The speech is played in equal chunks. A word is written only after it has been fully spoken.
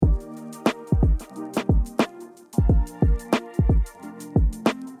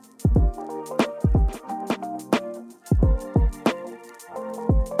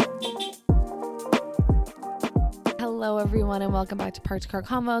everyone, and welcome back to Parked Car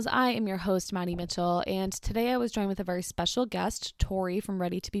Convos. I am your host, Maddie Mitchell, and today I was joined with a very special guest, Tori from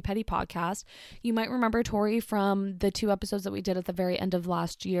Ready to Be Petty podcast. You might remember Tori from the 2 episodes that we did at the very end of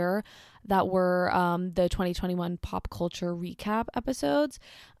last year that were the 2021 pop culture recap episodes.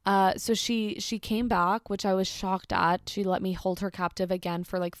 So she came back, which I was shocked at. She let me hold her captive again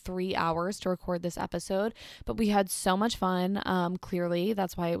for like 3 hours to record this episode, but we had so much fun. Clearly,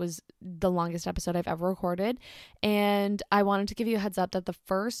 that's why it was the longest episode I've ever recorded. And I wanted to give you a heads up that the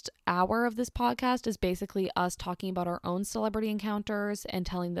first hour of this podcast is basically us talking about our own celebrity encounters and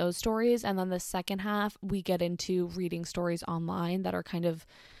telling those stories. And then the second half, we get into reading stories online that are kind of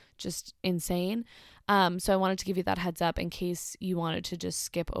just insane. So I wanted to give you that heads up in case you wanted to just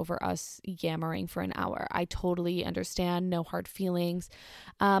skip over us yammering for an hour. I totally understand. No hard feelings.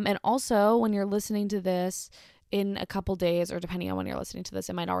 And also, when you're listening to this in a couple days, or depending on when you're listening to this,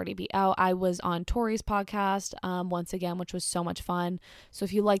 it might already be out. I was on Tori's podcast once again, which was so much fun. So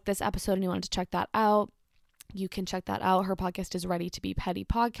if you like this episode and you wanted to check that out, you can check that out. Her podcast is Ready to Be Petty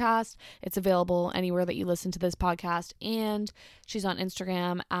podcast. It's available anywhere that you listen to this podcast, and she's on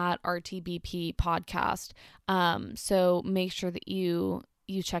Instagram at RTBP podcast. So make sure that you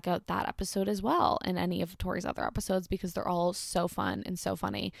check out that episode as well, and any of Tori's other episodes, because they're all so fun and so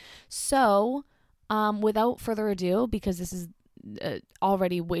funny. So without further ado, because this is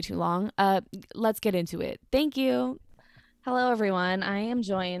already way too long, let's get into it. Thank you. Hello, everyone. I am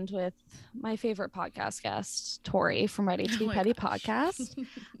joined with my favorite podcast guest, Tori from Ready to Be Petty podcast.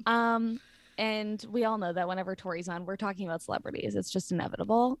 And we all know that whenever Tori's on, we're talking about celebrities. It's just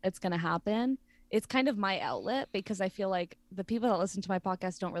inevitable. It's going to happen. It's kind of my outlet, because I feel like the people that listen to my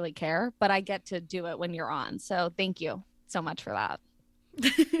podcast don't really care, but I get to do it when you're on. So thank you so much for that.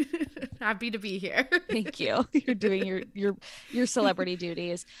 Happy to be here. Thank you. You're doing your celebrity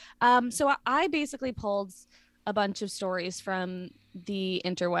duties. So I basically pulled a bunch of stories from the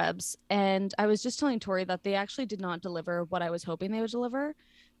interwebs, and I was just telling Tori that they actually did not deliver what I was hoping they would deliver,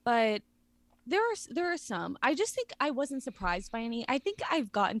 but there are some. I just think I wasn't surprised by any. I think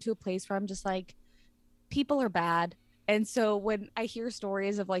I've gotten to a place where I'm just like, people are bad, and so when I hear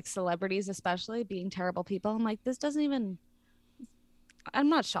stories of like celebrities especially being terrible people, I'm like, I'm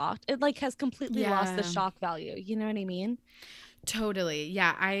not shocked. It like has completely lost the shock value. You know what I mean? Totally.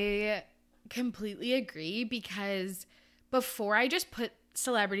 Yeah, I completely agree, because before I just put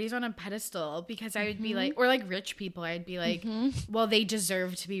celebrities on a pedestal, because I would be like, or like rich people, I'd be like, well, they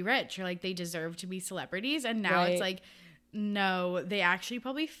deserve to be rich, or like they deserve to be celebrities. And now it's like, no, they actually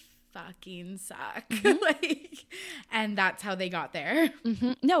probably fucking suck. Like, and that's how they got there.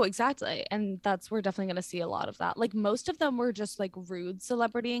 No, exactly. And we're definitely going to see a lot of that. Like most of them were just like rude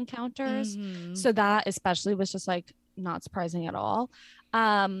celebrity encounters. So that especially was just like not surprising at all.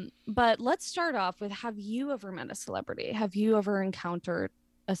 But let's start off with, have you ever met a celebrity? Have you ever encountered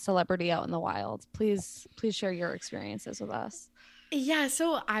a celebrity out in the wild? Please share your experiences with us. Yeah,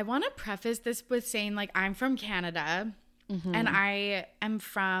 so I want to preface this with saying, like, I'm from Canada, and I am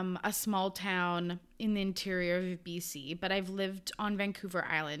from a small town in the interior of BC, but I've lived on Vancouver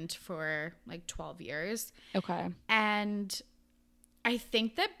Island for like 12 years. Okay. And I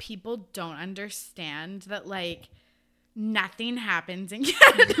think that people don't understand that, like, nothing happens in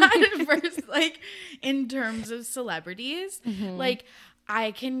Canada at first, like, in terms of celebrities. Like,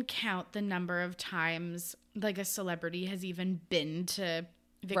 I can count the number of times, like, a celebrity has even been to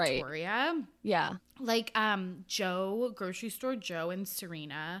Victoria. Right. Yeah. Like, grocery store Joe and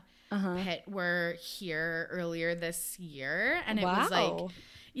Serena Pitt were here earlier this year. And it was like,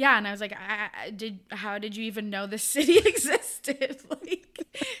 yeah. And I was like, how did you even know this city existed?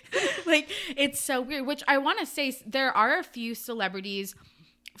 Like, it's so weird, which I want to say, there are a few celebrities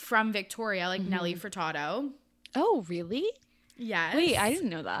from Victoria, like Nelly Furtado. Oh, really? Yes. Wait, I didn't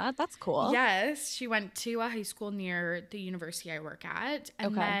know that. That's cool. Yes. She went to a high school near the university I work at.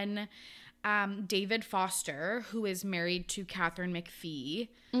 And then David Foster, who is married to Catherine McPhee,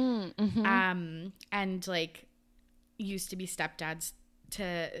 and like used to be stepdad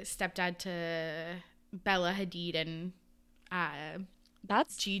to Bella Hadid and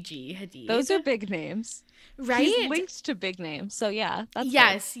that's Gigi Hadid. Those are big names, right? He's linked to big names, so yeah,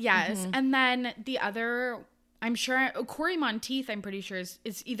 that's yes. And then the other, I'm sure, Corey Monteith, I'm pretty sure is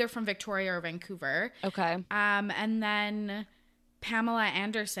either from Victoria or Vancouver. Okay. And then Pamela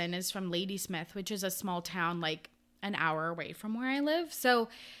Anderson is from Ladysmith, which is a small town like an hour away from where I live. So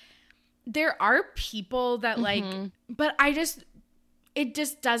there are people that like, but it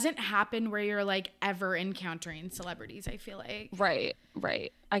just doesn't happen where you're like ever encountering celebrities, I feel like. Right.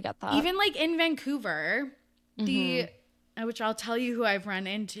 I get that. Even like in Vancouver, which I'll tell you who I've run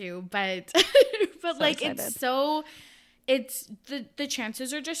into, but so like excited. it's so it's the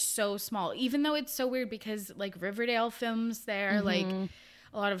chances are just so small, even though it's so weird because like Riverdale films there, like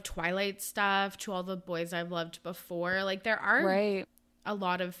a lot of Twilight stuff, To All the Boys I've Loved Before, like there are a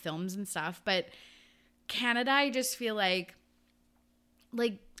lot of films and stuff, but Canada, I just feel like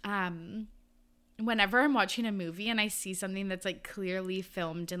whenever I'm watching a movie and I see something that's like clearly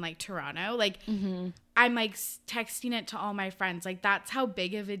filmed in like Toronto, like I'm like texting it to all my friends, like that's how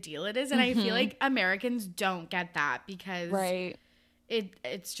big of a deal it is. And I feel like Americans don't get that because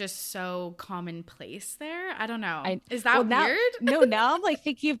it's just so commonplace there. I don't know. Is that weird? No, now I'm like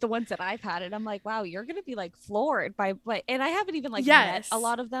thinking of the ones that I've had and I'm like, wow, you're gonna be like floored by and I haven't even like met a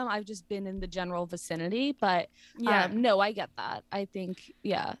lot of them. I've just been in the general vicinity, but no, I get that. I think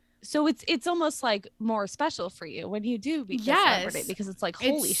so it's almost like more special for you when you do become a celebrity because it's like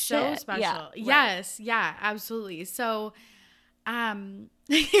holy it's shit. So special. Yeah, absolutely. So so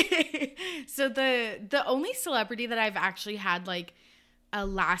the only celebrity that I've actually had like a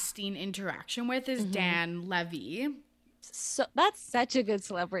lasting interaction with is Dan Levy. So that's such a good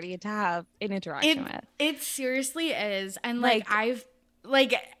celebrity to have an interaction with. It seriously is. And like I've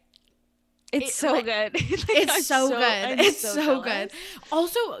like it's so good. It's so good. It's so good.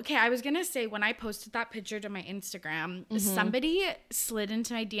 Also, okay, I was gonna say when I posted that picture to my Instagram, somebody slid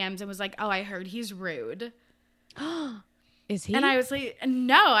into my DMs and was like, "Oh, I heard he's rude." Is he? And I was like,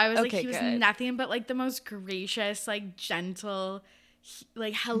 "No." I was like, he was nothing but like the most gracious, like gentle,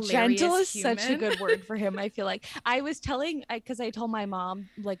 like hilarious gentle is human. Such a good word for him. I feel like I was telling because I told my mom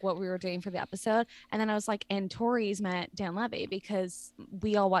like what we were doing for the episode, and then I was like, and Tori's met Dan Levy because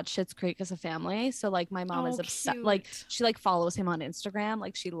we all watch Schitt's Creek as a family. So like my mom is obsessed. Like she like follows him on Instagram.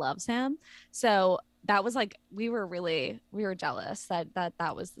 Like she loves him. So that was like we were jealous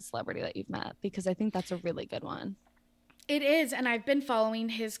that was the celebrity that you've met because I think that's a really good one. It is, and I've been following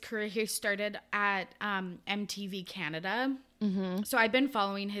his career. He started at MTV Canada. So I've been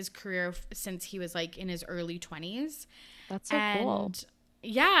following his career since he was like in his early 20s. That's so cool.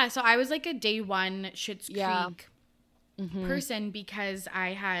 Yeah, so I was like a day one Schitt's Creek person because I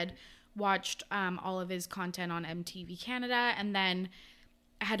had watched all of his content on MTV Canada and then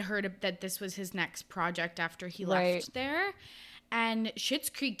I had heard that this was his next project after he left there. And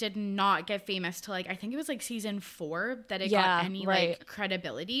Schitt's Creek did not get famous till like I think it was like season 4 that it got any like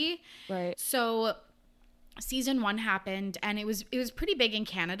credibility. Right. So season 1 happened and it was pretty big in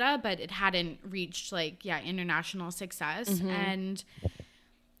Canada, but it hadn't reached like international success.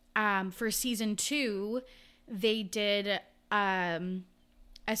 And for season 2, they did a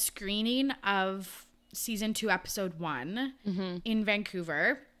screening of season 2 episode 1 in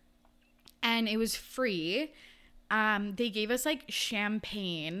Vancouver, and it was free. They gave us like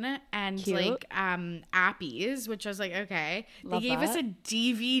champagne and like appies, which I was like, okay. They gave us a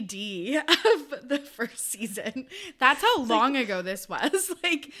DVD of the first season. That's how long ago this was.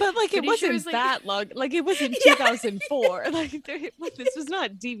 Like, but like it wasn't that long. Like it was in 2004. Like this was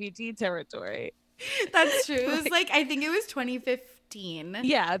not DVD territory. That's true. It was like I think it was 2015.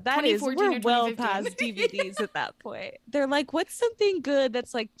 Yeah, that is. We're well past DVDs at that point. They're like, what's something good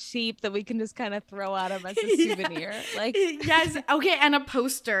that's like cheap that we can just kind of throw at them as a souvenir? Like, yes, okay, and a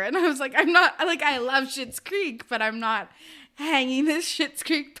poster. And I was like, I'm not like I love Schitt's Creek, but I'm not hanging this Schitt's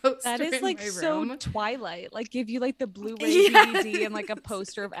Creek poster. That is in like my so room. Twilight. Like give you like the Blu-ray DVD and like a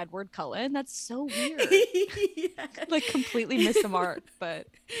poster of Edward Cullen. That's so weird. Like completely miss the mark, but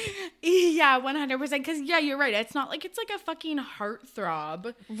yeah, 100%. Because you're right. It's not like it's like a fucking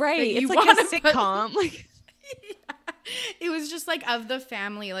heartthrob, right? It's like a sitcom. Like it was just like of the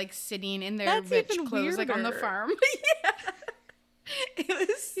family like sitting in their rich clothes like on the farm. It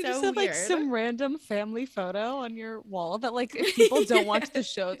was so you just have weird. Like some random family photo on your wall that like if people don't watch the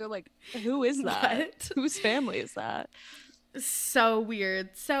show, they're like, who is that? What? Whose family is that? So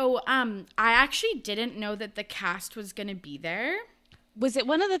weird. So I actually didn't know that the cast was gonna be there. Was it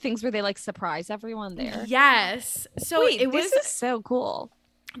one of the things where they like surprise everyone there? Yes. So this is so cool.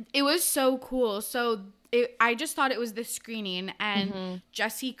 It was so cool. So I just thought it was the screening and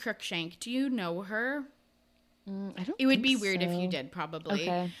Jessie Cruikshank. Do you know her? I don't. It would be weird if you did, probably.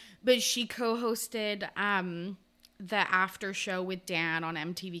 Okay. But she co-hosted the after show with Dan on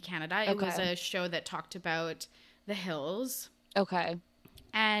MTV Canada. It was a show that talked about the Hills. Okay.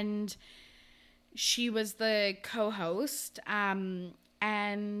 And she was the co-host.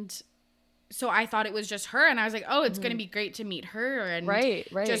 And so I thought it was just her, and I was like, oh, it's going to be great to meet her and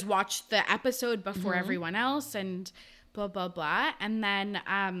just watch the episode before everyone else and blah, blah, blah. And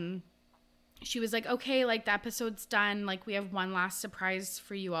then she was like, okay, like the episode's done. Like we have one last surprise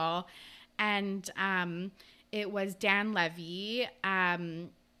for you all. And it was Dan Levy,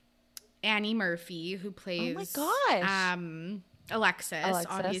 Annie Murphy, who plays gosh. Alexis,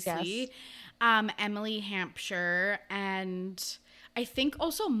 obviously. Yes. Emily Hampshire, and I think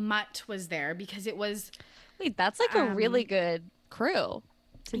also Mutt was there because it was. Wait, that's like a really good crew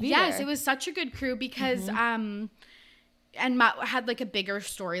to be Yes, there. it was such a good crew because and Mutt had like a bigger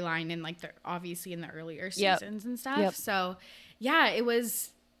storyline in like obviously in the earlier seasons and stuff. Yep. So yeah, it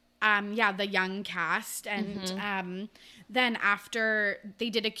was the young cast, and then after they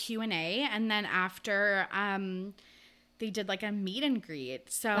did a Q&A, and then after they did like a meet and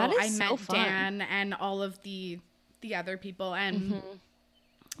greet. So I met Dan and all of the other people, and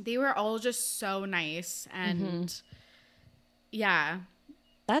they were all just so nice, and yeah.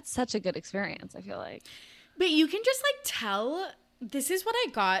 That's such a good experience, I feel like. But you can just like tell, this is what I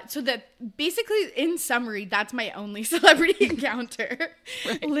got. So that basically, in summary, that's my only celebrity encounter.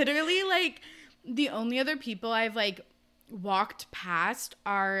 Right. Literally, like, the only other people I've like walked past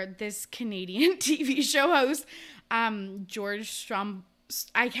are this Canadian TV show host, George Strom.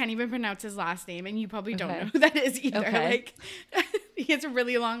 I can't even pronounce his last name, and you probably don't know who that is either. Okay. Like, he has a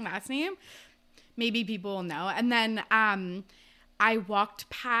really long last name. Maybe people will know. And then I walked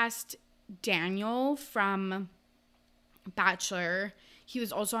past Daniel from Bachelor. He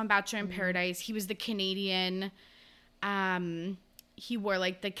was also on Bachelor in Paradise. He was the Canadian. He wore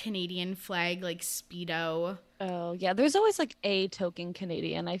like the Canadian flag, like Speedo. Oh yeah, there's always like a token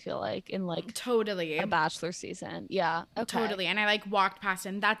Canadian, I feel like, in like totally a Bachelor season. Yeah, okay. Totally. And I like walked past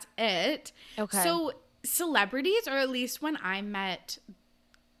him. That's it. Okay. So celebrities, or at least when I met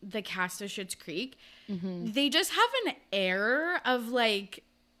the cast of Schitt's Creek, they just have an air of like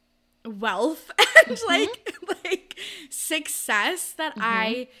wealth and like success that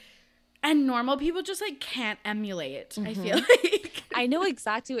I and normal people just like can't emulate. I feel like I know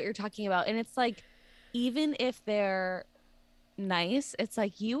exactly what you're talking about, and it's like, even if they're nice, it's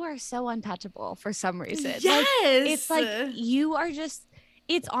like you are so untouchable for some reason. Yes. Like, it's like you are just,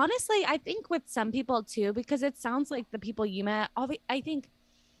 it's honestly, I think with some people too, because it sounds like the people you met, I think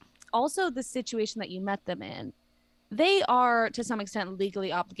also the situation that you met them in, they are to some extent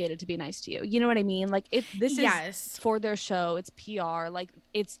legally obligated to be nice to you. You know what I mean? Like this is for their show, it's PR, like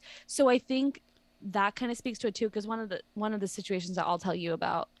it's, so I think that kind of speaks to it too, because one of the situations that I'll tell you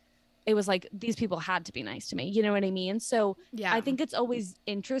about, it was like these people had to be nice to me. You know what I mean? So yeah, I think it's always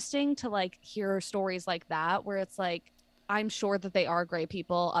interesting to like hear stories like that where it's like, I'm sure that they are great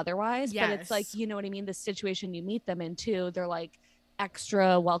people otherwise, but it's like, you know what I mean? The situation you meet them in too, they're like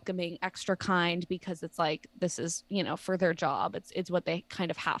extra welcoming, extra kind, because it's like, this is, you know, for their job. It's what they kind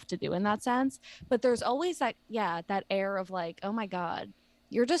of have to do in that sense. But there's always that, that air of like, oh my God,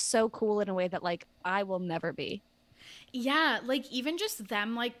 you're just so cool in a way that like I will never be. Yeah, like even just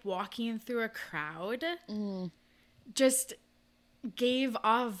them like walking through a crowd just gave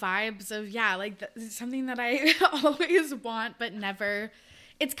off vibes of like something that I always want but never.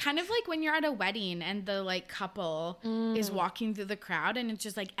 It's kind of like when you're at a wedding and the like couple is walking through the crowd, and it's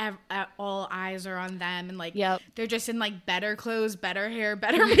just like all eyes are on them, and like they're just in like better clothes, better hair,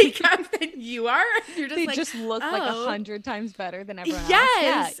 better makeup than you are. You're just they just look like 100 times better than everyone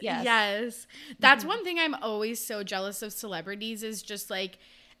else. Yes. That's one thing I'm always so jealous of celebrities, is just like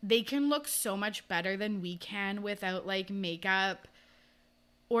they can look so much better than we can without like makeup.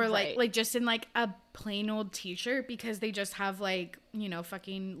 Or like just in like a plain old t-shirt, because they just have like, you know,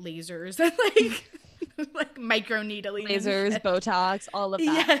 fucking lasers and like micro needling, lasers, Botox, all of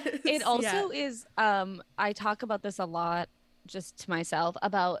that. Yes, it also is. I talk about this a lot, just to myself,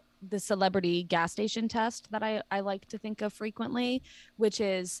 about the celebrity gas station test that I like to think of frequently, which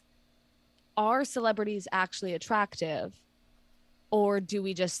is, are celebrities actually attractive, or do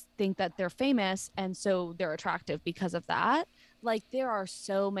we just think that they're famous and so they're attractive because of that? Like, there are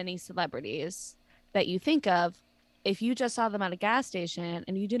so many celebrities that you think of, if you just saw them at a gas station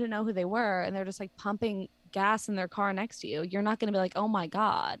and you didn't know who they were, and they're just like pumping gas in their car next to you, you're not going to be like, oh my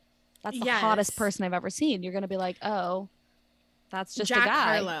God, that's the hottest person I've ever seen. You're going to be like, oh, that's just Jack a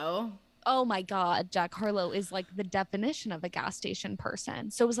guy. Harlow. Oh my God, Jack Harlow is like the definition of a gas station person.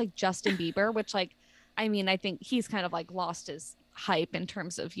 So it was like Justin Bieber, which like, I mean, I think he's kind of like lost his hype in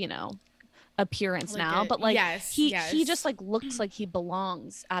terms of, you know, appearance now, but like he just like looks like he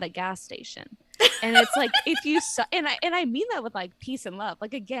belongs at a gas station. And it's like, if you saw, and I mean that with like peace and love,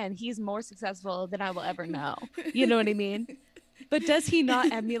 like, again, he's more successful than I will ever know, you know what I mean? But does he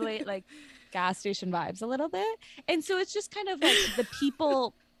not emulate like gas station vibes a little bit? And so it's just kind of like the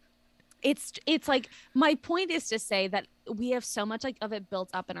people, it's like, my point is to say that we have so much like of it built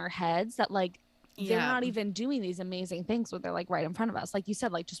up in our heads that like they're Yeah. not even doing these amazing things where they're like right in front of us. Like you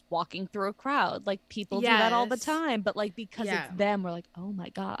said, like just walking through a crowd, like people do that all the Yes. time, but like because Yeah. it's them, we're like, oh my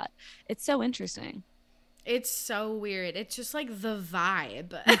God, it's so interesting. It's so weird. It's just like the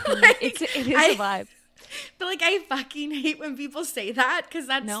vibe. It is a vibe. But like I fucking hate when people say that because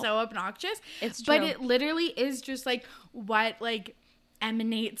that's Nope. so obnoxious. It's true. But it literally is just like what like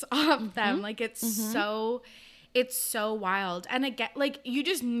emanates off them. Like it's so wild. And again, like you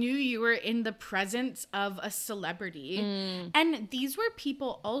just knew you were in the presence of a celebrity. And these were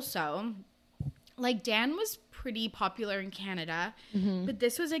people also, like Dan was pretty popular in Canada, but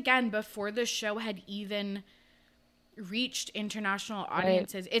this was again before the show had even reached international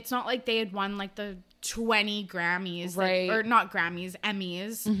audiences. It's not like they had won like the 20 Grammys, Right. or not Grammys,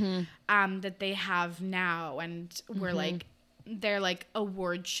 Emmys, that they have now, and we're like, they're like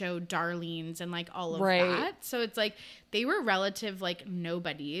award show darlings and like all of Right. that. So it's like they were relative like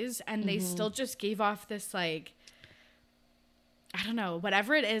nobodies, and they still just gave off this like, I don't know,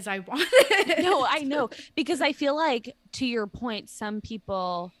 whatever it is I wanted. No, I know, because I feel like, to your point, some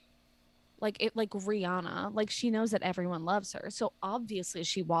people like it, like Rihanna, like she knows that everyone loves her, so obviously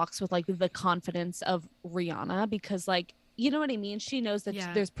she walks with like the confidence of Rihanna, because like, you know what I mean, she knows that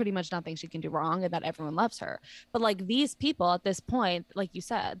Yeah. there's pretty much nothing she can do wrong and that everyone loves her. But like these people at this point, like you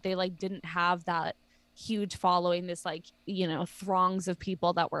said, they like didn't have that huge following, this like, you know, throngs of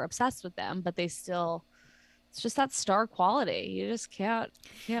people that were obsessed with them, but they still, it's just that star quality. You just can't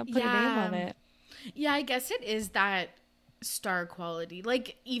put a name on it. Yeah, I guess it is that star quality.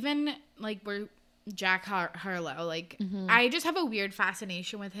 Like even like we're Jack Harlow, like I just have a weird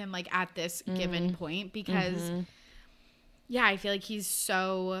fascination with him like at this given point, because yeah, I feel like he's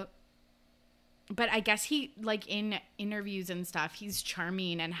so, but I guess he like in interviews and stuff, he's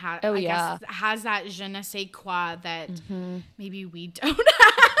charming and I guess has that je ne sais quoi that maybe we don't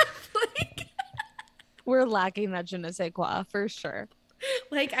have. Like We're lacking that je ne sais quoi for sure.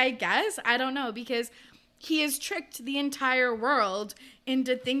 Like, I guess, I don't know, because he has tricked the entire world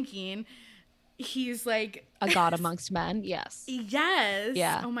into thinking he's like A god amongst men. Yes. Yes.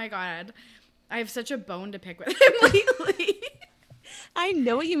 Yeah. Oh my God. I have such a bone to pick with him lately. I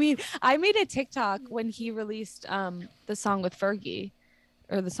know what you mean. I made a TikTok when he released the song with Fergie,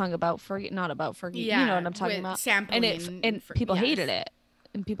 or the song about Fergie, not about Fergie. You know what I'm talking with about. sampling And people yes. hated it.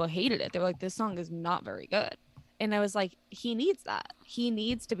 And people hated it. They were like, this song is not very good. And I was like, he needs that. He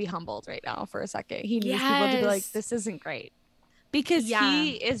needs to be humbled right now for a second. He needs people to be like, this isn't great. Because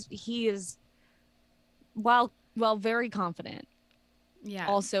he is while very confident,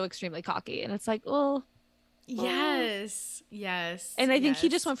 also extremely cocky. And it's like, oh. Yes. And I think he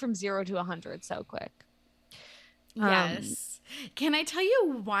just went from 0 to 100 so quick. Yes. Can I tell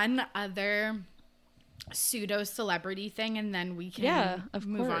you one other pseudo celebrity thing, and then we can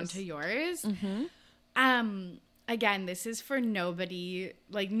move on to yours? Again, this is for nobody.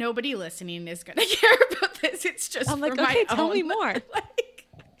 Like, nobody listening is gonna care about this. It's just I'm like, for okay, my tell own, me more. Like,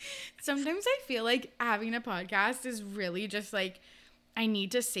 sometimes I feel like having a podcast is really just like, I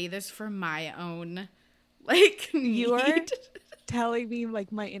need to say this for my own, like, You are need. telling me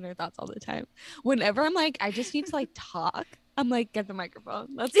like my inner thoughts all the time. Whenever I'm like, I just need to like talk, I'm like, get the microphone.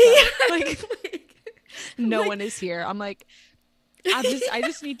 Let's go. Like, no one is here. I'm like, I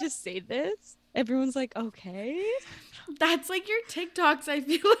just need to say this. Everyone's like, okay. That's like your TikToks, I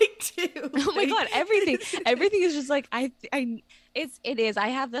feel like, too. Oh my God, everything is just like, it is. I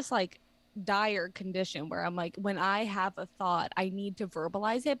have this like dire condition where I'm like, when I have a thought, I need to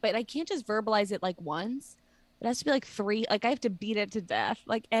verbalize it, but I can't just verbalize it like once. It has to be like 3. Like I have to beat it to death,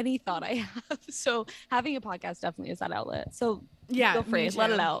 like any thought I have. So having a podcast definitely is that outlet. So yeah, feel free, let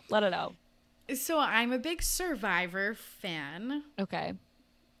it out. So I'm a big Survivor fan. Okay.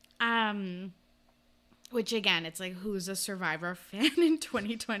 Which again, it's like, who's a Survivor fan in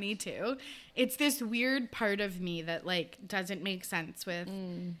 2022? It's this weird part of me that like doesn't make sense with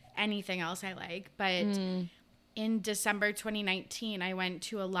anything else I like. But in December 2019, I went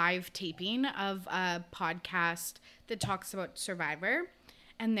to a live taping of a podcast that talks about Survivor,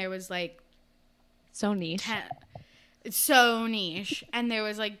 and there was like So niche. It's so niche, and there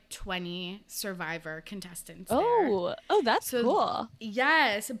was like 20 Survivor contestants there. Oh, that's cool.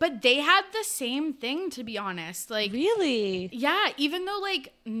 Yes, but they had the same thing, to be honest. Like, really? Yeah, even though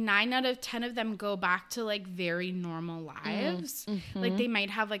like 9 out of 10 of them go back to like very normal lives, like they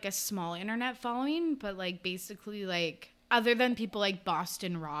might have like a small internet following, but like basically like other than people like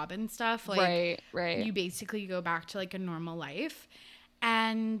Boston Rob and stuff, like right. you basically go back to like a normal life.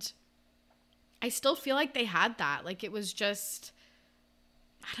 And I still feel like they had that. Like, it was just,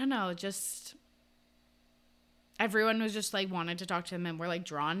 I don't know, just, everyone was just like wanted to talk to them and were like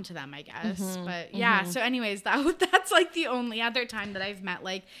drawn to them, I guess. Mm-hmm, But yeah, so anyways, that's like the only other time that I've met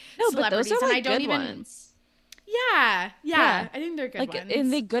like but celebrities, those are, like, and I don't good even. Ones. Yeah, I think they're good like, ones.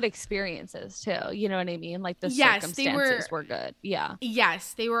 and they good experiences too. You know what I mean? Like the circumstances were good. Yeah.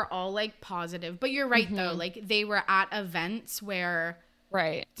 Yes, they were all like positive. But you're right though. Like they were at events where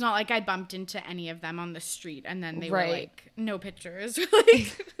right. It's not like I bumped into any of them on the street and then they Right. were like no pictures.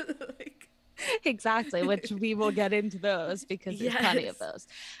 like Exactly, which we will get into those because there's plenty of Yes.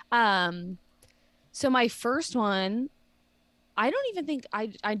 those. So my first one, I don't even think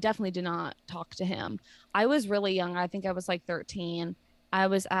I definitely did not talk to him. I was really young. I think I was like 13. I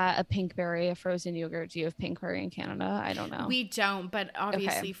was at a Pinkberry, a frozen yogurt. Do you have Pinkberry in Canada? I don't know. we don't, but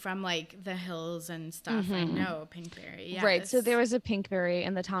obviously from like the hills and stuff, I know Pinkberry. Yes. Right. So there was a Pinkberry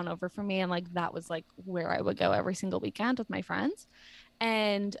in the town over from me, and like that was like where I would go every single weekend with my friends.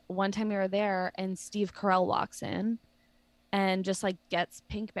 And one time we were there, and Steve Carell walks in and just like gets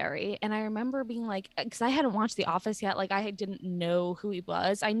Pinkberry. And I remember being like, because I hadn't watched The Office yet, like I didn't know who he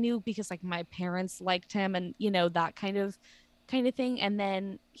was. I knew because like my parents liked him, and you know that kind of thing. And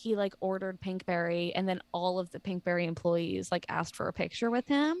then he like ordered Pinkberry, and then all of the Pinkberry employees like asked for a picture with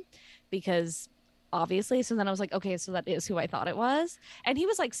him because obviously. So then I was like, okay, so that is who I thought it was. And he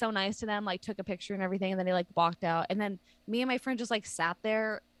was like so nice to them, like took a picture and everything, and then he like walked out. And then me and my friend just like sat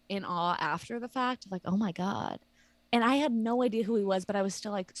there in awe after the fact, like, oh my God. And I had no idea who he was, but I was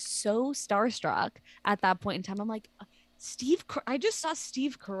still like so starstruck at that point in time. I'm like, I just saw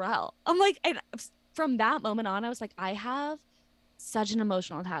Steve Carell. I'm like, and from that moment on, I was like, I have such an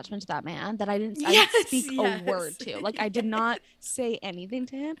emotional attachment to that man that I didn't speak a word to. Like I did not say anything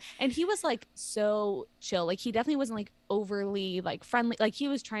to him. And he was like so chill. Like he definitely wasn't like overly like friendly. Like he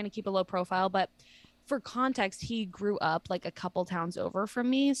was trying to keep a low profile, but for context, he grew up like a couple towns over from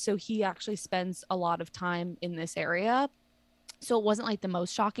me. So he actually spends a lot of time in this area. So it wasn't like the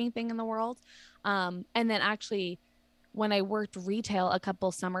most shocking thing in the world. And then actually when I worked retail a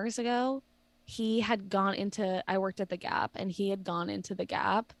couple summers ago, I worked at the Gap, and he had gone into the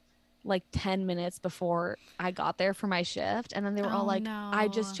Gap like 10 minutes before I got there for my shift. And then they were all like, no. I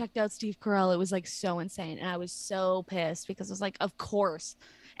just checked out Steve Carell. It was like so insane. And I was so pissed because I was like, of course.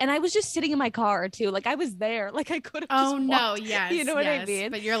 And I was just sitting in my car too. Like I was there. Like I could have just walked. Yes. You know what I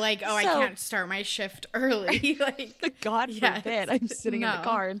mean? But you're like, I can't start my shift early. Like God forbid I'm sitting in the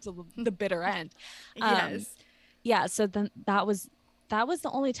car until the bitter end. Yes. Yeah. So then that was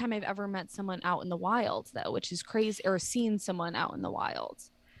the only time I've ever met someone out in the wild though, which is crazy, or seen someone out in the wild.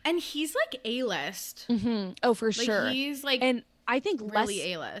 And he's like A-list. Mm-hmm. Oh, for like, sure. He's like, and I think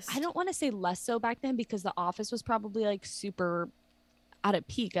really A-list. I don't want to say less so back then because The Office was probably like super at a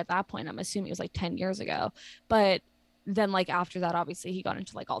peak at that point. I'm assuming it was like 10 years ago. But then like after that, obviously he got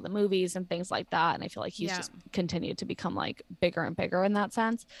into like all the movies and things like that. And I feel like he's just continued to become like bigger and bigger in that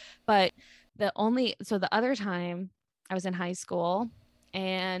sense. But the other time I was in high school,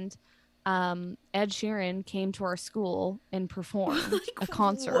 and Ed Sheeran came to our school and performed like, a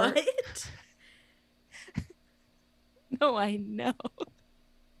concert. What? No, I know.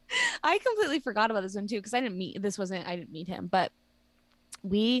 I completely forgot about this one too because I didn't meet him, but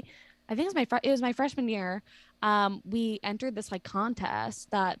I think it was my freshman year. We entered this like contest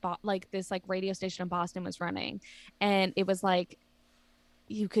that like this like radio station in Boston was running, and it was like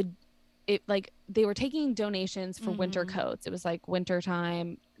they were taking donations for winter coats. It was like winter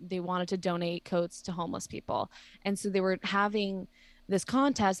time. They wanted to donate coats to homeless people. And so they were having this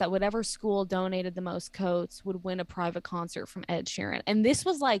contest that whatever school donated the most coats would win a private concert from Ed Sheeran. And this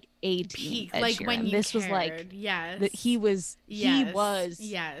was like Ed like Sheeran. When this cared. was like, yes. he was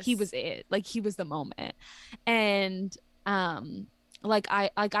it. Like he was the moment. And, like I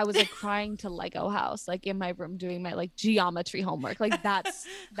was like crying to Lego House, like in my room doing my like geometry homework. Like that's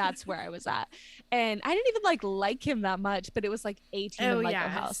where I was at. And I didn't even like him that much, but it was like 18 in Lego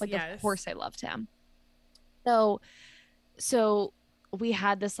House. Like of course I loved him. So we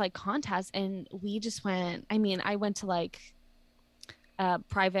had this like contest, and we just went. I mean, I went to like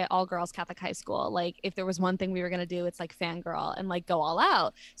private all girls Catholic high school. Like if there was one thing we were gonna do, it's like fangirl and like go all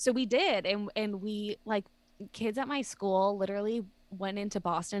out. So we did, and we like kids at my school literally went into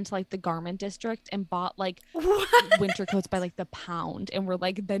Boston to like the garment district and bought like winter coats by like the pound, and were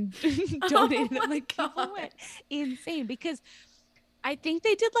like then donated them. Like people went insane because I think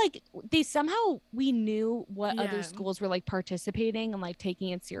we knew what other schools were like participating and like taking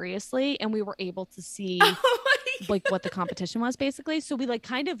it seriously, and we were able to see like what the competition was basically. So we like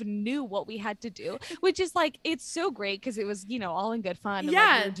kind of knew what we had to do, which is like, it's so great because it was, all in good fun. And,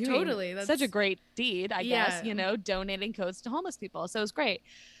 yeah, like, we were doing totally. That's such a great deed, I guess, donating coats to homeless people. So it was great.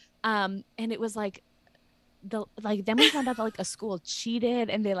 And it was like then we found out that like a school cheated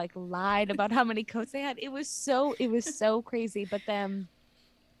and they like lied about how many coats they had. It was so crazy. But then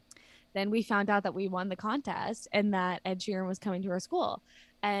we found out that we won the contest and that Ed Sheeran was coming to our school,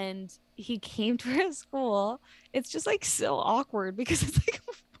 and he came to our school. It's just like so awkward because it's like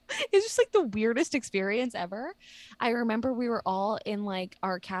it's just like the weirdest experience ever. I remember we were all in like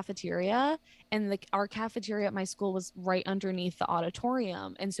our cafeteria, and our cafeteria at my school was right underneath the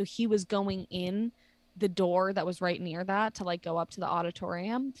auditorium, and so he was going in the door that was right near that to like go up to the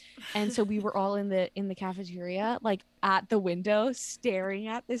auditorium, and so we were all in the cafeteria like at the window staring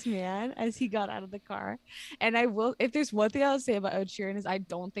at this man as he got out of the car. And I will, if there's one thing I'll say about Ed Sheeran, is I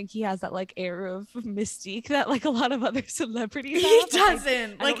don't think he has that like air of mystique that like a lot of other celebrities have. He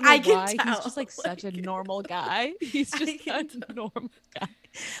doesn't. Like I can tell. He's just like such a normal guy. He's just a normal guy.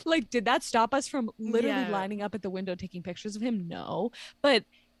 Like, did that stop us from literally lining up at the window taking pictures of him? No, but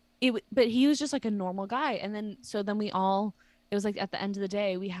he was just like a normal guy. And then it was like at the end of the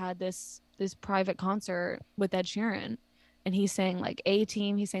day we had this private concert with Ed Sheeran, and he sang like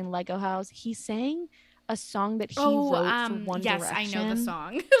A-Team, he sang Lego House, he sang a song that he wrote for One Direction. Yes, I know the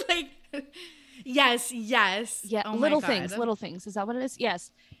song. Like yes. Yeah, oh Little Things. Is that what it is?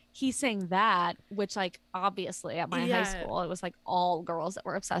 Yes. He sang that, which like obviously at my high school it was like all girls that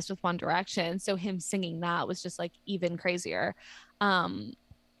were obsessed with One Direction. So him singing that was just like even crazier.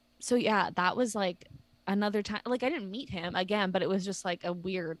 So yeah, that was like another time. Like I didn't meet him again, but it was just like a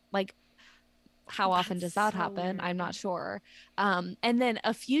weird, like how often does that happen? Weird. I'm not sure. And then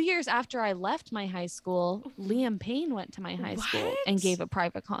a few years after I left my high school, Liam Payne went to my high school and gave a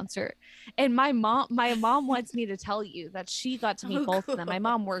private concert. And my mom wants me to tell you that she got to meet both of them. My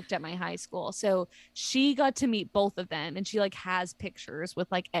mom worked at my high school, so she got to meet both of them, and she like has pictures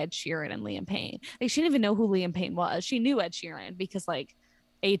with like Ed Sheeran and Liam Payne. Like she didn't even know who Liam Payne was. She knew Ed Sheeran because like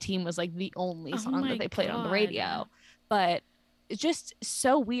A-Team was like the only song that they played on the radio. But it's just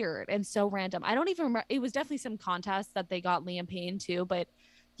so weird and so random. I don't even remember. It was definitely some contest that they got Liam Payne too. But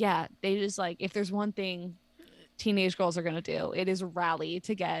yeah, they just like, if there's one thing teenage girls are gonna do, it is rally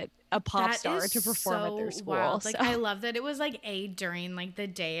to get a pop star to perform at their school. Wild. Like I love that it was like during like the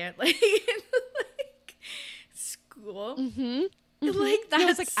day at like, like school. Like that's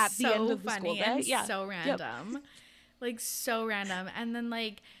was, like at the end of the funny school day. And so random. Like so random. And then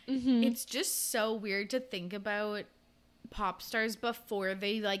like it's just so weird to think about pop stars before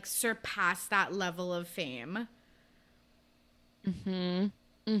they like surpass that level of fame.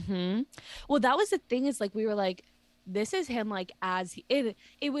 Well, that was the thing, is like we were like, this is him like as it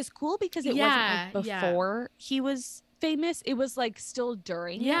was cool because it wasn't like before he was famous. It was like still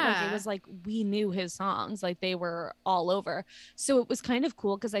during it. Like it was like we knew his songs, like they were all over. So it was kind of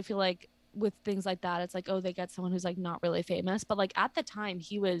cool because I feel like with things like that, it's like, oh, they get someone who's like not really famous, but like at the time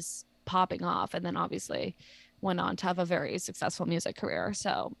he was popping off, and then obviously went on to have a very successful music career.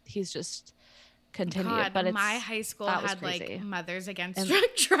 So he's just continued. God, but my high school had like Mothers Against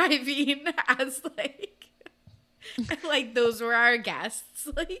Drunk Driving as like those were our guests.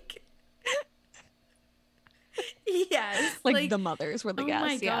 Like yes, like the mothers were the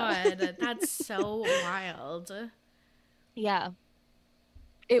guests. Oh my God, that's so wild. Yeah.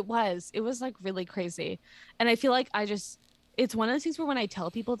 It was like really crazy. And I feel like it's one of those things where when I tell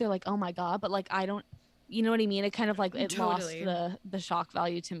people, they're like, oh my God, but like I don't, you know what I mean? It kind of like, it lost the shock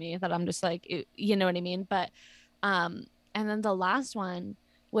value to me, that I'm just like, you know what I mean? But, and then the last one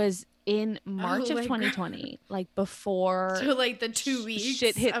was in March of 2020, like before. So like the 2 weeks.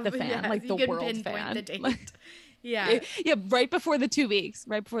 Shit hit the fan, like the world fan. The date. Like, yeah, right before the 2 weeks.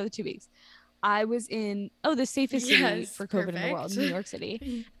 I was in the safest city for COVID in the world, New York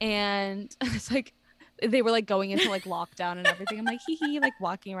City. And it's like, they were like going into like lockdown and everything. I'm like, like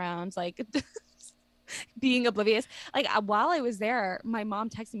walking around, like being oblivious. Like while I was there, my mom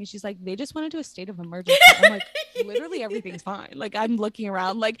texted me. She's like, they just went into a state of emergency. I'm like, literally everything's fine. Like I'm looking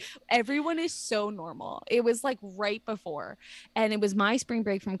around, like everyone is so normal. It was like right before, and it was my spring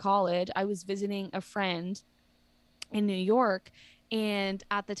break from college. I was visiting a friend in New York, and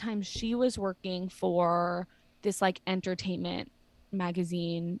at the time she was working for this like entertainment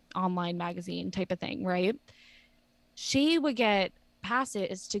magazine, online magazine type of thing, right? She would get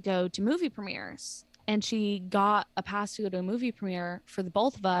passes to go to movie premieres, and she got a pass to go to a movie premiere for the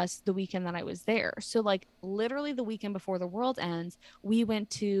both of us the weekend that I was there. So like literally the weekend before the world ends, we went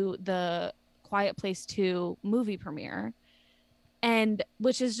to the Quiet Place 2 movie premiere, and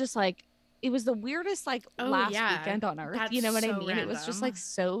which is just like, it was the weirdest like last weekend on earth. That's you know what I so mean? random. It was just like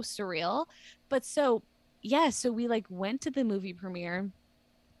so surreal. But so we like went to the movie premiere.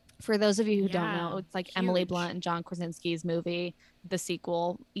 For those of you who don't know, it's like huge. Emily Blunt and John Krasinski's movie, the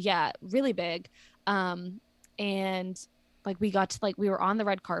sequel. Yeah, really big. And like we got to like we were on the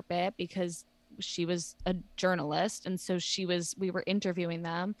red carpet because she was a journalist, and so we were interviewing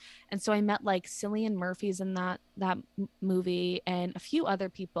them, and so I met like Cillian Murphy's in that movie and a few other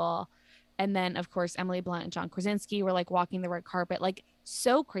people, and then of course Emily Blunt and John Krasinski were like walking the red carpet, like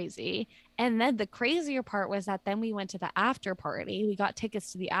so crazy. And then the crazier part was that then we went to the after party. We got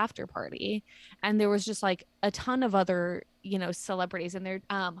tickets to the after party, and there was just like a ton of other, you know, celebrities in there.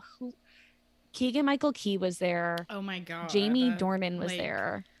 Keegan Michael Key was there. Oh my god. Jamie Dornan was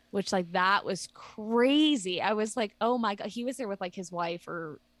there, which like that was crazy. I was like, oh my god, he was there with like his wife,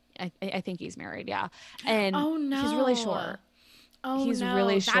 or I think he's married, yeah. And oh no, he's really short. Oh, he's no.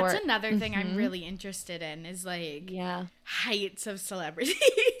 really short. That's another thing I'm really interested in is like heights of celebrities.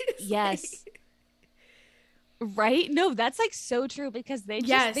 Yes. Right? No, that's like so true because they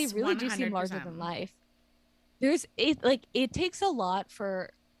really 100%. Do seem larger than life. It takes a lot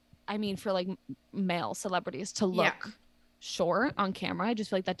for like male celebrities to look short on camera. I just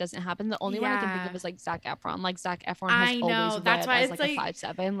feel like that doesn't happen. The only one I can think of is like Zac Efron. Like Zac Efron has always that's why as it's like a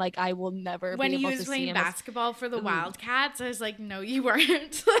 5'7". Like I will never when be able he was to playing see him basketball for the Wildcats. I was like, no, you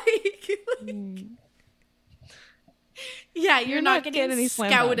weren't. like yeah, you're not getting any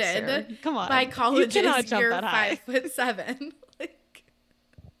scouted Come on, by colleges. You cannot jump you're that high. 5'7".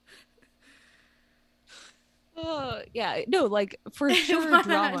 Yeah, no, like for sure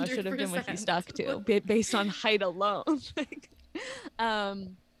drama 100%. should have been what he stuck to based on height alone.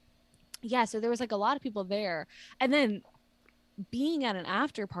 Yeah, so there was like a lot of people there, and then being at an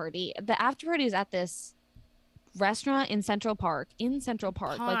after party. The after party is at this restaurant in Central Park,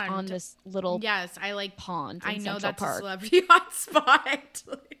 like on this little I like pond. I know Central that's Park. a celebrity hotspot.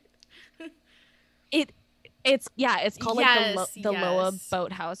 It's called like the Loa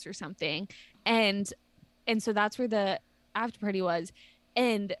Boathouse or something, and so that's where the after party was.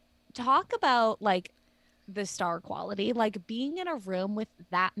 And talk about like the star quality, like being in a room with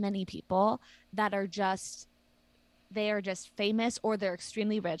that many people that are just famous, or they're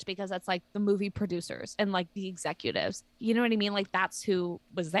extremely rich, because that's like the movie producers and like the executives, you know what I mean? Like that's who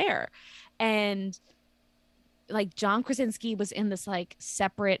was there. And like John Krasinski was in this like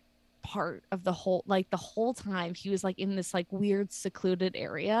separate part of the whole time he was like in this like weird secluded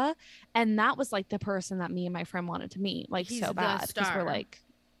area, and that was like the person that me and my friend wanted to meet, like he's so bad, because we're like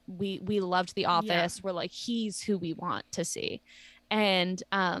we loved The Office. We're like, he's who we want to see. And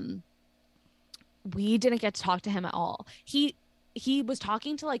we didn't get to talk to him at all. He was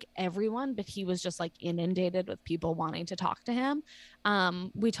talking to like everyone, but he was just like inundated with people wanting to talk to him.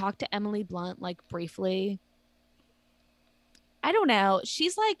 We talked to Emily Blunt like briefly. I don't know,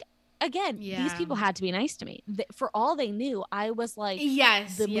 she's like, again, these people had to be nice to me. For all they knew, I was like,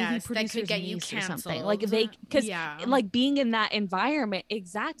 the movie producer's could get you canceled or something. Like because like being in that environment,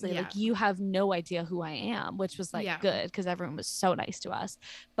 exactly. Like you have no idea who I am, which was like good, because everyone was so nice to us.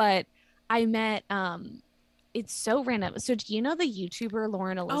 But I met, it's so random. So do you know the YouTuber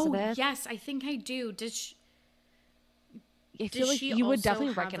Lauren Elizabeth? Oh yes, I think I do. I feel like you would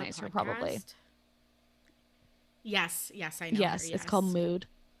definitely recognize her, probably. Yes, I know. Yes, her, yes. It's called Mood.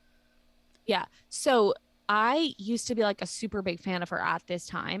 Yeah. So I used to be like a super big fan of her at this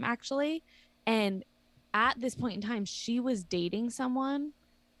time, actually. And at this point in time, she was dating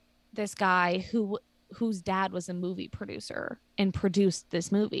this guy whose dad was a movie producer and produced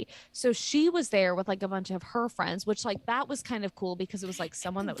this movie. So she was there with like a bunch of her friends, which like that was kind of cool, because it was like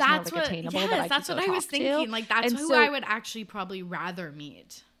someone that was more like attainable. Yes, that's what I was thinking. Like that's who I would actually probably rather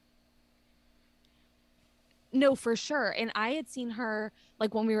meet. No, for sure. And I had seen her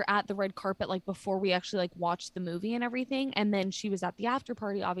like when we were at the red carpet, like before we actually like watched the movie and everything. And then she was at the after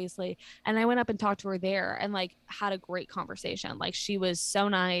party, obviously. And I went up and talked to her there and like had a great conversation. Like she was so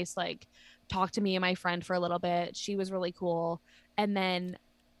nice, like talked to me and my friend for a little bit. She was really cool. And then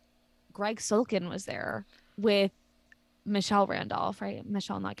Greg Sulkin was there with Michelle Randolph, right?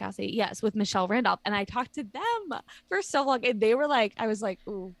 Michelle, not Cassie. Yes, with Michelle Randolph. And I talked to them for so long. And they were like, I was like,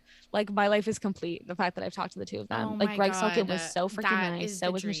 ooh, like my life is complete. The fact that I've talked to the two of them. Like Greg Sulkin was so freaking nice.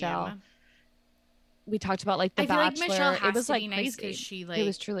 So was Michelle. We talked about like The Bachelor. Like Michelle has it was to like be crazy. Nice because she like it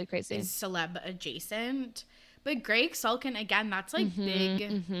was truly crazy. Is celeb adjacent. But Greg Sulkin, again, that's like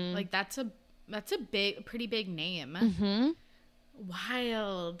big. Like that's a pretty big name.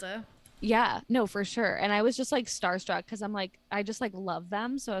 Wild. Yeah, no, for sure. And I was just like starstruck because I'm like, I just like love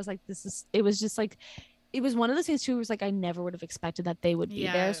them. So I was like, it was just like, it was one of those things too, where it was like, I never would have expected that they would be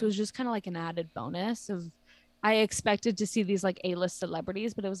there. So it was just kind of like an added bonus of, I expected to see these like A-list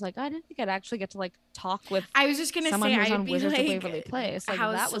celebrities, but it was like, I didn't think I'd actually get to like talk with I was just going to say, who's I'd on be Wizards like, of Waverly Place. Like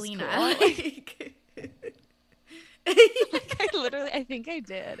how's that Selena? was cool. I think I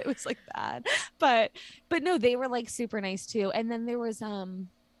did. It was like bad, but no, they were like super nice too. And then there was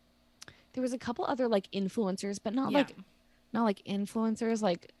a couple other like influencers, but not like influencers,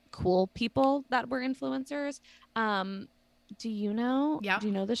 like cool people that were influencers. Do you know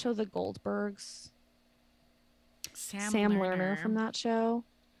the show The Goldbergs? Sam Lerner from that show.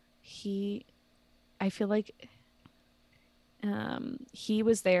 I feel like he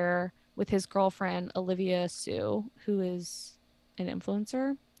was there with his girlfriend Olivia Sue, who is an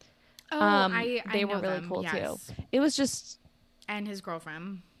influencer. They were really cool too. It was just, and his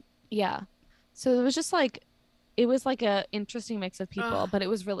girlfriend. Yeah. So it was just like, it was like a interesting mix of people, but it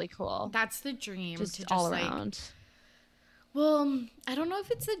was really cool. That's the dream. Just all around. Well, I don't know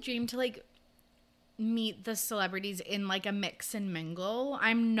if it's the dream to like meet the celebrities in like a mix and mingle.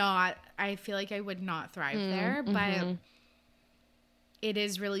 I feel like I would not thrive there, but it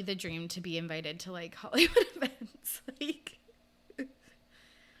is really the dream to be invited to like Hollywood events. Like,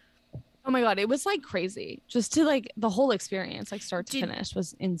 oh my God, it was like crazy. Just to like the whole experience, like start to finish,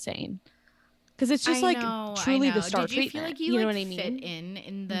 was insane. Because it's just truly the star treatment. Did you feel like you know what I mean? Fit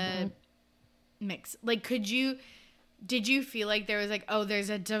in the mix? Like, did you feel like there was like, oh, there's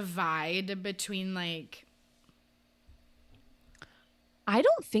a divide between like? I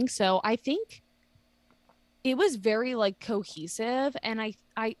don't think so. I think it was very like cohesive, and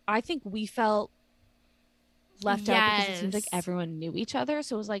I think we felt left out because it seemed like everyone knew each other.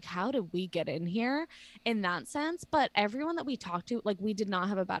 So it was like, how did we get in here in that sense? But everyone that we talked to, like, we did not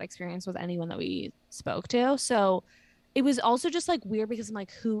have a bad experience with anyone that we spoke to. So it was also just like weird because I'm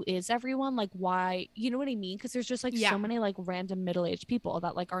like, who is everyone? Like, why? You know what I mean? Because there's just like so many like random middle-aged people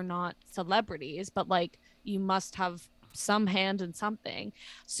that like are not celebrities, but like you must have some hand in something.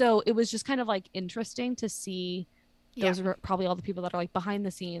 So it was just kind of like interesting to see. Those are probably all the people that are like behind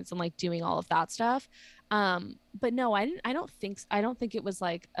the scenes and like doing all of that stuff. But no, I don't think it was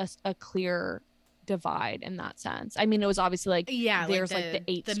like a clear divide in that sense. I mean, it was obviously like, there's like the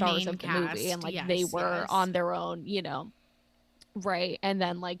 8 stars of the movie, and like they were on their own, you know, right? And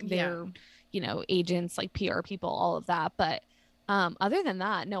then like their, you know, agents, like PR people, all of that. But other than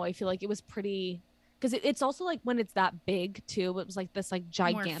that, no, I feel like it was pretty, because it's also like when it's that big too, it was like this like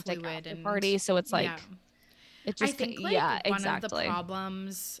gigantic after party. So it's like, it just, I think like one of the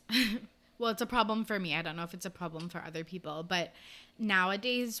problems, well, it's a problem for me. I don't know if it's a problem for other people, but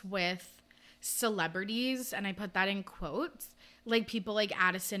nowadays with celebrities, and I put that in quotes, like people like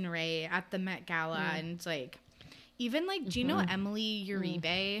Addison Rae at the Met Gala, and like even like, do you know Emily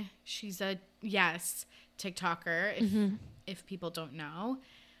Uribe? She's a TikToker, if people don't know.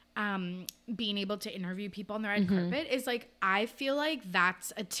 Being able to interview people on the red carpet is like, I feel like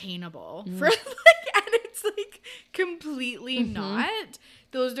that's attainable for like, and it's like completely not.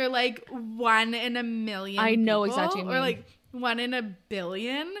 Those are like 1 in a million. I know people, exactly what you mean. or like 1 in a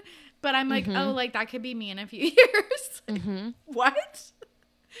billion. But I'm like, oh, like that could be me in a few years. What?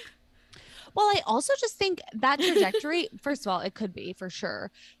 Well, I also just think that trajectory, first of all, it could be for sure.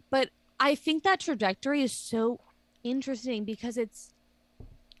 But I think that trajectory is so interesting because it's,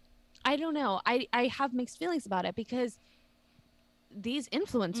 I don't know. I have mixed feelings about it because these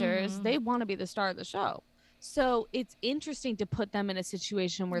influencers, they want to be the star of the show. So it's interesting to put them in a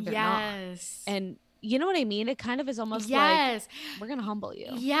situation where they're not. And you know what I mean? It kind of is almost like, we're gonna humble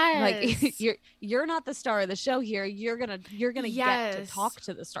you. Like you're not the star of the show here. You're gonna get to talk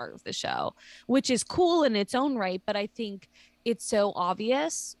to the star of the show, which is cool in its own right. But I think it's so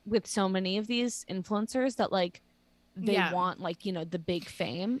obvious with so many of these influencers that like they want like, you know, the big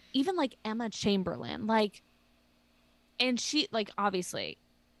fame. Even like Emma Chamberlain, like, and she like, obviously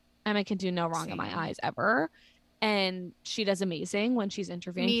Emma can do no wrong in my eyes ever. And she does amazing when she's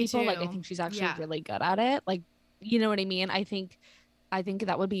interviewing people. Too. Like, I think she's actually really good at it. Like, you know what I mean? I think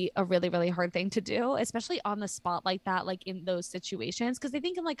that would be a really, really hard thing to do, especially on the spot like that, like in those situations. Because I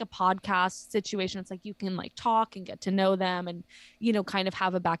think in like a podcast situation, it's like you can like talk and get to know them and, you know, kind of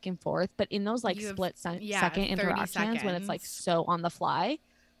have a back and forth. But in those like second interactions when it's like so on the fly,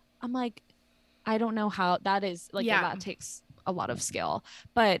 I'm like, I don't know how that is. Like, that takes a lot of skill.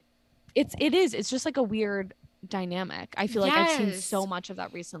 But it's just like a weird dynamic. I feel like I've seen so much of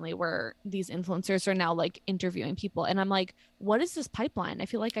that recently where these influencers are now like interviewing people and I'm like, what is this pipeline? I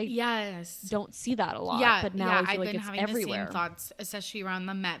feel like I don't see that a lot, but now I feel like it's everywhere. The same thoughts, especially around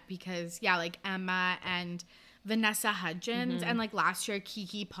the Met, because like Emma and Vanessa Hudgens and like last year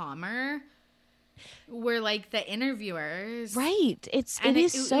Keke Palmer were like the interviewers, right? It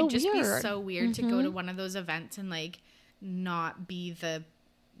would just be so weird to go to one of those events and like not be the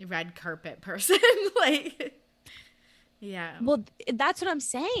red carpet person. Like, Yeah. Well, that's what I'm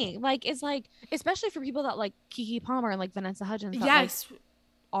saying. Like, it's like, especially for people that like Keke Palmer and like Vanessa Hudgens, that Yes. like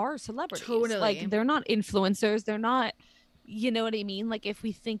are celebrities. Totally. Like, they're not influencers. They're not, you know what I mean? Like, if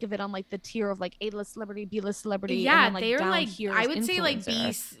we think of it on like the tier of like A-list celebrity, B-list celebrity, Yeah, and then like they're down like, here, I would say like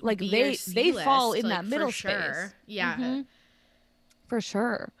like B or they fall C-list, in like, that middle for sure. space. Yeah. For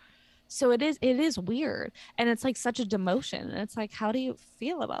sure. So it is weird, and it's like such a demotion, and it's like, how do you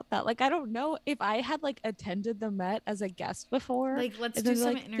feel about that? Like, I don't know if I had like attended the Met as a guest before, Like, let's and do then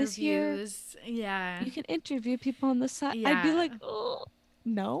some like, this year interviews. Yeah. you can interview people on the set. Yeah. I'd be like, oh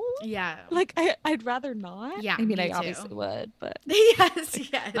no, Yeah. like I'd rather not. Yeah, I mean, me I too. obviously would, but yes.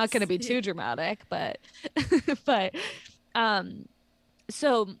 not gonna be too dramatic, but but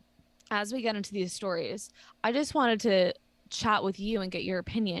so as we get into these stories, I just wanted to chat with you and get your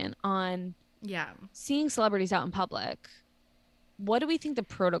opinion on Yeah. seeing celebrities out in public. What do we think the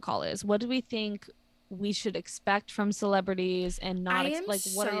protocol is? What do we think we should expect from celebrities and not I am like,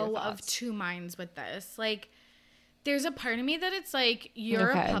 what are your so thoughts? of two minds with this. Like, there's a part of me that it's like,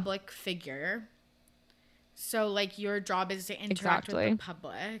 you're Okay. a public figure, so like your job is to interact with Exactly. the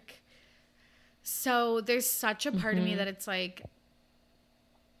public. So there's such a part of me that it's like,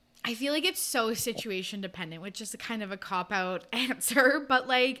 I feel like it's so situation dependent, which is kind of a cop-out answer, but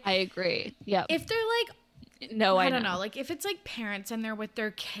like, I agree. Yeah. if they're like, No, I don't know. Like, if it's like parents and they're with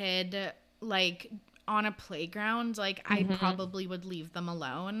their kid, like on a playground, like I probably would leave them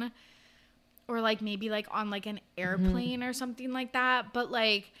alone, or like maybe like on like an airplane or something like that. But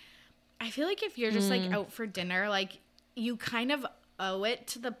like, I feel like if you're just like out for dinner, like you kind of owe it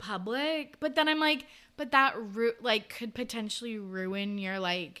to the public. But then I'm like, but that like could potentially ruin your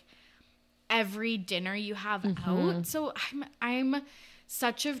like every dinner you have out. So I'm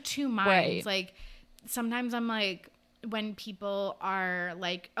such of two minds. Right. Like, sometimes I'm like, when people are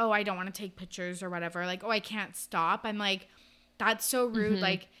like, oh, I don't want to take pictures or whatever, like, oh, I can't stop, I'm like, that's so rude.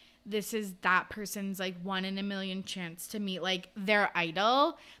 Like, this is that person's like 1 in a million chance to meet like their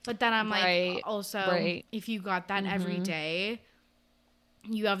idol. But then I'm like, also, if you got that every day,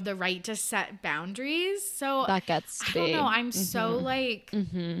 you have the right to set boundaries. So that gets to I don't be. know, I'm so like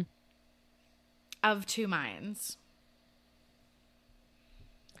of two minds.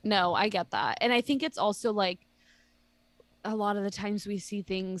 No, I get that. And I think it's also like, a lot of the times we see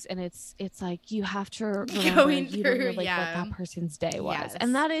things and it's like, you have to remember you don't know like what that person's day was. Yes.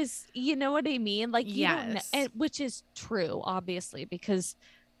 And that is, you know what I mean? Like, you don't know, Yes. and, which is true, obviously, because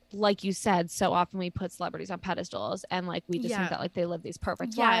like you said, so often we put celebrities on pedestals and like we just think that like they live these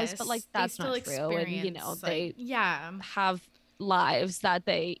perfect lives, but like that's not true. And you know, like, they have lives that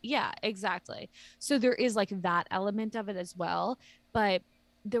they exactly. So there is like that element of it as well. But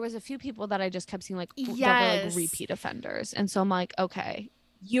there was a few people that I just kept seeing like that were like repeat offenders. And so I'm like, okay,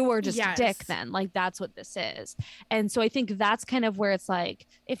 you were just a dick then. Like, that's what this is. And so I think that's kind of where it's like,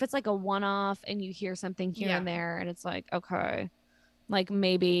 if it's like a one-off and you hear something here and there and it's like, okay, like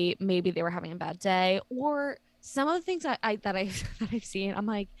maybe they were having a bad day, or some of the things that I've seen, I'm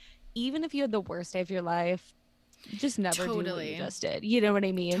like, even if you had the worst day of your life, just never do what you just did. You know what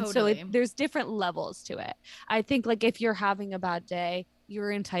I mean? So there's different levels to it. I think like if you're having a bad day,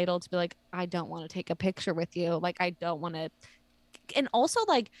 you're entitled to be like, I don't want to take a picture with you. Like, I don't want to. And also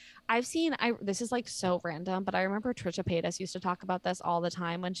like I've seen, this is like so random, but I remember Trisha Paytas used to talk about this all the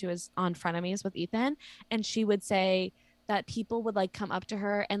time when she was on Frenemies with Ethan. And she would say that people would like come up to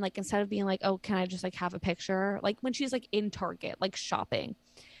her and like, instead of being like, oh, can I just like have a picture? Like when she's like in Target, like shopping,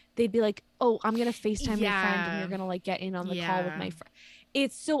 they'd be like, oh, I'm going to FaceTime your friend and you're going to like get in on the call with my friend.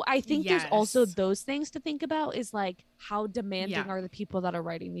 It's so, I think there's also those things to think about, is like, how demanding are the people that are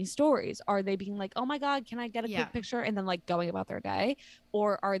writing these stories? Are they being like, oh my God, can I get a quick picture? And then like going about their day?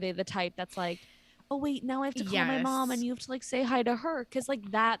 Or are they the type that's like, oh wait, now I have to call my mom and you have to like say hi to her? Cause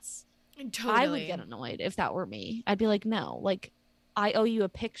like that's, I would get annoyed if that were me. I'd be like, no, like I owe you a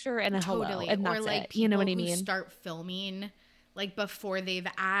picture and a hello, and that's or like it. You know what I mean? Start filming like before they've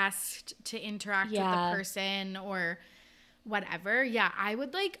asked to interact with the person or whatever. I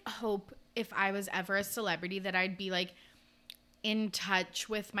would like hope if I was ever a celebrity that I'd be like in touch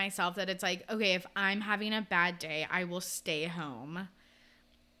with myself, that it's like, okay, if I'm having a bad day, I will stay home.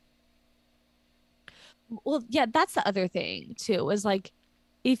 Well, yeah, that's the other thing too, is like,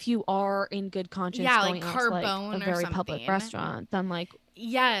 if you are in good conscience going out to like a very public restaurant, then like,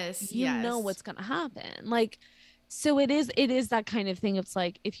 you know what's gonna happen. Like, so it is that kind of thing. It's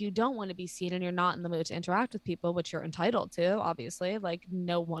like, if you don't want to be seen and you're not in the mood to interact with people, which you're entitled to, obviously, like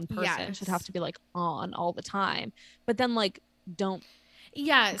no one person should have to be like on all the time. But then like, don't.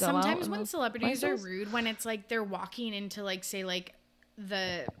 Sometimes when celebrities are rude, when it's like they're walking into like, say like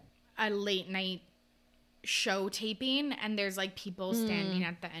a late night show taping and there's like people standing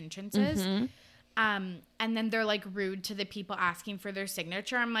at the entrances. And then they're like rude to the people asking for their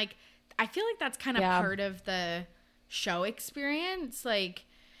signature. I'm like, I feel like that's kind of part of the show experience. Like,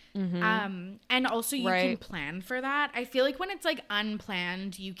 and also you can plan for that. I feel like when it's like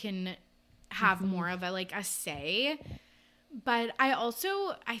unplanned, you can have more of a like a say. But I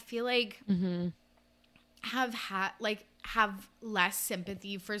feel like have less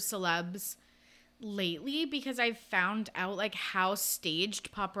sympathy for celebs lately because I've found out like how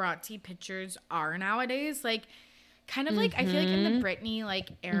staged paparazzi pictures are nowadays. Like kind of like I feel like in the Britney like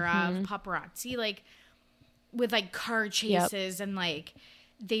era of paparazzi, like with like car chases and like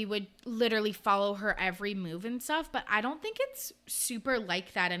they would literally follow her every move and stuff. But I don't think it's super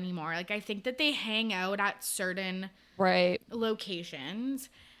like that anymore. Like I think that they hang out at certain locations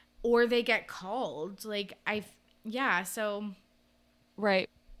or they get called. Like so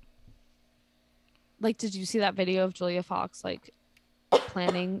like, did you see that video of Julia Fox like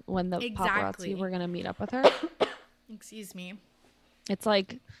planning when the paparazzi were gonna meet up with her? Excuse me. It's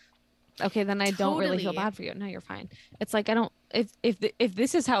like, okay, then I don't really feel bad for you. No, you're fine. It's like I don't. If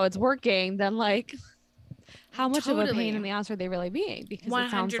this is how it's working, then like, how much of a pain in the ass are they really being? Because 100%. It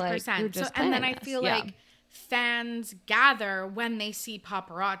sounds like you're just and then I feel like fans gather when they see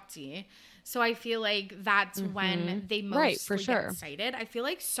paparazzi. So I feel like that's when they mostly get excited. I feel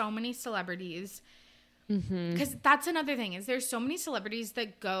like so many celebrities. Because that's another thing is there's so many celebrities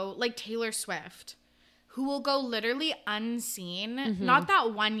that go like Taylor Swift who will go literally unseen. Not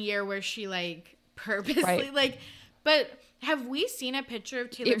that one year where she like purposely like, but have we seen a picture of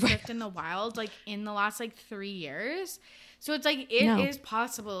Taylor Swift in the wild like in the last like 3 years? So it's like it is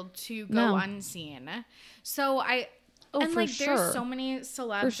possible to go unseen. So there's so many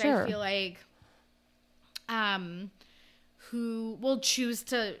celebs I feel like who will choose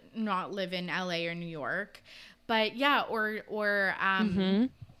to not live in LA or New York. But yeah, or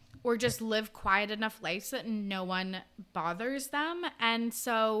just live quiet enough lives that no one bothers them. And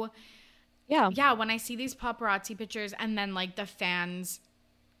so when I see these paparazzi pictures and then like the fans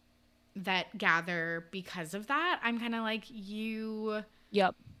that gather because of that, I'm kind of like, you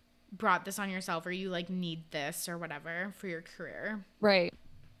brought this on yourself or you like need this or whatever for your career. Right.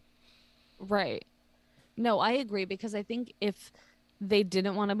 No, I agree because I think if they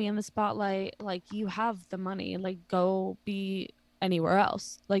didn't want to be in the spotlight, like you have the money, like go be anywhere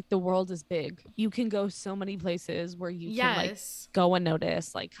else. Like the world is big. You can go so many places where you can like go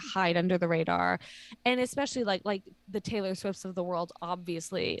unnoticed, like hide under the radar. And especially like the Taylor Swifts of the world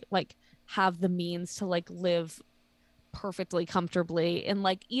obviously like have the means to like live perfectly comfortably and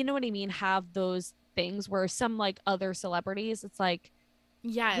like, you know what I mean, have those things where some like other celebrities, it's like,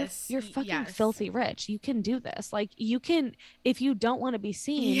 you're fucking filthy rich. You can do this. Like you can, if you don't want to be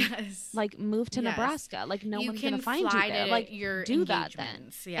seen, like move to Nebraska. Like no one's gonna find you there. Like do that then.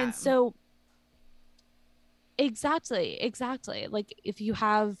 Yeah. And so exactly. Like if you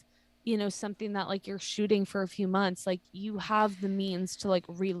have, you know, something that like you're shooting for a few months, like you have the means to like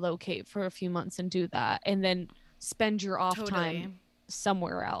relocate for a few months and do that, and then spend your off time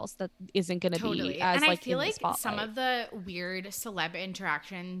somewhere else that isn't going to be as and like I feel in like the spotlight. Some of the weird celeb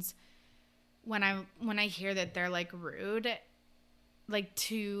interactions when I hear that they're like rude like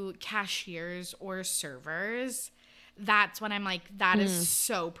to cashiers or servers, that's when I'm like, that is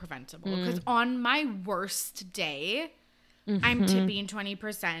so preventable. Because on my worst day I'm tipping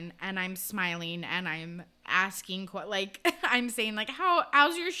 20% and I'm smiling and I'm asking I'm saying like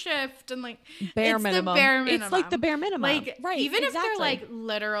how's your shift, and like bare minimum. The bare minimum. It's like the bare minimum. Like right. Even if they're like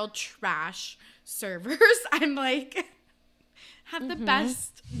literal trash servers, I'm like, have the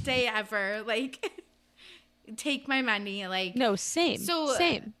best day ever. Like take my money. Like no, same.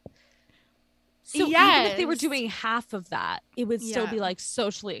 So even if they were doing half of that, it would still be like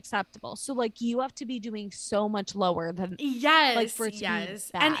socially acceptable. So like you have to be doing so much lower than like for it to be bad.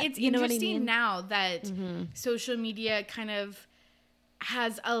 And it's you know interesting what I mean? Now that social media kind of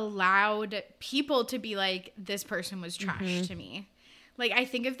has allowed people to be like, this person was trash to me. Like I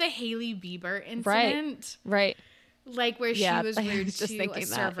think of the Hailey Bieber incident. Right. Like where she was rude to a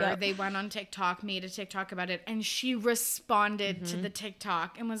server. They went on TikTok, made a TikTok about it, and she responded to the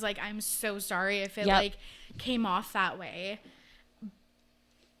TikTok and was like, I'm so sorry if it like came off that way.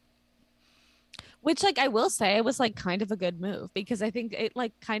 Which like I will say it was like kind of a good move, because I think it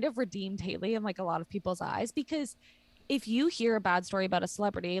like kind of redeemed Hailey in like a lot of people's eyes, because if you hear a bad story about a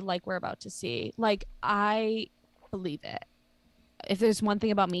celebrity like we're about to see, like I believe it. If there's one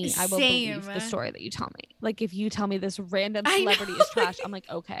thing about me, I will believe the story that you tell me. Like if you tell me this random celebrity is trash, I'm like,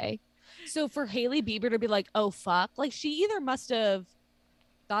 okay. So for Hailey Bieber to be like, oh fuck, like she either must have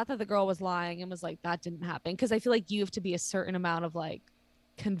thought that the girl was lying and was like, that didn't happen. Because I feel like you have to be a certain amount of like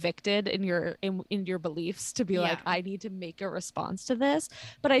convicted in your beliefs to be like, I need to make a response to this.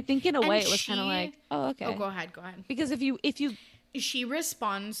 But I think in a way it was kind of like, oh, okay. Oh, go ahead. Because if you she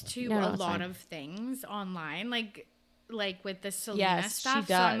responds to a lot of things online, like with the Selena stuff.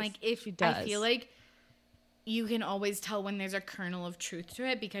 She does. So I'm like, I feel like you can always tell when there's a kernel of truth to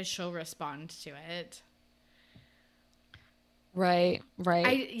it because she'll respond to it. Right.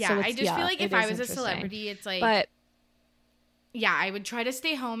 I just feel like if I was a celebrity, it's like, but yeah, I would try to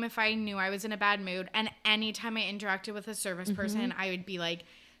stay home if I knew I was in a bad mood. And anytime I interacted with a service person, I would be like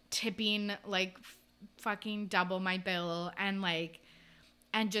tipping like fucking double my bill and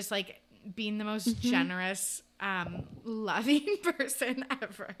just like being the most generous, loving person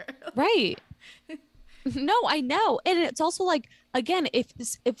ever. Right. No, I know. And it's also like, again, if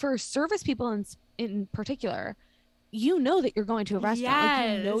for service people in particular, you know that you're going to a restaurant.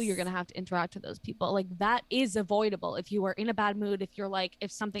 Like, you know you're going to have to interact with those people. Like, that is avoidable. If you are in a bad mood, if you're like,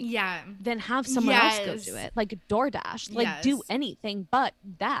 if something, then have someone else go do it. Like DoorDash, like do anything but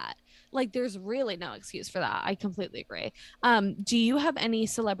that. Like, there's really no excuse for that. I completely agree. Do you have any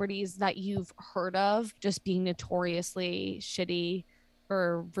celebrities that you've heard of just being notoriously shitty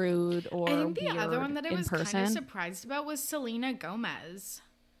or rude or I think the weird other one that I was kind of surprised about was Selena Gomez.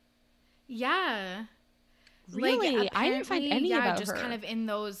 Yeah. Really? Like, I didn't find any about just her. kind of in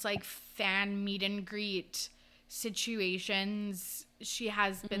those like fan meet and greet situations, she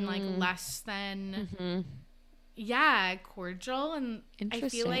has been like less than cordial, and I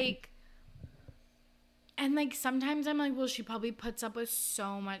feel like, and like sometimes I'm like, well, she probably puts up with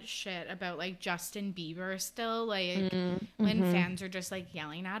so much shit about like Justin Bieber still, like when fans are just like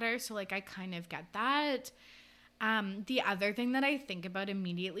yelling at her, so like I kind of get that. The other thing that I think about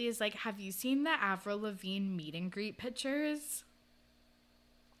immediately is like, have you seen the Avril Lavigne meet and greet pictures?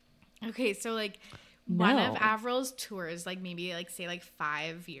 Okay, so like one of Avril's tours, like maybe like say like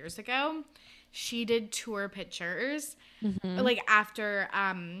 5 years ago, she did tour pictures. Like after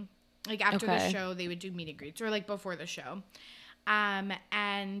the show, they would do meet and greets, or like before the show. And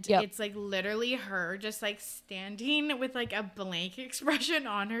it's like literally her just like standing with like a blank expression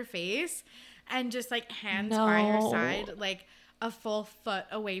on her face. And just like hands by her side, like a full foot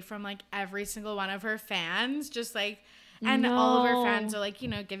away from like every single one of her fans, just like, and all of her fans are like, you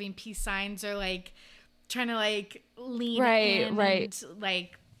know, giving peace signs or like trying to like lean in and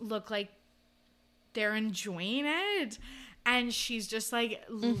like look like they're enjoying it. And she's just like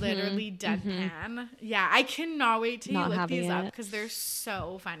literally deadpan. Yeah, I cannot wait till you look these up because they're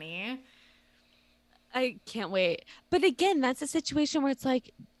so funny. I can't wait. But again, that's a situation where it's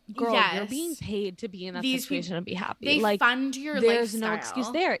like, girl, you're being paid to be in that situation and be happy. They like, fund your there's lifestyle. no excuse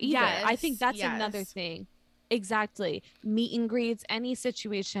there either. I think that's another thing. Exactly. Meet and greets, any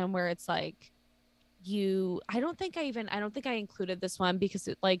situation where it's like I don't think I included this one because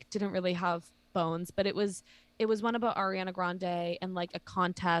it like didn't really have bones, but it was one about Ariana Grande and like a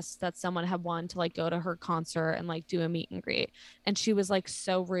contest that someone had won to like go to her concert and like do a meet and greet. And she was like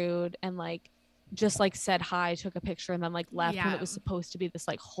so rude and like just like said hi, took a picture, and then like left when it was supposed to be this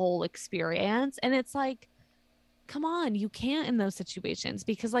like whole experience. And it's like, come on, you can't in those situations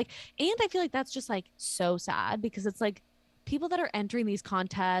because like, and I feel like that's just like so sad because it's like people that are entering these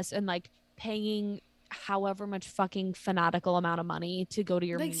contests and like paying however much fucking fanatical amount of money to go to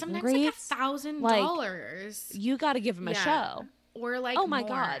your like meet sometimes and greets, like $1,000. You got to give them a show. Or like, oh my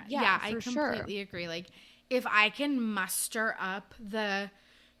god, yeah, I completely agree. Like if I can muster up the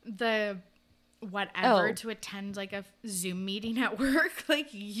whatever to attend like a Zoom meeting at work, like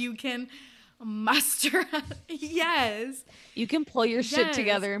you can muster up. Yes, you can pull your shit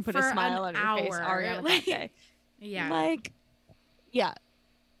together and put a smile on your face. Ariana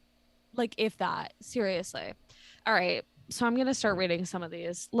like if that, seriously. All right, so I'm gonna start reading some of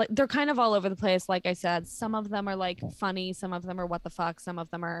these. Like they're kind of all over the place. Like I said, some of them are like funny, some of them are what the fuck, some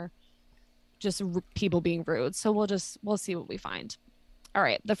of them are just people being rude. So we'll see what we find. All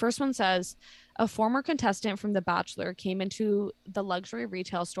right, the first one says, a former contestant from The Bachelor came into the luxury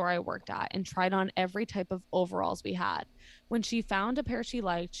retail store I worked at and tried on every type of overalls we had. When she found a pair she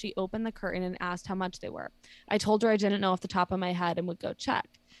liked, she opened the curtain and asked how much they were. I told her I didn't know off the top of my head and would go check.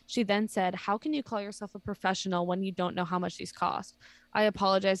 She then said, how can you call yourself a professional when you don't know how much these cost? I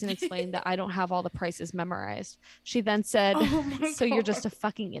apologized and explained that I don't have all the prices memorized. She then said, so you're just a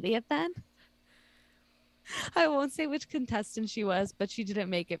fucking idiot then? I won't say which contestant she was, but she didn't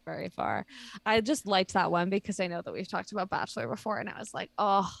make it very far. I just liked that one because I know that we've talked about Bachelor before, and I was like,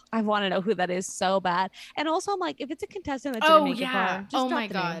 oh, I want to know who that is so bad. And also, I'm like, if it's a contestant that didn't Oh make it yeah. far, just Oh drop my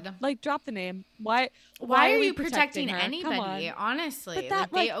the name. God. Like, drop the name. Why Why are we you protecting her? Come anybody? on. Honestly, But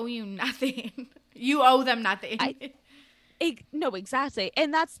that, like they owe you nothing. You owe them nothing. No, exactly.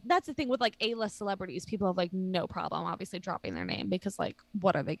 And that's the thing with like A-list celebrities. People have like no problem obviously dropping their name because like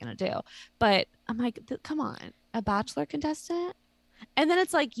what are they gonna do? But I'm like, come on, a Bachelor contestant. And then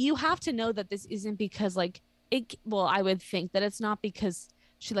it's like you have to know that this isn't because like well, I would think that it's not because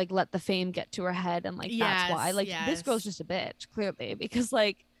she like let the fame get to her head and like that's why. Like this girl's just a bitch, clearly, because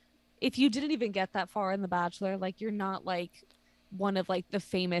like if you didn't even get that far in The Bachelor, like you're not like one of like the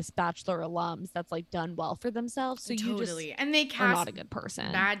famous Bachelor alums that's like done well for themselves. So you just and they cast are not a good person.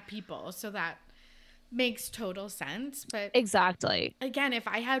 Bad people. So that makes total sense. But exactly. Again, if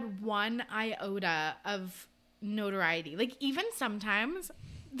I had one iota of notoriety, like even sometimes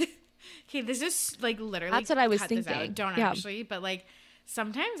okay, this is like literally that's what I was thinking. Don't actually, but like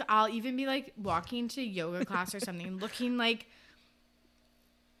sometimes I'll even be like walking to yoga class or something looking like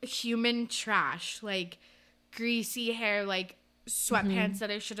human trash, like greasy hair, like sweatpants that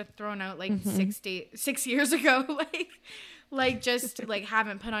I should have thrown out like 6 years ago, like just like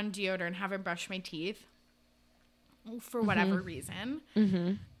haven't put on deodorant, haven't brushed my teeth for whatever reason.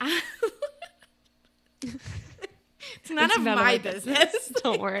 It's none of my business.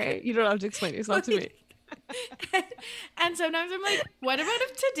 Don't worry, you don't have to explain yourself to me. And sometimes I'm like, what about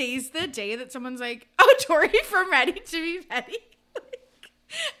if today's the day that someone's like, oh, Tori from Ready to Be Petty?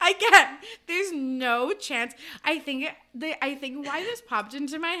 Again, there's no chance. I think why this popped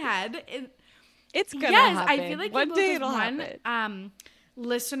into my head. It's gonna happen. I feel like one day it'll happen.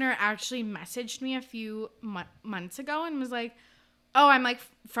 Listener actually messaged me a few months ago and was like, "Oh, I'm like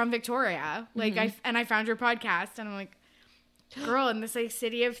from Victoria, like I found your podcast," and I'm like, "Girl, in this like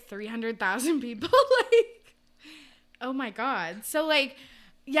city of 300,000 people, like, oh my God." So like.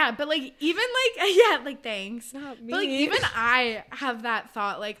 Yeah, but like even like like thanks. Not me. But like even I have that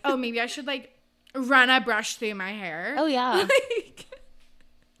thought like, oh, maybe I should like run a brush through my hair. Oh yeah. Like,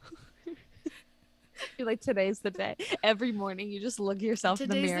 you're like, today's the day. Every morning you just look at yourself in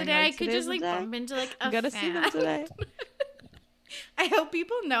the mirror. Today's the day. I could just like bump into like a gotta fan. see them today. I hope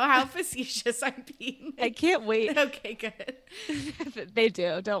people know how facetious I'm being. I can't wait. Okay, good. They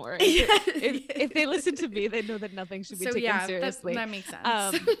do. Don't worry. If they listen to me, they know that nothing should be taken seriously. That makes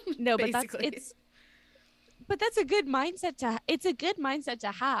sense. No, but that's a good mindset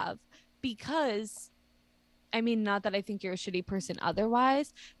to have because I mean, not that I think you're a shitty person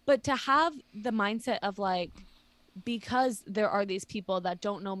otherwise, but to have the mindset of like, because there are these people that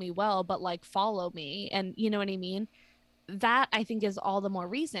don't know me well, but like follow me and you know what I mean? That I think is all the more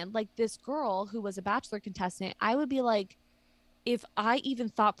reason. Like this girl who was a Bachelor contestant, I would be like, if I even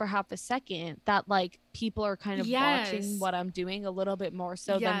thought for half a second that like people are kind of watching what I'm doing a little bit more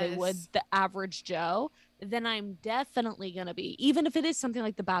so than they would the average Joe, then I'm definitely gonna be, even if it is something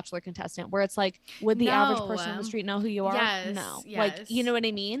like the Bachelor contestant where it's like, would the average person on the street know who you are? No. Like, you know what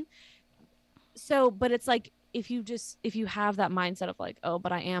I mean? So, but it's like, if you have that mindset of like, oh,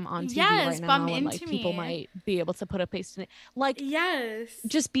 but I am on TV right now and like people might be able to put a face in it, like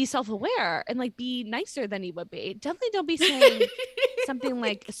just be self-aware and like be nicer than you would be. Definitely don't be saying something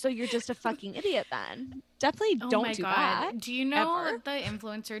like, so you're just a fucking idiot then. Definitely don't do that. Do you know the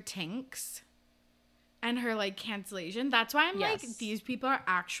influencer Tinks and her like cancellation? That's why I'm like, these people are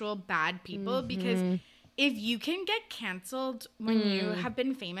actual bad people because if you can get canceled when you have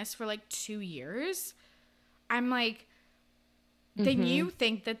been famous for like 2 years, I'm like, then you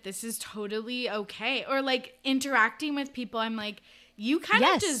think that this is totally okay. Or like interacting with people, I'm like, you kind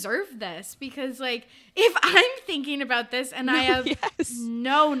of deserve this because like if I'm thinking about this and I have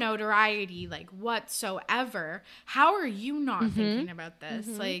no notoriety like whatsoever, how are you not thinking about this?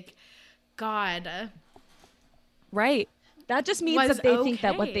 Like, God. Right. That just means that they think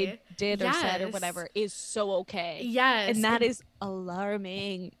that what they did or said or whatever is so okay. Yes. And that is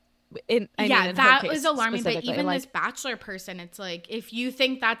alarming. That was alarming. But even like, this Bachelor person, it's like, if you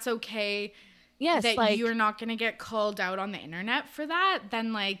think that's okay, that like, you're not going to get called out on the internet for that,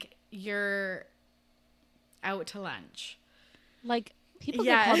 then like you're out to lunch. Like people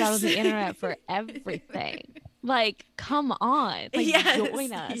get called out on the internet for everything. Like, come on. Like,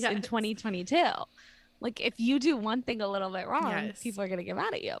 join us in 2022. Like, if you do one thing a little bit wrong, people are going to get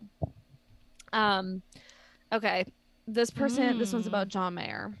mad at you. Okay. This one's about John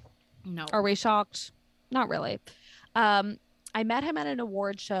Mayer. No. Are we shocked? Not really. I met him at an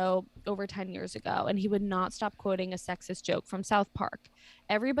award show over 10 years ago, and he would not stop quoting a sexist joke from South Park.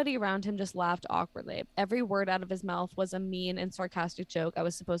 Everybody around him just laughed awkwardly. Every word out of his mouth was a mean and sarcastic joke I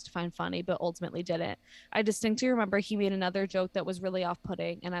was supposed to find funny, but ultimately didn't. I distinctly remember he made another joke that was really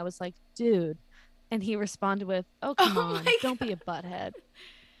off-putting, and I was like, dude. And he responded with, oh, come on, don't be a butthead.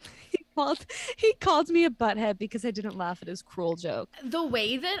 He called me a butthead because I didn't laugh at his cruel joke. The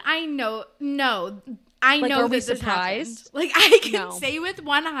way that I know like, know that this happened. Like, I can say with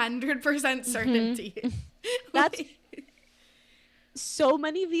 100% certainty. That's so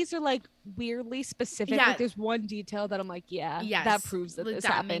many of these are like weirdly specific. Yeah. Like, there's one detail that I'm like, yes, that proves that this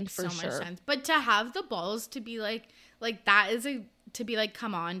happened for sure. Much sense. But to have the balls to be like that is to be like,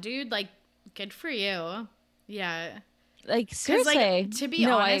 come on, dude, like, good for you. Yeah. Like, seriously. Like, to be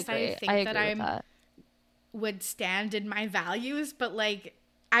honest, I think I that I would stand in my values, but like,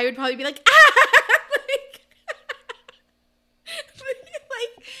 I would probably be like,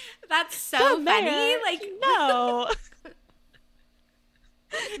 like, that's so funny. Mayer, like, no.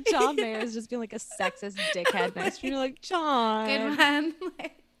 John Mayer is just being like a sexist dickhead next to you. You're like, John. Good one.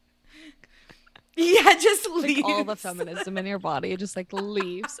 Yeah, just leaves. Like, all the feminism in your body just like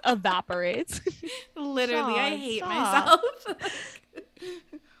leaves, evaporates. Literally, John, I hate myself.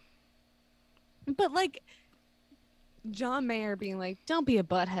 But like, John Mayer being like, don't be a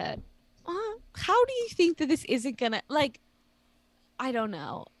butthead. How do you think that this isn't gonna, like, I don't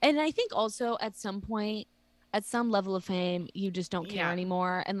know. And I think also at some point, at some level of fame, you just don't care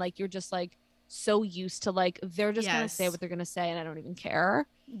anymore. And like, you're just like so used to like, they're just gonna say what they're gonna say and I don't even care.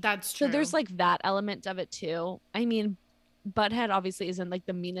 That's true. So there's like that element of it too. I mean, butthead obviously isn't like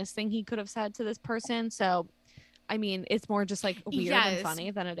the meanest thing he could have said to this person. So I mean, it's more just like weird and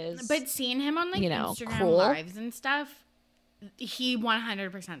funny than it is. But seeing him on like Instagram cool. lives and stuff, he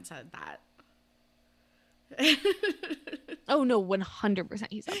 100% said that. Oh no, 100%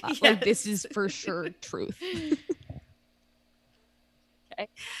 he said that. Yes. Like, this is for sure truth. Okay.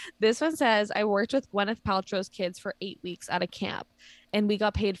 This one says, I worked with Gwyneth Paltrow's kids for 8 weeks at a camp and we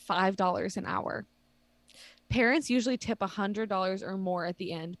got paid $5 an hour. Parents usually tip $100 or more at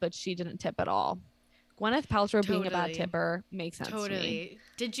the end, but she didn't tip at all. Gwyneth Paltrow being a bad tipper makes sense to me.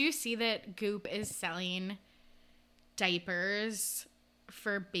 Did you see that Goop is selling diapers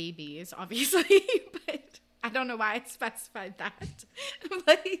for babies, obviously, but I don't know why I specified that.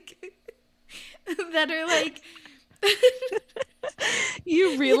 Like, that are like...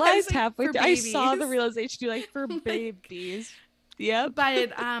 You realized halfway through. I saw the realization, you're like, for babies. Yeah.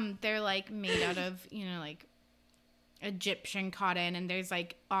 But they're like made out of, you know, like Egyptian cotton, and there's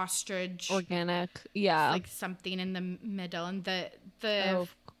like ostrich organic, like something in the middle, and the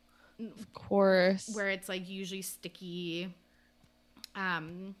of course, where it's like usually sticky,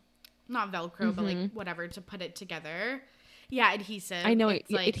 not Velcro, but like whatever to put it together. Yeah, adhesive. I know,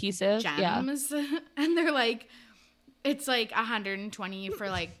 it's like adhesive. Gems, and they're like, it's like 120 for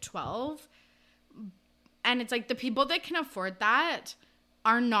like 12, and it's like the people that can afford that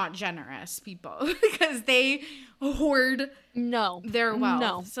are not generous people because they hoard their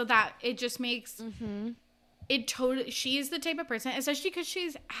wealth. So that it just makes it totally. She is the type of person, especially because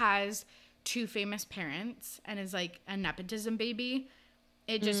she has 2 famous parents and is like a nepotism baby.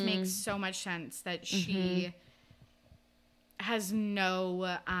 It just makes so much sense that she has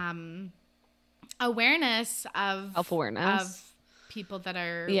no awareness of self-awareness of people that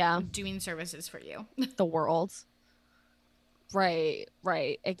are doing services for you. The world. Right,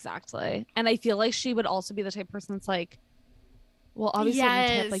 exactly. And I feel like she would also be the type of person that's like, well, obviously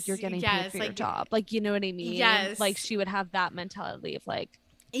tip, like, you're getting paid for your job. Like, you know what I mean? Yes. Like, she would have that mentality of like,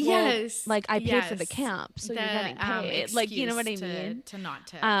 well, like, I paid for the camp, so you're getting paid. Like, you know what I mean? To not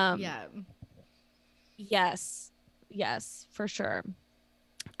tip. Yes, for sure.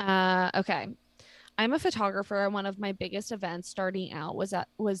 Okay. I'm a photographer, and one of my biggest events starting out was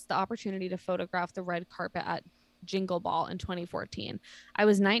the opportunity to photograph the red carpet at Jingle Ball in 2014. I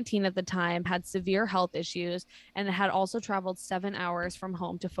was 19 at the time, had severe health issues, and had also traveled 7 hours from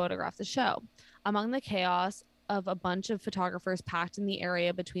home to photograph the show. Among the chaos of a bunch of photographers packed in the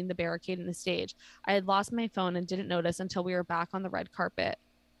area between the barricade and the stage, I had lost my phone and didn't notice until we were back on the red carpet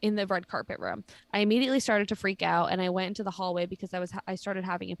in the red carpet room. I immediately started to freak out, and I went into the hallway because I started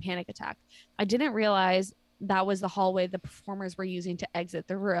having a panic attack. I didn't realize that was the hallway the performers were using to exit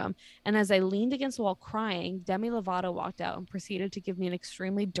the room. And as I leaned against the wall crying, Demi Lovato walked out and proceeded to give me an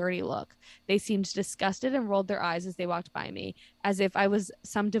extremely dirty look. They seemed disgusted and rolled their eyes as they walked by me, as if I was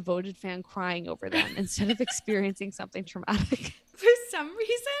some devoted fan crying over them instead of experiencing something traumatic. For some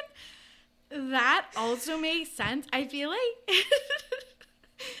reason, that also makes sense. I feel like...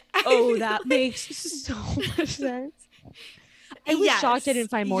 that makes so much sense. I was shocked I Yes, didn't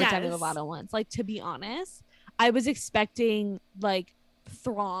find more Demi yes. Lovato ones. Like, to be honest, I was expecting like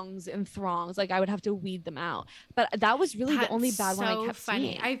throngs and throngs. Like, I would have to weed them out. But that was really the only bad one I kept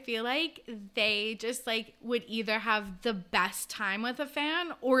funny. seeing. I feel like they just like would either have the best time with a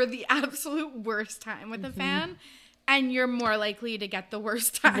fan or the absolute worst time with a fan, and you're more likely to get the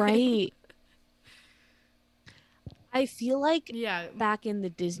worst time. Right. I feel like Yeah. back in the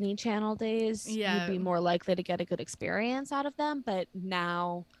Disney Channel days, Yeah. you'd be more likely to get a good experience out of them. But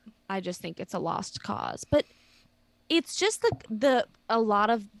now I just think it's a lost cause. But it's just a lot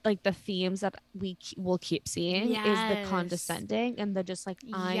of like the themes that will keep seeing is the Yes. condescending and the just like,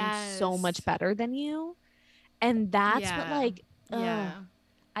 I'm so much Yes. better than you. And that's what Yeah. like, Yeah.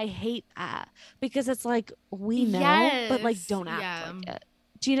 I hate that because it's like, we know, but like, Yes. don't act Yeah. like it.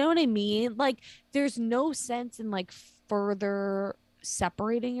 Do you know what I mean? Like, there's no sense in like further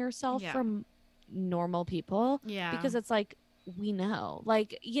separating yourself Yeah. from normal people Yeah. because it's like, we know,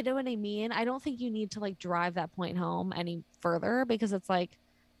 like, you know what I mean? I don't think you need to like drive that point home any further because it's like,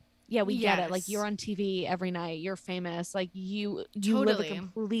 yeah, we get it. Like, Yes. you're on TV every night, you're famous, like you live a Totally.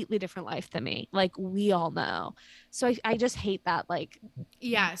 completely different life than me. Like, we all know. So I just hate that. Like,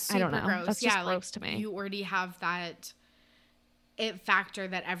 Yeah, super I don't know. gross. That's just yeah, gross to me. You already have that it factor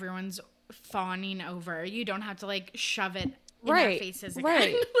that everyone's fawning over. You don't have to like shove it in their Right, faces again.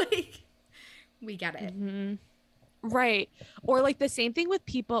 right. Like, we get it. Mhm. Right. Or like the same thing with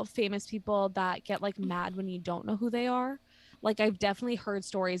people, famous people that get like mad when you don't know who they are. Like, I've definitely heard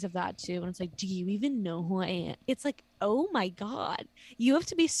stories of that too. And it's like, do you even know who I am? It's like, oh my God. You have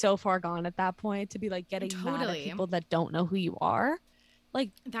to be so far gone at that point to be like getting mad at Totally. people that don't know who you are. Like,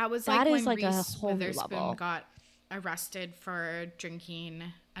 That was that like is when like a Reese whole new Witherspoon level. got arrested for drinking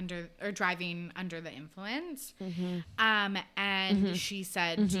under or driving under the influence. And she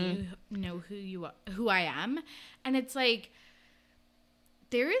said, "Do you know who I am?" And it's like,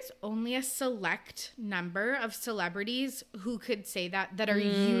 there is only a select number of celebrities who could say that are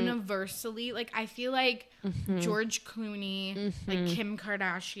universally, like, I feel like George Clooney, like Kim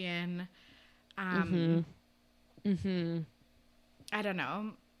Kardashian, I don't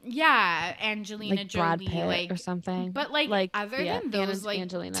know. Yeah, Angelina like Jolie, Brad Pitt like, or something. but like other yeah, than those like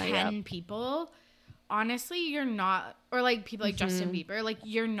Angelina, 10 people, honestly, you're not, or like people like Justin Bieber, like,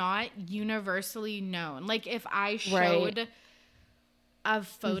 you're not universally known. Like, if I showed a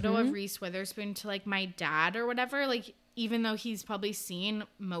photo of Reese Witherspoon to like my dad or whatever, like, even though he's probably seen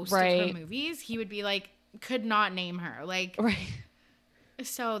most of her movies, he would be like, could not name her. Like,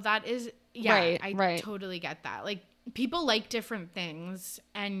 so that is, yeah, I totally get that. Like, people like different things,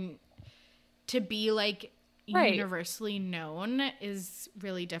 and to be like universally known is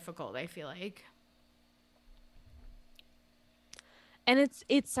really difficult, I feel like. And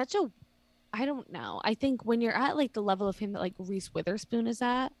it's such a, I don't know. I think when you're at like the level of fame that like Reese Witherspoon is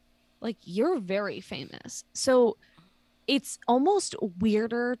at, like, you're very famous. So it's almost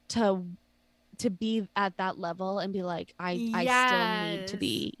weirder to be at that level and be like, I still need to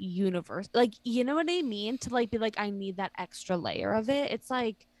be universe. Like, you know what I mean? To like be like, I need that extra layer of it. It's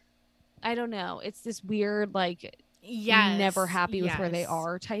like, I don't know. It's this weird, like, never happy with where they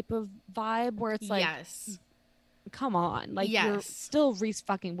are type of vibe where it's like, come on, like, you're still Reese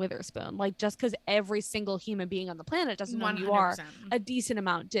fucking Witherspoon. Like, just because every single human being on the planet doesn't know who you are, a decent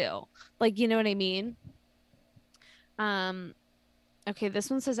amount do. Like, you know what I mean? Okay, this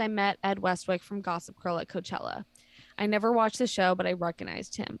one says, I met Ed Westwick from Gossip Girl at Coachella. I never watched the show, but I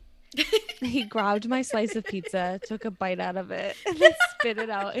recognized him. He grabbed my slice of pizza, took a bite out of it, and then spit it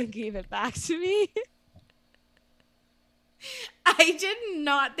out and gave it back to me. I did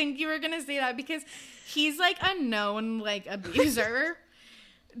not think you were going to say that because he's like a known like abuser.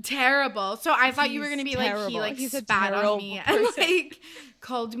 Terrible. So I thought you were going to be terrible. Like, he like spat on me and like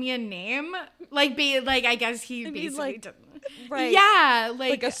called me a name. Like, I guess he basically like, did. Right. Yeah,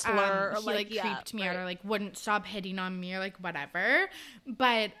 like a slur, or like, he like creeped me out or like wouldn't stop hitting on me or like whatever.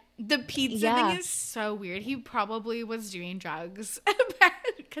 But the pizza thing is so weird. He probably was doing drugs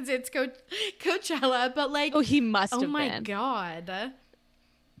because it's Coachella, but like, he must have been. Oh my God.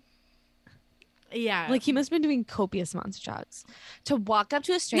 Yeah. Like, he must have been doing copious amounts of drugs to walk up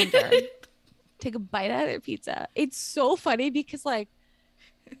to a stranger, take a bite out of their pizza. It's so funny because like,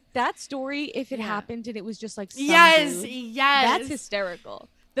 that story, if it happened and it was just like some dude, that's hysterical.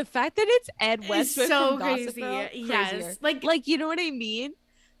 The fact that it's Ed Westwick so from Gossip Girl, yes, like, you know what I mean?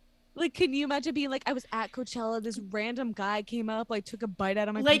 Like, can you imagine being like, I was at Coachella, this random guy came up, like, took a bite out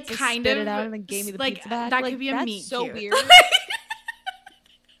of my pizza, spit it out, and then gave me the pizza back. That like, could be a meet so cute. weird.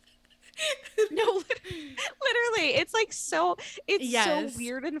 No, literally, Totally. It's like so so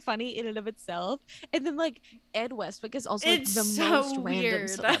weird and funny in and of itself. And then like Ed Westwick is also like the so most random weird.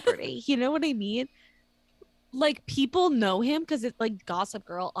 celebrity. You know what I mean? Like people know him because it's like Gossip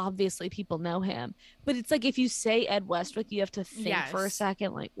Girl. Obviously, people know him, but it's like if you say Ed Westwick, you have to think for a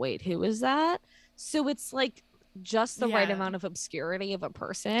second. Like, wait, who is that? So it's like just the right amount of obscurity of a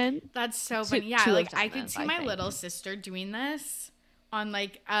person. That's so funny. Yeah, like I could see my little sister doing this on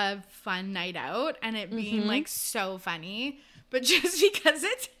like a fun night out, and it being like so funny. But just because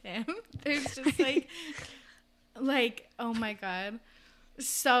it's him, there's just like oh my god.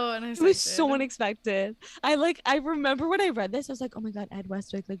 So unexpected. It was so unexpected. I remember when I read this, I was like, oh my god, Ed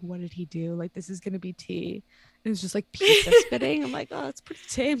Westwick, like what did he do? Like this is gonna be tea. And it's just like pizza spitting. I'm like, oh, it's pretty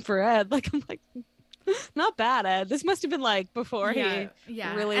tame for Ed. Like I'm like, not bad, Ed. This must have been like before he really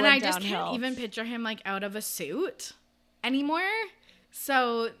and went I just downhill. can't even picture him like out of a suit anymore.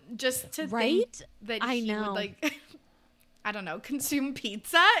 So just to think that he would like I don't know, consume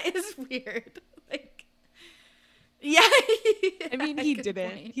pizza is weird. Like yeah. I mean, he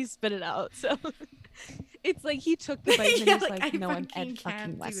didn't. Point. He spit it out. So it's like he took the bite and he was like, no, I'm Ed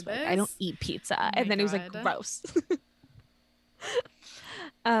fucking Westwick. I don't eat pizza. Oh and then he was like, gross.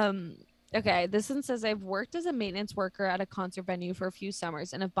 Okay, this one says, I've worked as a maintenance worker at a concert venue for a few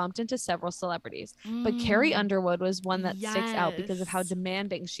summers and have bumped into several celebrities. But Carrie Underwood was one that sticks out because of how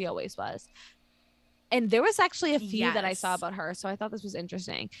demanding she always was. And there was actually a few that I saw about her, so I thought this was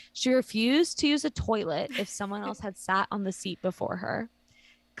interesting. She refused to use a toilet if someone else had sat on the seat before her.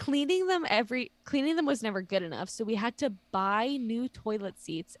 Cleaning them was never good enough, so we had to buy new toilet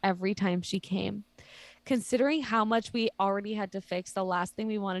seats every time she came. Considering how much we already had to fix, the last thing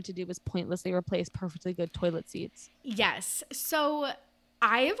we wanted to do was pointlessly replace perfectly good toilet seats. Yes. So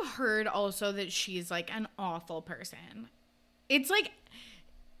I have heard also that she's like an awful person. It's like...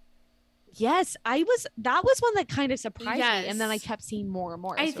 Yes, that was one that kind of surprised me, and then I kept seeing more and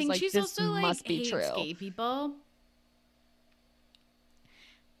more. I think she's also like must be true. Gay people.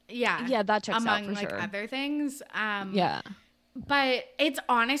 Yeah, that checks out for like sure. Other things. Yeah, but it's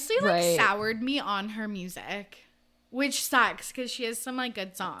honestly like soured me on her music, which sucks because she has some like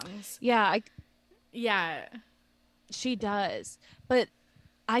good songs. Yeah, yeah, she does. But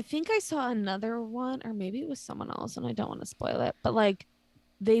I think I saw another one, or maybe it was someone else, and I don't want to spoil it. But like.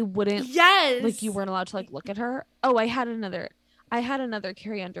 They wouldn't like you weren't allowed to like look at her. Oh, I had another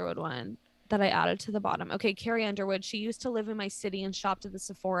Carrie Underwood one that I added to the bottom. Okay, Carrie Underwood, she used to live in my city and shopped at the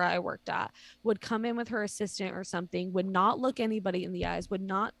Sephora I worked at. Would come in with her assistant or something, would not look anybody in the eyes, would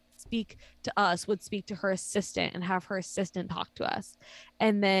not speak to us, would speak to her assistant and have her assistant talk to us.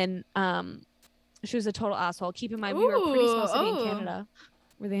 And then she was a total asshole. Keep in mind we were a pretty small city in Canada.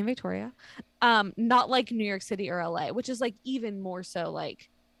 Were they in Victoria? Not like New York City or LA, which is like even more so like,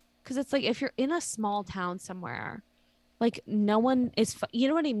 because it's like if you're in a small town somewhere, like no one is, you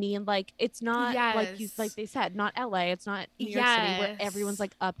know what I mean? Like it's not like they said, not LA, it's not New York City where everyone's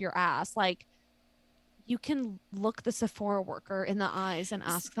like up your ass. Like you can look the Sephora worker in the eyes and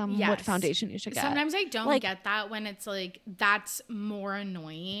ask them what foundation you should get. Sometimes I don't get that when it's like that's more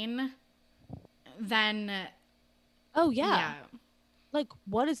annoying than. Oh yeah. Like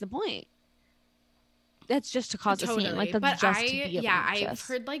what is the point? That's just to cause a scene. Like that's just to be obnoxious. I've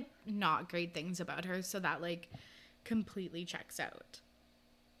heard like not great things about her, so that like completely checks out.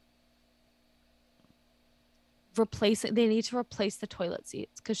 They need to replace the toilet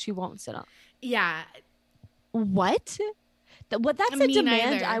seats because she won't sit on. Yeah. What? That's a demand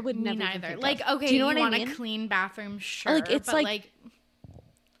neither. I would Me never neither. Like, okay, do you know what want I mean? A clean bathroom, sure. Like it's but like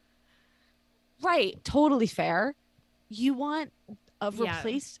right, totally fair. You want a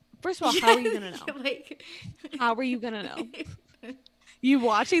replaced. First of all, how are you gonna know? How are you gonna know? You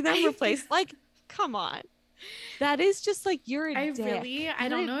watching them replace? Like, come on. That is just like you're a dick. I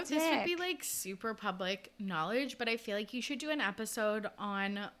don't know if this would be like super public knowledge, but I feel like you should do an episode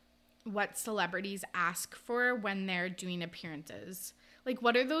on what celebrities ask for when they're doing appearances. Like,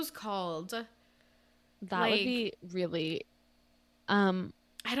 what are those called? That would be really. I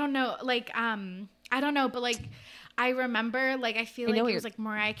don't know. Like, I don't know, but like. I remember, like, I feel like it was, like,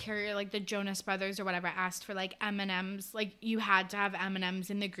 Mariah Carey or, like, the Jonas Brothers or whatever asked for, like, M&Ms. Like, you had to have M&Ms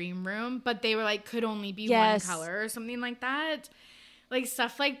in the green room, but they were, like, could only be one color or something like that. Like,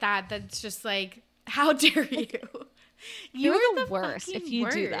 stuff like that that's just, like, how dare you? You're the worst if you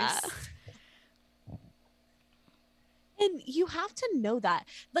do that. And you have to know that.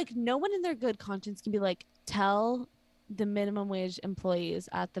 Like, no one in their good conscience can be like, tell the minimum wage employees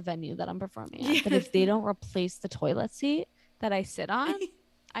at the venue that I'm performing at that if they don't replace the toilet seat that I sit on,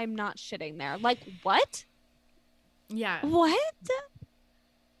 I'm not shitting there. Like, what? Yeah. What?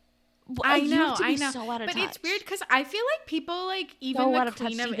 I You know, have to be I know. so out of But touch. it's weird because I feel like people like even So the out of touch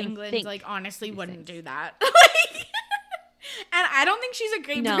Queen to of even England think like honestly these wouldn't things. do that. Like, and I don't think she's a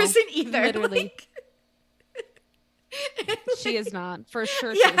great No, person either. literally. Like, She is not. For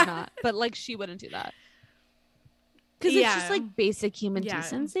sure she is Yeah. not. But like she wouldn't do that. Because it's just Yeah. like basic human Yeah.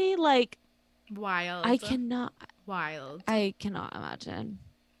 decency. Like Wild. I cannot imagine.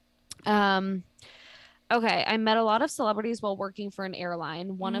 Okay, I met a lot of celebrities while working for an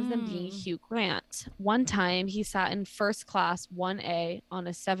airline, one of them being Hugh Grant. One time he sat in first class 1A on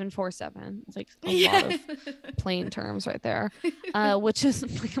a 747. It's like a lot of plane terms right there. Which is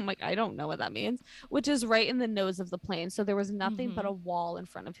like, I'm like, I don't know what that means, which is right in the nose of the plane. So there was nothing but a wall in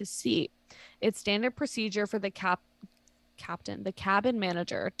front of his seat. It's standard procedure for the cabin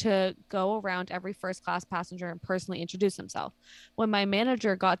manager, to go around every first class passenger and personally introduce himself. When my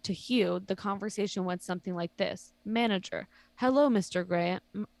manager got to Hugh, the conversation went something like this: Manager, hello, Mr. Grant,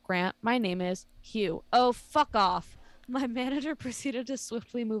 my name is Hugh. Oh, fuck off. My manager proceeded to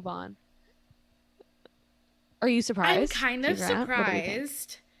swiftly move on. Are you surprised? I'm kind of Hugh Grant? What do we think?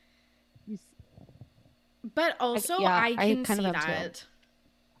 surprised. But also I can kind see of am too. that.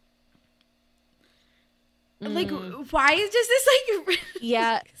 Like, why is just this like?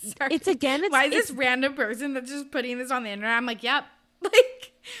 Yeah, Sorry. it's again. Why is this random person that's just putting this on the internet? I'm like, yep.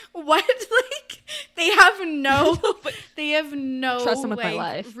 Like, what? Like, they have no Trust them with my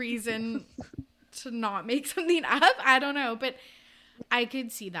like life. reason to not make something up. I don't know, but I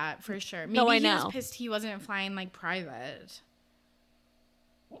could see that for sure. Maybe I he was know. pissed he wasn't flying like private.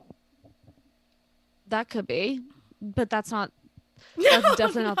 That could be, but that's not. No, That's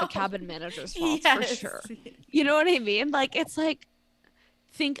definitely not the no. cabin manager's fault for Yes. sure. You know what I mean? Like, it's like,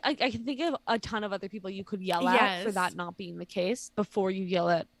 I can think of a ton of other people you could yell at for Yes. that not being the case before you yell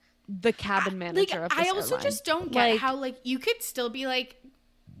at the cabin manager Like, of this I also airline. just don't get Like- how like you could still be like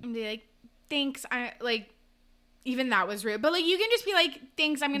thanks. I like even that was rude, but like you can just be like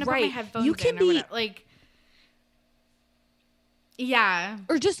thanks. I'm gonna put my Right. headphones You can in or be- whatever. Like, yeah,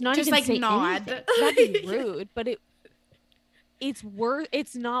 or just not just, even like, say nod. anything. That'd be rude, but it's worse.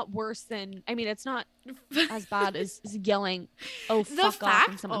 It's not worse than. I mean, it's not as bad as yelling, "Oh, the fuck off" in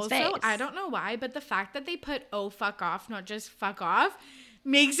fact someone's also face. I don't know why, but the fact that they put "oh fuck off," not just "fuck off,"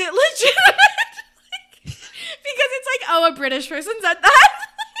 makes it legitimate. Like, because it's like, oh, a British person said that.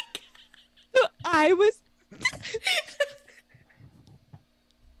 I was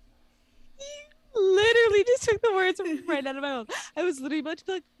literally just took the words right out of my mouth. I was literally about to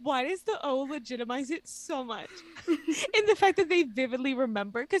be like, why does the O legitimize it so much? In the fact that they vividly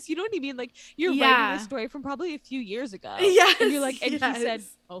remember, because you know what I mean? Like, you're writing a story from probably a few years ago. Yes, And you're like, and yes. he said,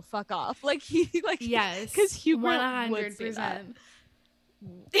 oh, fuck off. Like, he, like, Yes, because Hugh Grant would say that.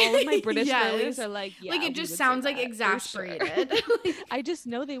 All of my British Yes. girlies are like, yeah, like we it just would say sounds like that, for exasperated. sure. I just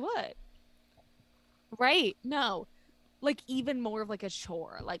know they would. Right. No. Like even more of like a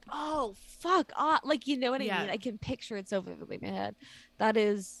chore. Like, oh fuck off. Like, you know what I Yeah. mean? I can picture it so vividly in my head. That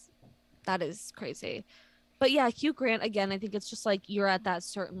is crazy. But yeah, Hugh Grant, again, I think it's just like you're at that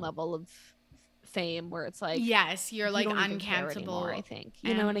certain level of fame where it's like Yes, you're you like don't even care anymore, uncancelable. I think.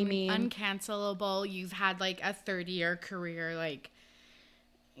 You know what I mean? Uncancelable. You've had like a 30-year career. Like,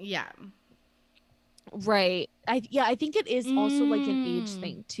 yeah. Right. I think it is also like an age Mm.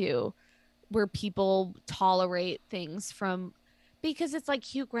 thing too, where people tolerate things from, because it's like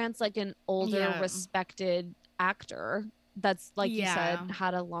Hugh Grant's like an older, Yeah. respected actor that's like you said, Yeah.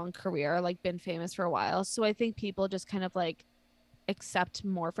 had a long career, like been famous for a while. So I think people just kind of like accept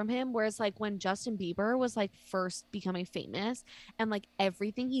more from him. Whereas like when Justin Bieber was like first becoming famous and like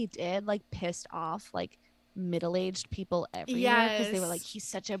everything he did like pissed off like middle-aged people everywhere because they were like, Yes. he's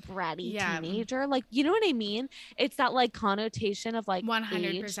such a bratty Yeah. teenager. Like, you know what I mean? It's that like connotation of like 100%.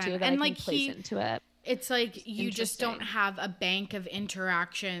 age too that And, I like, think plays into it. It's like you just don't Interesting. have a bank of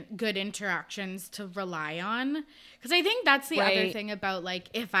good interactions to rely on. Because I think that's the other Right. thing about like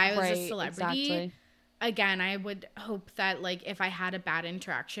if I was a Right, celebrity, exactly. again, I would hope that like if I had a bad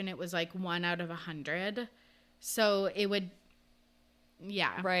interaction, it was like 1 out of 100. So it would,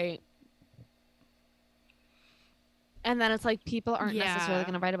 yeah. Right. And then it's like people aren't necessarily Yeah.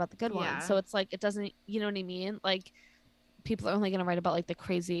 going to write about the good Yeah. ones. So it's like it doesn't, you know what I mean? Like people are only going to write about like the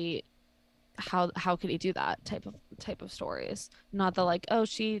crazy how could he do that type of stories. Not the like, oh,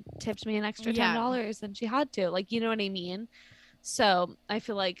 she tipped me an extra $10 and she had to. Like, you know what I mean? So, I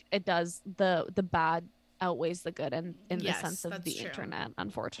feel like it does the bad outweighs the good in the Yes, sense of that's the true. internet,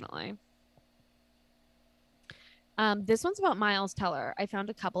 unfortunately. This one's about Miles Teller. I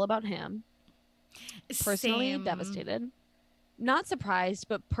found a couple about him. Personally Same. devastated. Not surprised,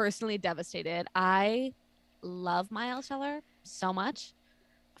 but personally devastated. I love Miles Teller so much.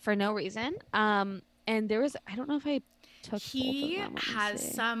 for no reason. And there was, I don't know if I took both He of them. Let me has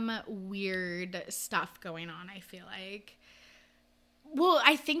see. some weird stuff going on, I feel like. Well,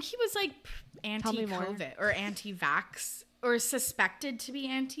 I think he was like Tell me more. anti-COVID or anti-vax or suspected to be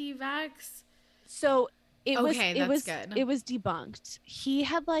anti-vax. So it was Okay, it that's was good. it was debunked. He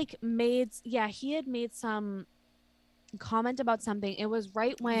had like made some comment about something. It was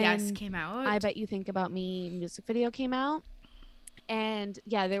right when Yes, came out. I Bet You Think About Me music video came out. And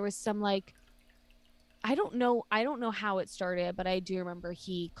yeah, there was some like, I don't know how it started, but I do remember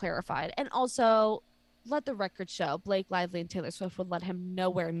he clarified. And also, let the record show, Blake Lively and Taylor Swift would let him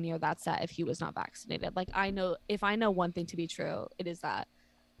nowhere near that set if he was not vaccinated. Like, if I know one thing to be true, it is that.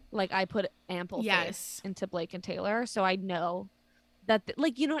 Like, I put ample faith into Blake and Taylor, so I know that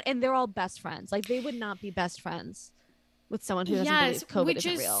like, you know, and they're all best friends. Like, they would not be best friends with someone who doesn't believe COVID which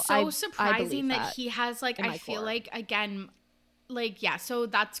isn't is real. so surprising I that he has like, I feel core. like, again, like, yeah, so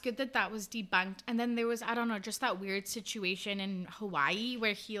that's good that was debunked. And then there was, I don't know, just that weird situation in Hawaii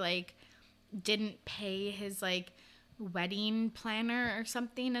where he like didn't pay his like wedding planner or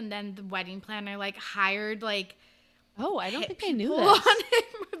something, and then the wedding planner like hired like, oh, I don't hit think I knew people this. on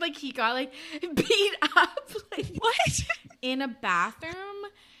him. Like, he got like beat up like What? in a bathroom.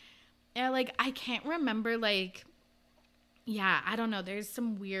 And like, I can't remember, like, yeah, I don't know, there's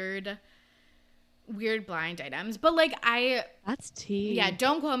some weird blind items, but like, That's tea. yeah,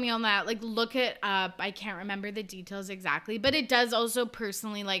 don't quote me on that. Like, look it up. I can't remember the details exactly, but it does also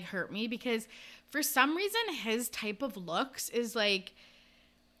personally like hurt me because for some reason his type of looks is like,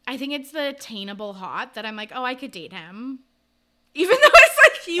 I think it's the attainable hot that I'm like, oh, I could date him. Even though it's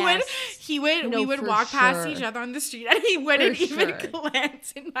like we would walk past each other on the street and he wouldn't even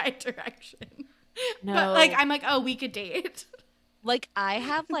glance in my direction. No. But like, I'm like, oh, we could date. Like, I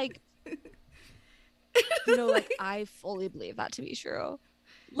have like, you know, like, I fully believe that to be true.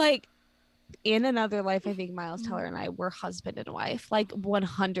 Like, in another life, I think Miles Teller and I were husband and wife, like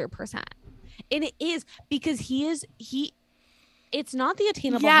 100%. And it is because it's not the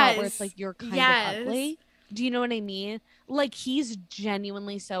attainable hot where it's like you're kind of ugly. Do you know what I mean? Like, he's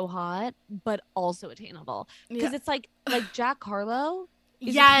genuinely so hot, but also attainable. Because it's like Jack Harlow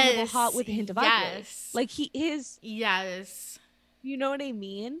is attainable hot with a hint of ugly. Like, he is. Yes. You know what I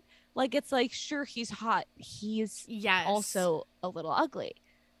mean? Like, it's like, sure, he's hot. He's also a little ugly.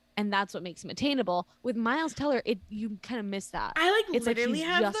 And that's what makes him attainable. With Miles Teller, you kind of miss that. I like it's literally like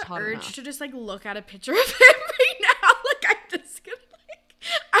have the urge enough to just like look at a picture of him right now. Like, I'm just gonna like,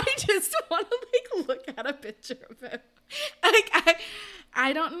 I just want to like look at a picture of him. Like,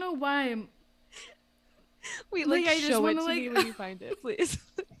 I don't know why. Wait, like, I show it to me when you find it, please.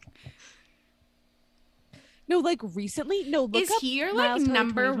 No, like, recently? No, look is up he your like Miles Teller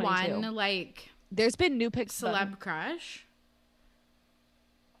number 2022. one like there's been new pics celeb crush?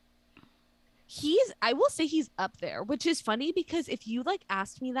 I will say he's up there, which is funny because if you like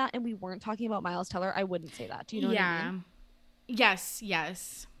asked me that and we weren't talking about Miles Teller, I wouldn't say that. Do you know what I mean? Yes.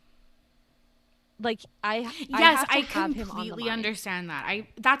 Like, I completely understand that.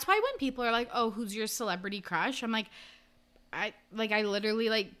 That's why when people are like, "Oh, who's your celebrity crush?" I'm like, I literally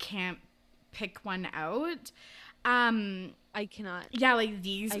like can't pick one out. I cannot. Yeah, like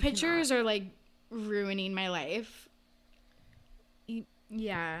these pictures are like ruining my life.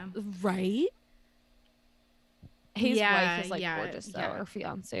 Yeah. Right? His wife is like gorgeous though, or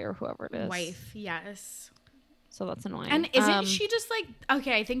fiance or whoever it is. Wife, yes. So that's annoying. And isn't she just like,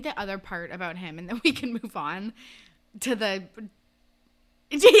 okay, I think the other part about him, and then we can move on to the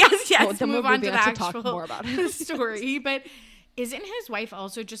yes, move on to the actual talk more about him. story. But isn't his wife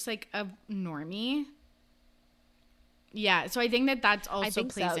also just like a normie? Yeah, so I think that's also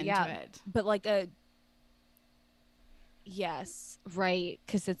plays into it. But like yes, right,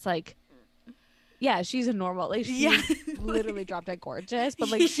 because it's like, yeah, she's a normal, like, she's literally drop dead gorgeous, but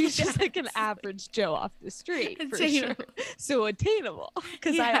like she's just like an average Joe off the street for sure. So attainable,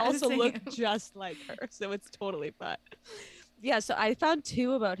 because I also look just like her, so it's totally fun. Yeah, so I found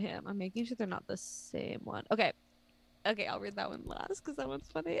two about him. I'm making sure they're not the same one. Okay, I'll read that one last because that one's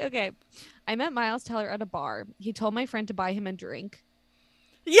funny. Okay, I met Miles Teller at a bar. He told my friend to buy him a drink.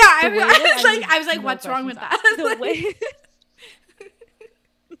 Yeah, I was like, what's wrong with that?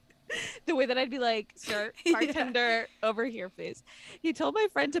 The way that I'd be like, sir, bartender, over here, please. He told my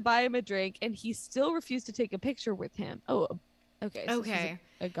friend to buy him a drink, and he still refused to take a picture with him. Oh, okay. So okay.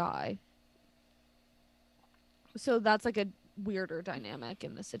 A guy. So that's like a weirder dynamic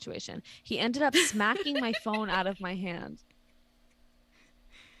in this situation. He ended up smacking my phone out of my hand.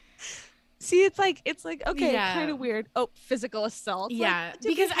 See, it's like okay, kind of weird. Oh, physical assault. Yeah, like,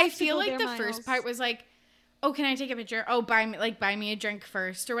 because I feel like the first part was like, oh, can I take a picture? Oh, buy me a drink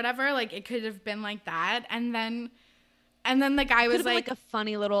first or whatever. Like, it could have been like that. And then the guy was like a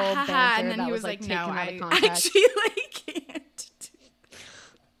funny little haha, banter and then that he was was like like, taken no, out of I context. actually like can't.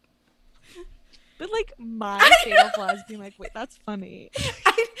 But like my fatal flaw is being like, wait, that's funny.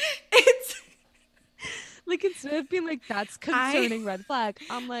 It's like instead of being like, that's concerning red flag,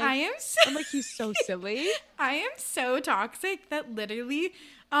 I'm like, he's so silly. I am so toxic that literally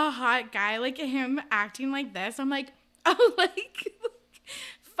a hot guy like him acting like this, I'm like, oh, like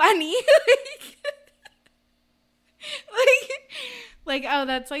funny, like oh,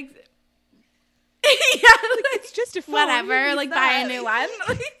 that's like yeah, like, it's just a phone. Whatever, like buy a new one.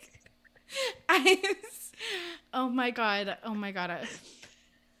 Oh my god.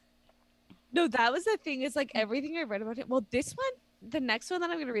 No, that was the thing, is like everything I read about him. Well, this one, the next one that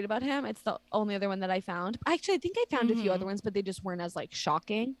I'm going to read about him, it's the only other one that I found. Actually, I think I found a few other ones, but they just weren't as like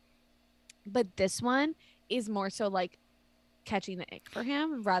shocking. But this one is more so like catching the ick for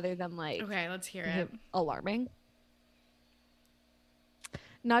him rather than like, okay, let's hear it. Alarming.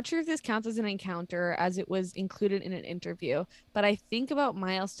 Not sure if this counts as an encounter as it was included in an interview, but I think about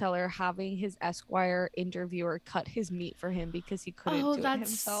Miles Teller having his Esquire interviewer cut his meat for him because he couldn't do it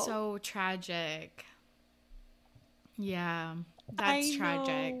himself. Oh, that's so tragic. Yeah, that's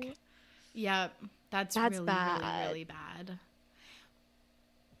tragic. Yep, that's really, bad. really bad.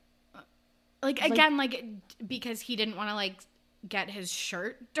 Like, again, like because he didn't want to like get his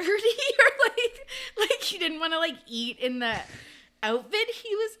shirt dirty or like he didn't want to like eat in the outfit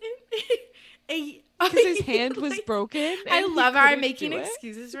he was in. Because his hand was broken. I love how I'm making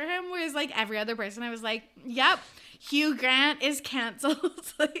excuses for him, whereas like every other person I was like, yep, Hugh Grant is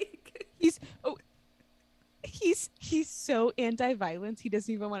canceled. Like he's so anti-violence, he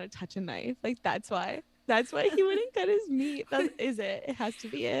doesn't even want to touch a knife. Like that's why he wouldn't cut his meat. That is it. It has to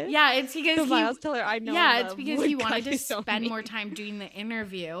be it. Yeah, it's because Miles Teller, I know. Yeah, it's because he wanted to spend more time doing the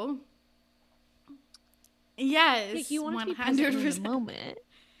interview. Yes, like, he wanted to be present in the moment.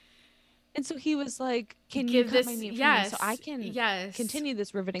 And so he was like, can you cut my meat for me so I can continue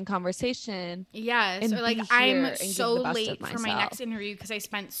this riveting conversation? Yes, or like, I'm so late for my next interview because I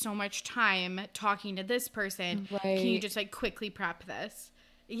spent so much time talking to this person. Right. Can you just like quickly prep this?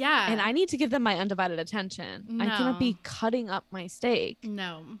 Yeah. And I need to give them my undivided attention. No. I cannot be cutting up my steak.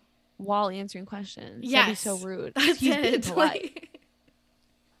 No. While answering questions. Yes. That'd be so rude. That's He's it. being polite.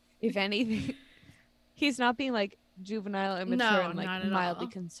 If anything, he's not being like juvenile, immature, and like mildly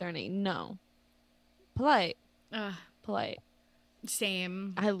concerning. No. Polite. Polite.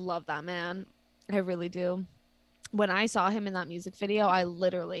 Same. I love that man. I really do. When I saw him in that music video, I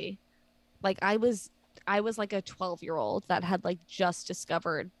literally, like, I was like a 12-year-old that had like just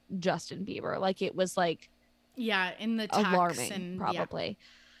discovered Justin Bieber. Like it was like, yeah, in the alarming, and probably.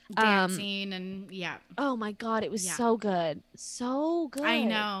 Dancing and oh my god, it was so good, so good. I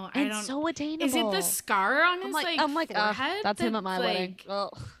know. And so attainable. Is it the scar on his I'm like forehead? That's him at my wedding. Oh.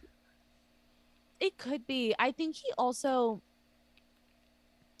 It could be. I think he also,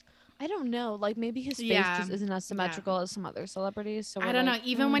 I don't know, like maybe his face just isn't as symmetrical as some other celebrities. So I don't know.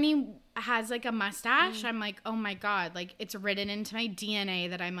 Even when he has like a mustache, I'm like, oh my god, like it's written into my DNA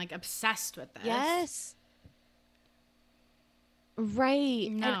that I'm like obsessed with this. Yes.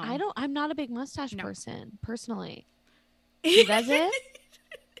 Right. No. And I'm not a big mustache person, personally. He does it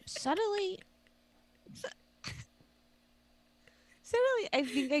subtly, I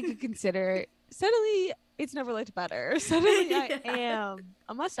think I could consider. Suddenly, it's never looked better. Suddenly, I am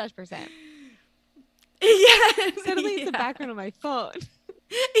a mustache person. Yeah. Suddenly, it's the background of my phone.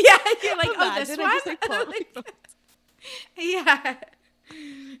 Yeah, you're like, oh, this one? Just, like, pull up my phone. Yeah.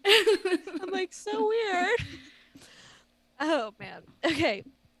 I'm like, so weird. Oh, man. Okay.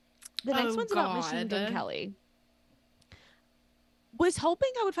 The next one's about Machine Gun Kelly. Was hoping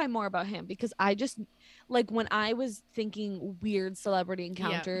I would find more about him because I just, like, when I was thinking weird celebrity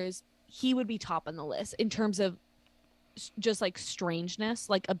encounters, he would be top on the list in terms of just, like, strangeness,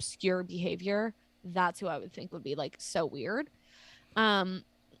 like, obscure behavior. That's who I would think would be, like, so weird.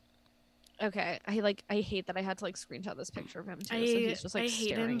 Okay, I hate that I had to like screenshot this picture of him too. So he's just like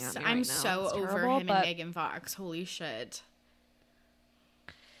staring at me right now. I'm so over him and Megan Fox. Holy shit.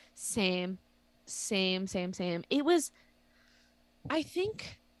 Same. It was, I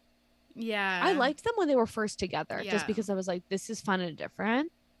think. Yeah. I liked them when they were first together, just because I was like, this is fun and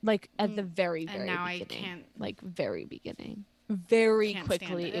different. Like at the very, very beginning. I can't. Like very beginning. Very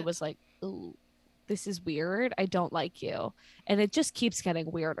quickly, it was like, ooh. This is weird. I don't like you. And it just keeps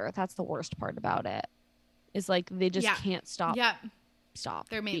getting weirder. That's the worst part about it. Is like they just can't stop. Yeah. Stop.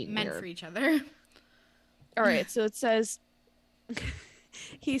 They're meant weird for each other. All right. So it says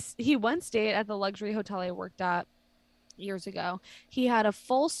He once stayed at the luxury hotel I worked at years ago. He had a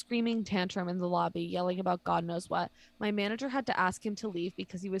full screaming tantrum in the lobby, yelling about God knows what. My manager had to ask him to leave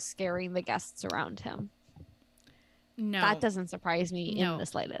because he was scaring the guests around him. That No. doesn't surprise me in No. the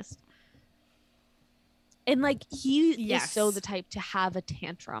slightest. And like he is Yes. so the type to have a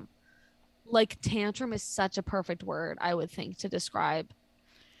tantrum. Like tantrum is such a perfect word, I would think, to describe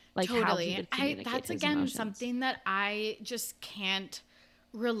like how he Totally. would communicate That's his again emotions. something that I just can't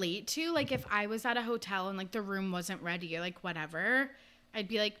relate to. Like if I was at a hotel and like the room wasn't ready or like whatever, I'd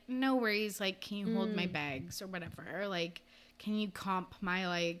be like, no worries, like can you hold my bags or whatever? Like can you comp my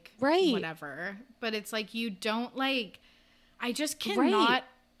like Right. whatever? But it's like you don't like I just Right. cannot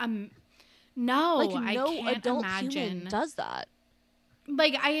no, Like I no can't adult imagine. human does that.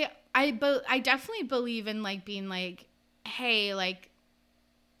 Like I definitely believe in like being like, hey, like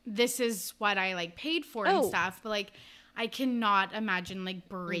this is what I like paid for and Oh. stuff, but like I cannot imagine like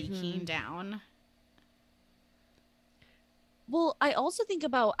breaking down. Well, I also think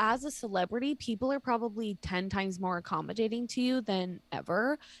about as a celebrity, people are probably 10 times more accommodating to you than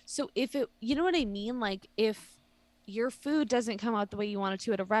ever. So if it, you know what I mean? Like if your food doesn't come out the way you want it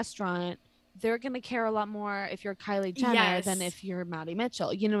to at a restaurant, they're going to care a lot more if you're Kylie Jenner than Yes. if you're Maddie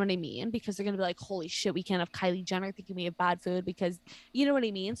Mitchell. You know what I mean? Because they're going to be like, holy shit, we can't have Kylie Jenner thinking we have bad food because you know what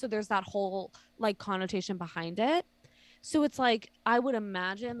I mean? So there's that whole like connotation behind it. So it's like, I would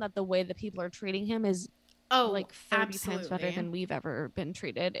imagine that the way that people are treating him is Oh, like 30 absolutely. times better than we've ever been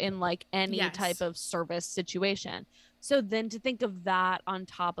treated in like any Yes. type of service situation. So then to think of that on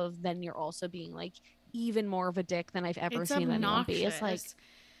top of then you're also being like even more of a dick than I've ever It's seen anyone be. It's like, obnoxious.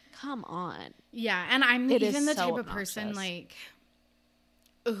 come on. Yeah, and I'm It even is the so type of person obnoxious.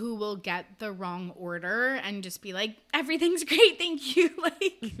 like who will get the wrong order and just be like, everything's great, thank you.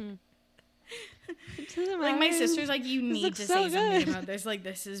 Like like my sister's like, you need looks to so say something good. about this. Like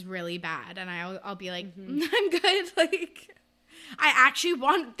this is really bad, and I'll be like, I'm good. Like I actually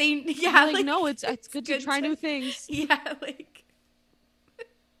want yeah. Like, no, it's good to try new things. Yeah, like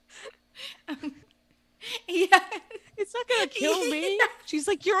yeah. It's not gonna kill me. Yeah. She's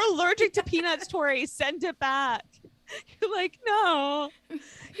like, you're allergic to peanuts, Tori. Send it back. You're like, no.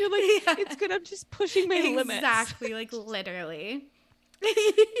 You're like, Yeah. it's good. I'm just pushing my limits. Exactly, like literally.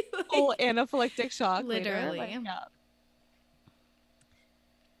 Full anaphylactic shock. Literally. Later. Like,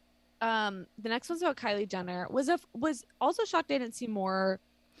 yeah. The next one's about Kylie Jenner. Was also shocked I didn't see more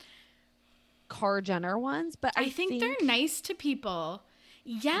Kar Jenner ones, but I think they're nice to people.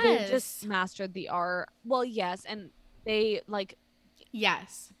 They Yes. just mastered the art. Well, yes, and they like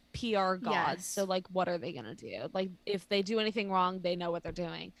Yes. PR gods. Yes. So like what are they gonna do? Like if they do anything wrong, they know what they're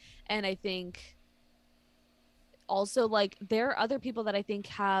doing. And I think also like there are other people that I think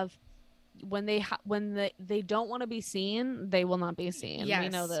have when they don't want to be seen, they will not be seen. We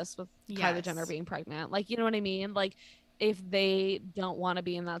know Yes. this with Kylie Yes. Jenner being pregnant. Like you know what I mean? Like if they don't want to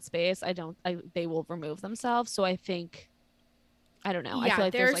be in that space, they will remove themselves. So I think I don't know. I Yeah, feel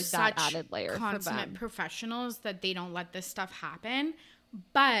like they're there's like that such added layer for consummate them. professionals that they don't let this stuff happen.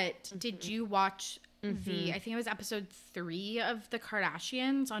 But did you watch I think it was episode 3 of The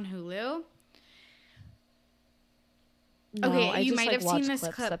Kardashians on Hulu? No, Okay, I you just, might like, have watch seen this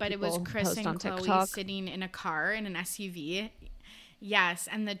clips clip, that but it was people Chris post and on Chloe TikTok. sitting in a car in an SUV. Yes,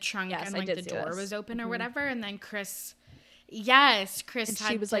 and the trunk Yes, and I like did the see door this. was open or Mhm. whatever, and then Chris And had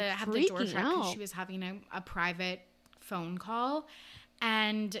she was, to like, have the door freaking shut because out. she was having a private phone call,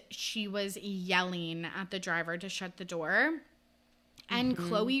 and she was yelling at the driver to shut the door. And Mm-hmm.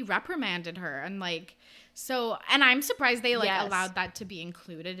 Chloe reprimanded her, and like so, and I'm surprised they like Yes. allowed that to be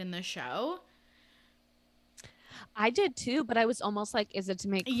included in the show. I did too, but I was almost like, is it to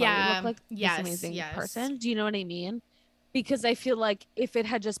make Chloe Yeah, look like yes, this amazing yes. person? Do you know what I mean? Because I feel like if it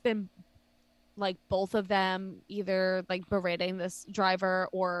had just been like both of them either like berating this driver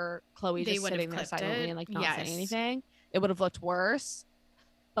or Chloe They just would have sitting there clipped silently it. and like not Yes. saying anything, it would have looked worse.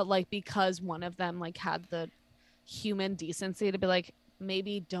 But like because one of them like had the human decency to be like,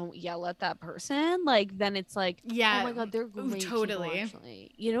 maybe don't yell at that person, like then it's like, Yeah, oh my god, they're great people, totally. actually.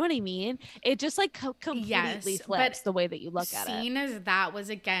 You know what I mean? It just like completely Yes, flips but the way that you look at it. Seeing as that was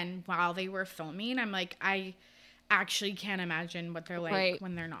again while they were filming, I'm like, I actually can't imagine what they're like Right.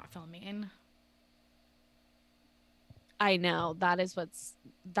 when they're not filming. I know that's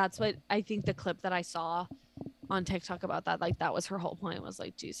what I think the clip that I saw on TikTok about that, like that was her whole point, was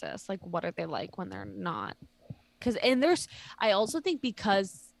like, Jesus, like what are they like when they're not? I also think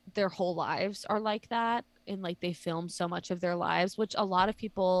because their whole lives are like that and like they film so much of their lives, which a lot of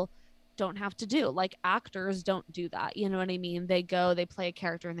people don't have to do. Like actors don't do that. You know what I mean? They go, they play a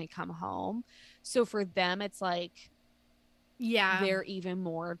character and they come home. So for them, it's like Yeah. they're even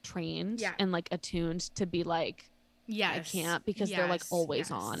more trained Yeah. and like attuned to be like, Yes. I can't, because they're like always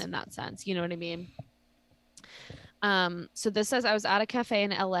on in that sense. You know what I mean? So this says, I was at a cafe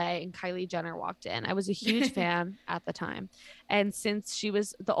in LA and Kylie Jenner walked in. I was a huge fan at the time. And since she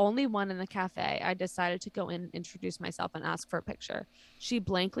was the only one in the cafe, I decided to go in, introduce myself, and ask for a picture. She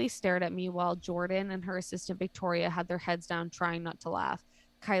blankly stared at me while Jordan and her assistant Victoria had their heads down, trying not to laugh.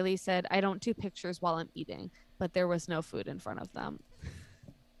 Kylie said, I don't do pictures while I'm eating, but there was no food in front of them.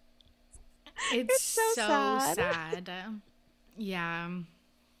 It's so sad. Yeah.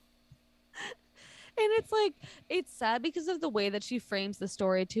 And it's like, it's sad because of the way that she frames the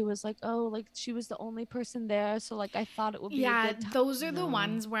story too, is like, oh, like she was the only person there, so like I thought it would be a good time. Those are the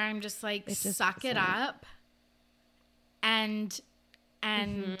ones where I'm just like, suck it up and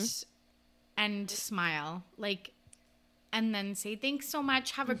smile, like, and then say thanks so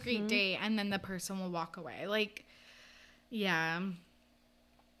much, have a great day, and then the person will walk away. Like, yeah.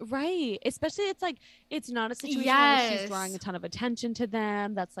 Right. Especially it's like, it's not a situation where she's drawing a ton of attention to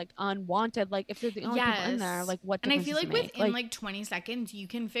them that's like unwanted. Like if they're the only people in there, like what difference And I feel does it like make? within like 20 seconds you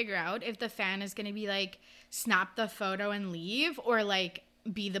can figure out if the fan is going to be like snap the photo and leave, or like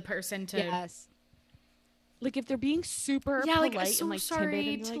be the person to like if they're being super polite, like, so and like sorry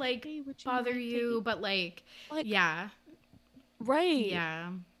timid, and to like, like hey, bother you, but like right,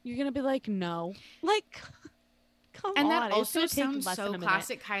 yeah, you're gonna be like, no, like come and on. that also sounds so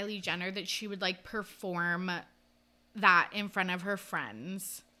classic Kylie Jenner that she would like perform that in front of her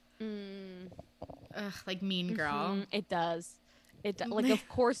friends. Ugh, like Mean Girl. It does. Like of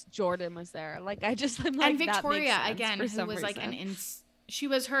course Jordan was there. Like I'm like, and Victoria again, who was like she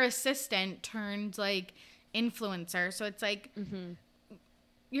was her assistant turned like influencer. So it's like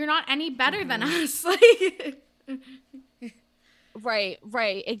you're not any better than us. Like right,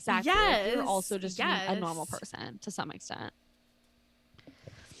 exactly. Yes, like, you're also just a normal person to some extent.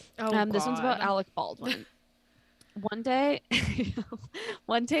 Oh, this one's about Alec Baldwin. One day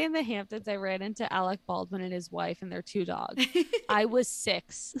in the Hamptons, I ran into Alec Baldwin and his wife and their 2 dogs. I was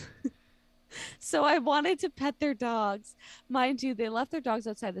 6. So I wanted to pet their dogs. Mind you, they left their dogs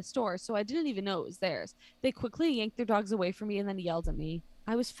outside the store, so I didn't even know it was theirs. They quickly yanked their dogs away from me and then yelled at me.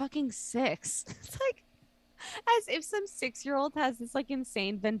 I was fucking 6. It's like, as if some 6-year-old has this like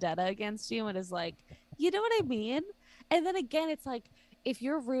insane vendetta against you and is like, you know what I mean? And then again, it's like, if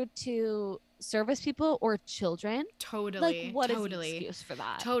you're rude to service people or children, like what is the excuse for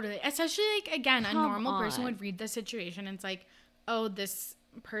that? Especially like, again, a normal person would read the situation and it's like, oh, this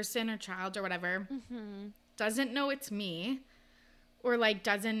person or child or whatever doesn't know it's me, or like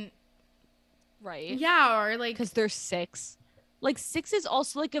doesn't, right, or like because they're 6. Like 6 is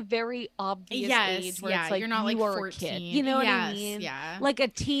also like a very obvious age where it's like, you're not like 14. A kid, you know what I mean? Like a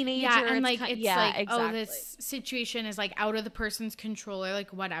teenager. And like it's like, exactly. oh, this situation is like out of the person's control or like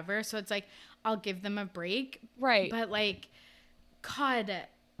whatever. So it's like, I'll give them a break. Right. But like, God,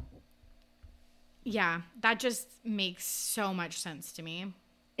 yeah, that just makes so much sense to me.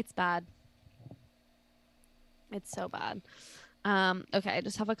 It's bad. It's so bad. Okay, I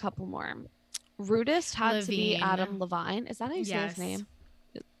just have a couple more. Rudest had to be Adam Levine. Is that how you say his name?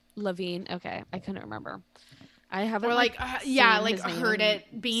 Levine. Okay, I couldn't remember. I haven't like heard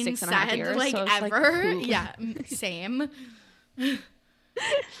it being said years, like so ever. Like, same.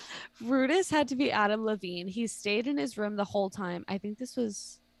 Rudest had to be Adam Levine. He stayed in his room the whole time. I think this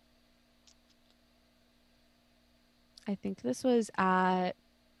was at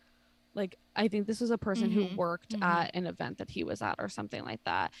I think this was a person who worked at an event that he was at or something like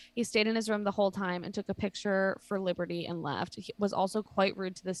that. He stayed in his room the whole time and took a picture for Liberty and left. He was also quite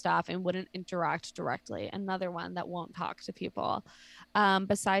rude to the staff and wouldn't interact directly. Another one that won't talk to people.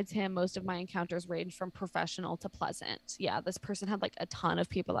 Besides him, most of my encounters range from professional to pleasant. Yeah, this person had like a ton of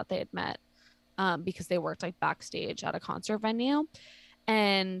people that they had met because they worked like backstage at a concert venue.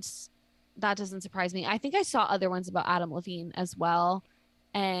 And that doesn't surprise me. I think I saw other ones about Adam Levine as well.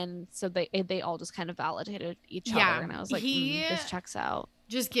 And so they all just kind of validated each other. And I was like, this checks out.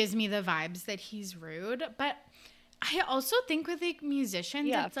 Just gives me the vibes that he's rude. But I also think with like musicians,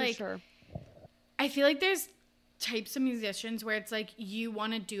 it's like, sure. I feel like there's types of musicians where it's like you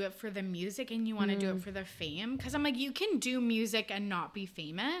want to do it for the music and you want to do it for the fame. Because I'm like, you can do music and not be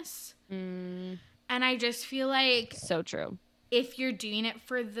famous. And I just feel like so true. If you're doing it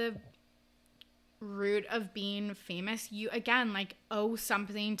for the route of being famous, you again like owe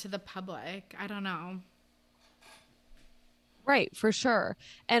something to the public. I don't know. Right, for sure.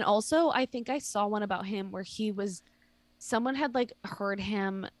 And also I think I saw one about him where someone had like heard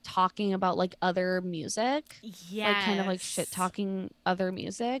him talking about like other music, like kind of like shit talking other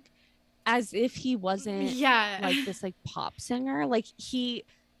music, as if he wasn't Yeah. like this like pop singer. Like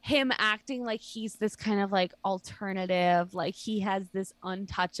him acting like he's this kind of like alternative, like he has this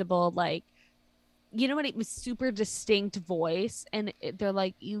untouchable, like, you know what, it was super distinct voice, and they're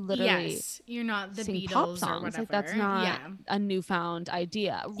like, you literally Yes, you're not the sing pop Beatles or songs, whatever. like that's not Yeah. a newfound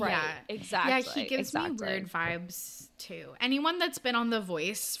idea, right? Yeah. Exactly. Yeah, he gives me exactly. weird vibes too. Anyone that's been on The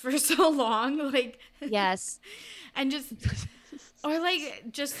Voice for so long, like, Yes. and just, or like,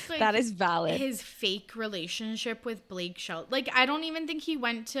 just like That is valid. his fake relationship with Blake Shelton. Like, I don't even think he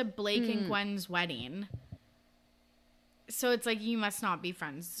went to Blake and Gwen's wedding. So it's like, you must not be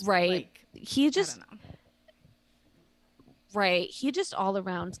friends. Right. Like, He just, I don't know. right. He just all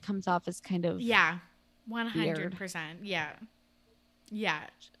around comes off as kind of Yeah. 100%. Yeah. Yeah.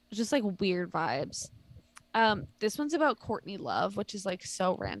 just like weird vibes. This one's about Courtney Love, which is like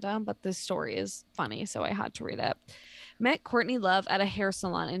so random, but this story is funny, so I had to read it. Met Courtney Love at a hair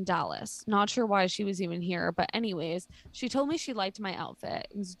salon in Dallas. Not sure why she was even here, but anyways, she told me she liked my outfit.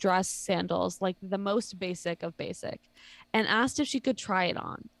 It was dress, sandals, like the most basic of basic, and asked if she could try it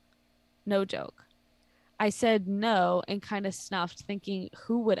on. No joke. I said no and kind of snuffed, thinking,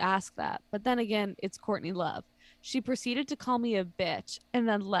 who would ask that? But then again, it's Courtney Love. She proceeded to call me a bitch and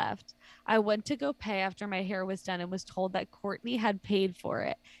then left. I went to go pay after my hair was done and was told that Courtney had paid for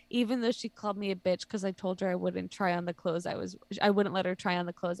it, even though she called me a bitch because I told her I wouldn't let her try on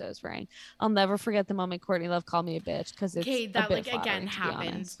the clothes I was wearing. I'll never forget the moment Courtney Love called me a bitch because it's Okay, that a bit like again flattering, to be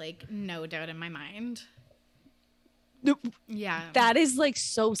happened, honest. like no doubt in my mind. Nope. Yeah. That is like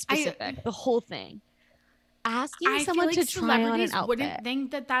so specific. The whole thing. Asking someone feel like to try on an celebrities outfit. wouldn't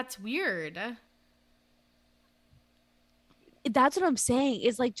think that that's weird. That's what I'm saying,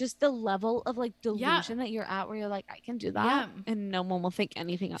 is like just the level of like delusion that you're at where you're like, I can do that, Yeah. and no one will think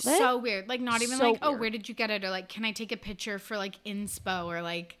anything of it. So weird. Like not even So like, oh, weird. where did you get it? Or like, can I take a picture for like inspo? Or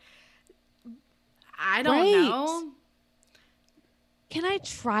like, I don't Right. know. Can I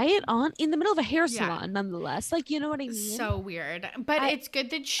try it on in the middle of a hair Yeah. salon nonetheless? Like, you know what I mean? So weird. But it's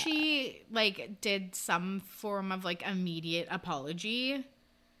good that she like did some form of like immediate apology.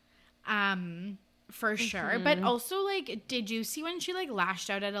 For sure. But also like, did you see when she like lashed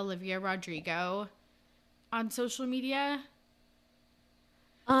out at Olivia Rodrigo on social media?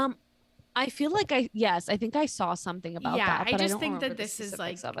 I feel like I think I saw something about that. I But just don't think remember that the this is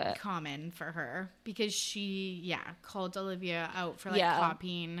like specifics of it. common for her because she called Olivia out for like Yeah.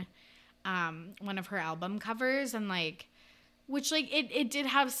 copying one of her album covers, and like, which like it did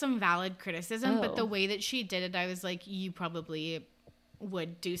have some valid criticism, but the Oh. way that she did it, I was like, you probably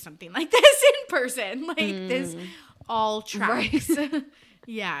would do something like this in person. Like this all tracks. Right.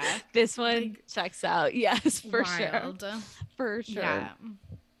 Yeah. This one Like, checks out. Yes, for wild. sure. For sure. Yeah.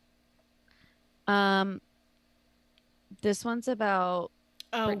 This one's about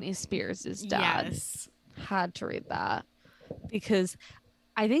Oh, Britney Spears' dad. yes. Had to read that because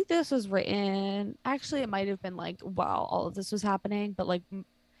I think this was written, actually it might have been like while all of this was happening, but like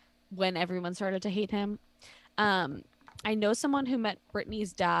when everyone started to hate him. I know someone who met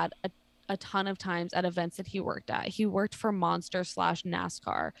Britney's dad a ton of times at events that he worked at. He worked for Monster /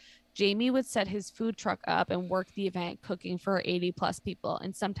 NASCAR. Jamie would set his food truck up and work the event, cooking for 80 plus people,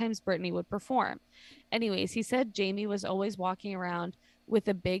 and sometimes Britney would perform. Anyways, he said Jamie was always walking around with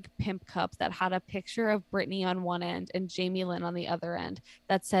a big pimp cup that had a picture of Britney on one end and Jamie Lynn on the other end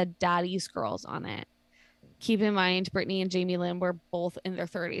that said Daddy's Girls on it. Keep in mind, Britney and Jamie Lynn were both in their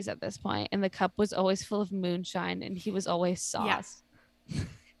 30s at this point, and the cup was always full of moonshine and he was always sauce.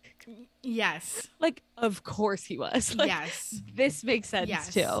 Yes. Like, of course he was. Like, yes. This makes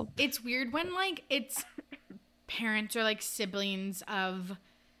sense too. It's weird when like it's parents or like siblings of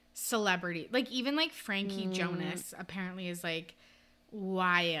celebrity. Like even like Frankie Jonas apparently is like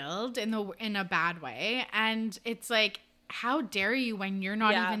wild in a bad way, and it's like, how dare you when you're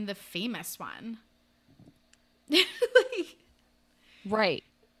not even the famous one? Like, right.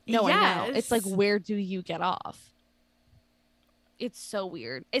 No, I know. yes. It's like, where do you get off? It's so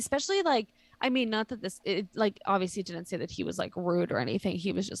weird. Especially like, I mean, not that it like obviously didn't say that he was like rude or anything.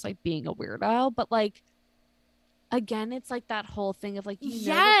 He was just like being a weirdo. But like, again, it's like that whole thing of like, you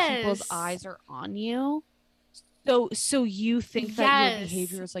know that people's eyes are on you. So you think that your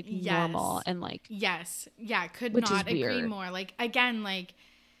behavior is like normal and like, yes. Yeah. Could which not is agree weird. more. Like, again, like,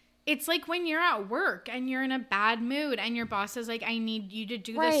 it's like when you're at work and you're in a bad mood and your boss is like, I need you to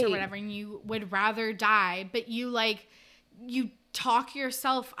do this or whatever, and you would rather die, but you like, you talk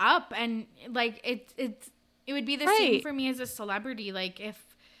yourself up, and like it would be the same for me as a celebrity. Like if,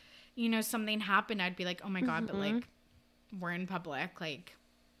 you know, something happened, I'd be like, oh my God, but like we're in public, like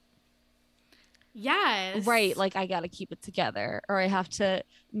Yes. Right. Like I got to keep it together, or I have to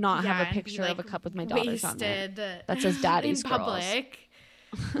not have a and be, picture like, of a cup with my daughters on it wasted that says Daddy's in Girls. public.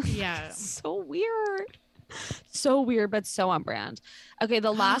 Yeah. So weird. So weird, but so on brand. Okay,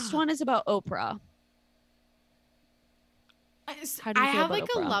 the last one is about Oprah. How do you I feel have about like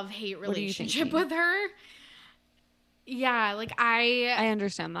Oprah? a love-hate What are you relationship thinking? with her. Yeah, like I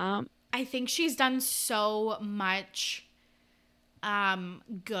understand that. I think she's done so much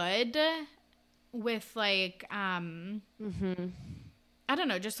good with like Mm-hmm. I don't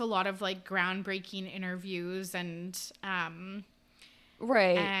know, just a lot of like groundbreaking interviews and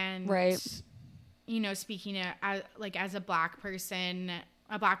Right. you know, speaking as a Black person,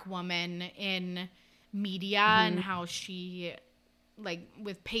 a Black woman in media, and how she, like,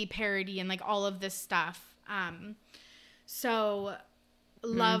 with pay parity and like all of this stuff. So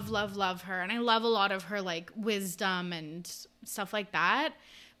love her, and I love a lot of her like wisdom and stuff like that.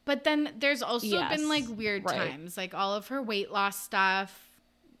 But then there's also been like weird times, like all of her weight loss stuff,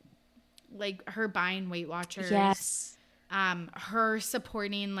 like her buying Weight Watchers. Yes. Her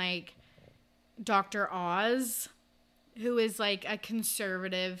supporting like Dr. Oz, who is like a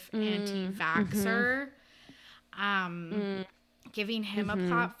conservative anti-vaxxer. Giving him a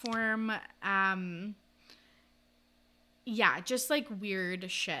platform. Yeah, just like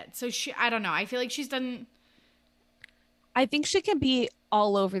weird shit. So I don't know. I feel like she's done. I think she can be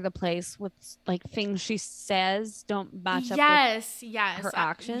all over the place with like things she says don't match up with her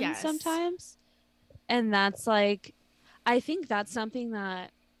actions sometimes. And that's like, I think that's something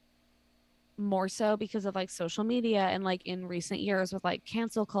that more so because of like social media and like in recent years with like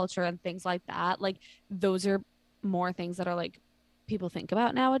cancel culture and things like that, like those are more things that are like people think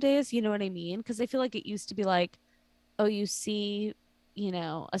about nowadays. You know what I mean? Because I feel like it used to be like, oh, you see, you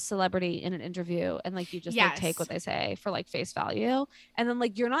know, a celebrity in an interview and like you just like take what they say for like face value, and then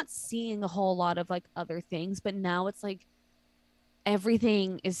like you're not seeing a whole lot of like other things. But now it's like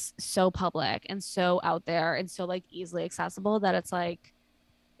everything is so public and so out there and so like easily accessible that it's like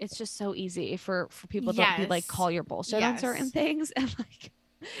it's just so easy for people to be like call your bullshit on certain things, and like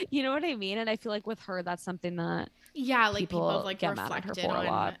you know what I mean. And I feel like with her that's something that like people have like get mad at her for on a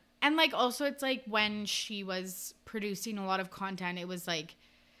lot. And like also it's like when she was producing a lot of content, it was like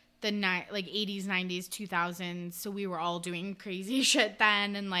the 80s, 90s, 2000s, so we were all doing crazy shit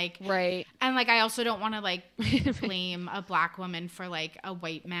then, and like and like I also don't want to like blame a Black woman for like a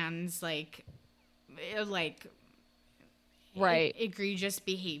white man's like egregious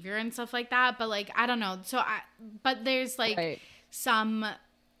behavior and stuff like that, but like I don't know. But there's like some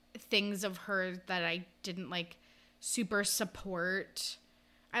things of her that I didn't like super support.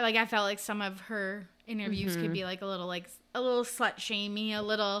 I felt like some of her interviews could be like a little slut shamey, a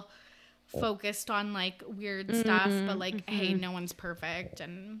little focused on like weird stuff, but like hey, no one's perfect,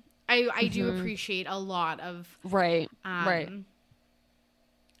 and I do appreciate a lot of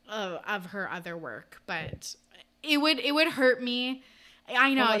of her other work, but it would hurt me.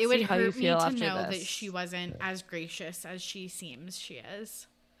 I know it would hurt me to know that she wasn't as gracious as she seems she is.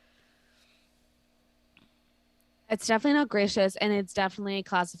 It's definitely not gracious, and it's definitely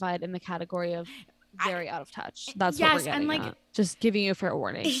classified in the category of very out of touch. That's what we're getting at. Just giving you a fair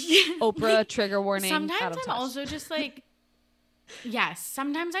warning. Oprah, trigger warning. Sometimes I'm also just like,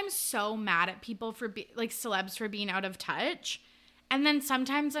 sometimes I'm so mad at people for like celebs for being out of touch. And then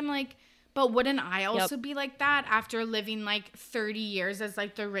sometimes I'm like, but wouldn't I also be like that after living like 30 years as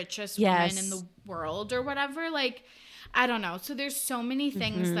like the richest woman in the world or whatever? Like, I don't know. So there's so many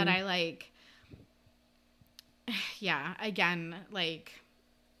things that I like. Yeah, again, like,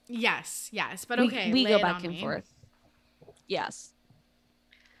 yes, but okay. We go back and forth. Yes.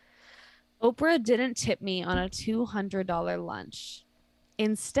 Oprah didn't tip me on a $200 lunch.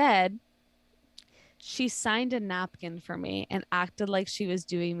 Instead, she signed a napkin for me and acted like she was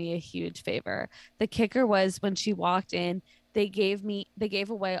doing me a huge favor. The kicker was when she walked in, they gave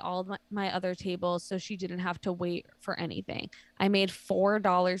away all my other tables so she didn't have to wait for anything. I made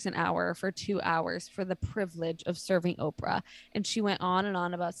 $4 an hour for 2 hours for the privilege of serving Oprah. And she went on and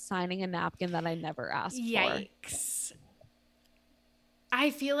on about signing a napkin that I never asked for. Yikes. I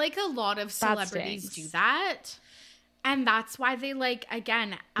feel like a lot of celebrities do that. And that's why they like,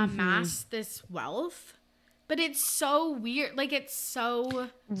 again, amass this wealth. But it's so weird. Like, it's so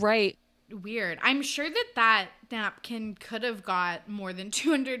weird. I'm sure that napkin could have got more than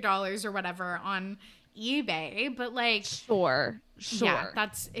 $200 or whatever on eBay. But like, sure. Yeah,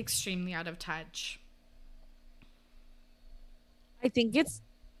 that's extremely out of touch. I think it's,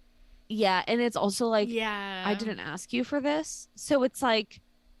 and it's also like, I didn't ask you for this. So it's like,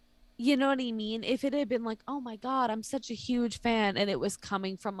 You know what I mean? If it had been like, oh my God, I'm such a huge fan, and it was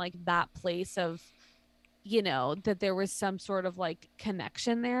coming from like that place of, that there was some sort of like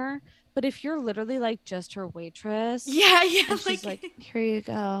connection there. But if you're literally like just her waitress, Yeah, and she's like, here you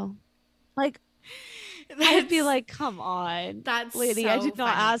go. Like, I'd be like, come on, that's lady, so I did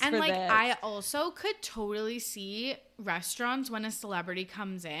not funny. ask and for like, this. I also could totally see restaurants when a celebrity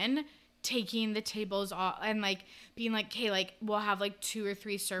comes in taking the tables off and like being like, okay, like we'll have like 2 or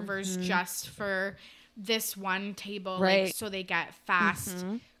 3 servers just for this one table, Right. like so they get fast,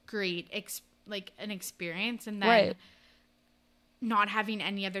 great like an experience, and then Right. not having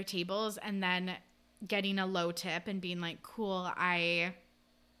any other tables, and then getting a low tip and being like, cool, I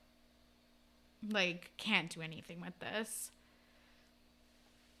like can't do anything with this.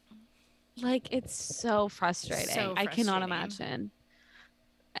 Like, it's so frustrating. I cannot imagine.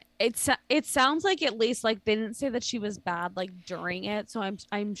 It sounds like at least like they didn't say that she was bad like during it, so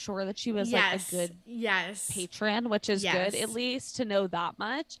I'm sure that she was like a good patron, which is good at least to know that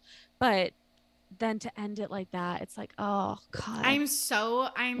much. But then to end it like that, it's like, oh God. I'm so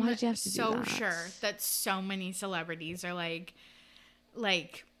sure that so many celebrities are like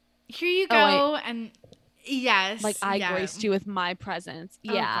here you go, and yes, like I graced you with my presence.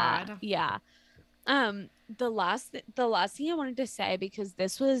 Yeah. Oh God. Yeah. The last thing I wanted to say, because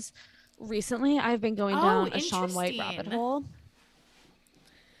this was recently, I've been going down a Shaun White rabbit hole,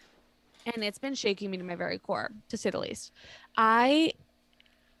 and it's been shaking me to my very core, to say the least. I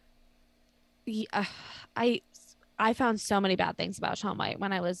found so many bad things about Shaun White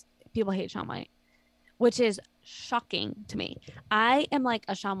when people hate Shaun White, which is shocking to me. I am like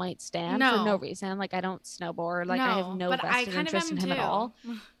a Shaun White stan for no reason. Like, I don't snowboard. Like, I have no vested interest in him at all.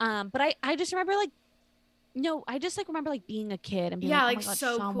 But I just remember like, I just like remember like being a kid and being like, oh my God,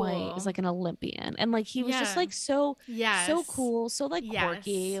 so Shaun White is like an Olympian, and like he was just like so cool, so like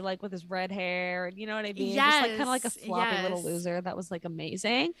quirky, like with his red hair, and you know what I mean? Just like kind of like a floppy little loser that was like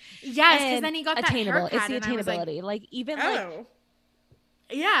amazing. Yes, because then he got attainable. That haircut, it's the attainability, like even like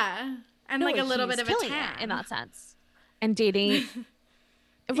and like a little bit of a tan in that sense, and dating.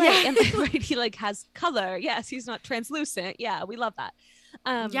 Right. And right, he like has color. Yes, he's not translucent. Yeah, we love that.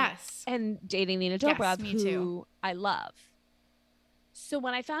 Yes. And dating Nina Dobrev, who I love. So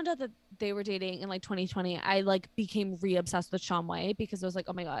when I found out that they were dating in like 2020, I like became re-obsessed with Shaun White, because I was like,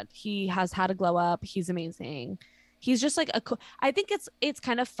 oh my God, he has had a glow up. He's amazing. He's just like I think it's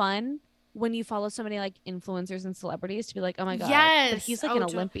kind of fun when you follow so many like influencers and celebrities to be like, oh my God, but he's like an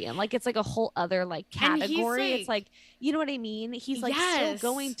Olympian. Like, it's like a whole other like category. It's like, you know what I mean? He's like still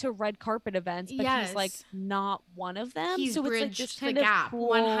going to red carpet events, but he's like not one of them. He's so it's like this kind of cool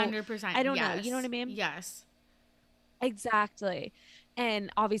 100%. I don't know. You know what I mean? Yes. Exactly.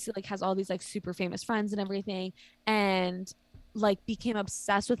 And obviously like has all these like super famous friends and everything, and like became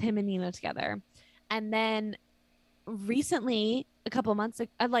obsessed with him and Nina together. And then recently, a couple months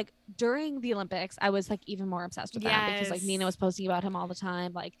like during the Olympics, I was like even more obsessed with them, because like Nina was posting about him all the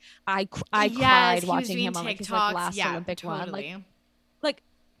time. Like I cried watching him on like his like last Olympic one. Like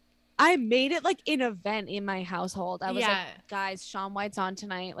I made it like an event in my household. I was like, guys, Shaun White's on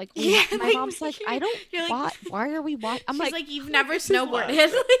tonight. Like, my mom's like, I don't like, why are we watching? I'm like, you've never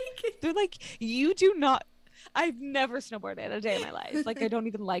snowboarded. They're like, you do not. I've never snowboarded a day in my life. Like, I don't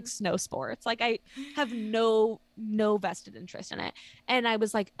even like snow sports. Like, I have no vested interest in it. And I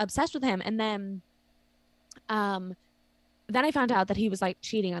was like obsessed with him. And then I found out that he was like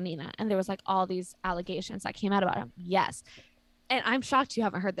cheating on Nina, and there was like all these allegations that came out about him. Yes. And I'm shocked you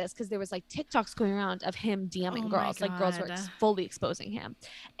haven't heard this, because there was like TikToks going around of him DMing girls. Like, girls were fully exposing him.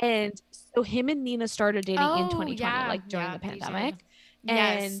 And so him and Nina started dating in 2020, like during the pandemic.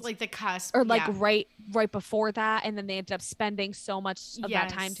 And like the cusp, or like right before that, and then they ended up spending so much of that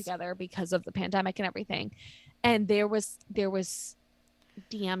time together because of the pandemic and everything. And there was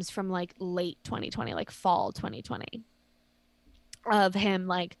DMs from like late 2020, like fall 2020, of him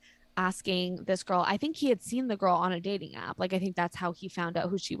like asking this girl. I think he had seen the girl on a dating app. Like, I think that's how he found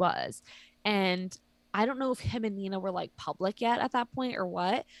out who she was. And I don't know if him and Nina were like public yet at that point or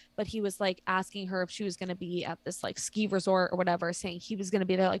what, but he was like asking her if she was going to be at this like ski resort or whatever, saying he was going to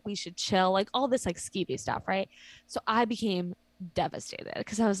be there, like we should chill, like all this like skeevy stuff, right? So I became devastated,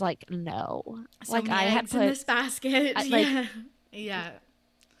 because I was like, no, so like I had put in this basket,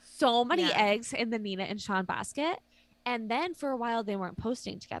 so many eggs in the Nina and Shaun basket. And then for a while they weren't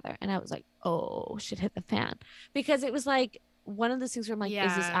posting together, and I was like, oh, shit hit the fan, because it was like one of those things where I'm like,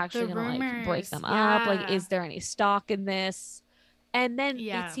 is this actually gonna like break them up? Like, is there any stock in this? And then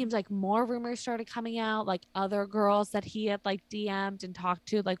it seems like more rumors started coming out, like other girls that he had like DM'd and talked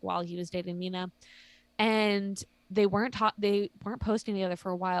to like while he was dating Nina. And they weren't posting together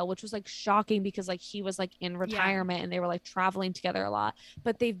for a while, which was like shocking because like he was like in retirement and they were like traveling together a lot.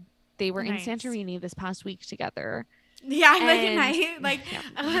 But they were in Santorini this past week together. Yeah, I'm like a night, like,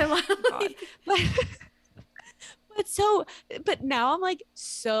 I love but now I'm like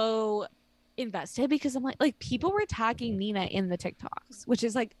so invested because I'm like people were tagging Nina in the TikToks, which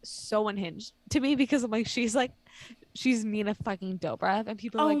is like so unhinged to me because I'm like she's Nina fucking Dobrev and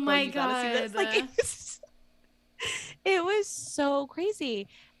people are like, oh my you gotta see this. Like it was so crazy.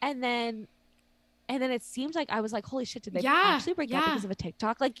 And then it seems like I was like, holy shit, did they actually break up because of a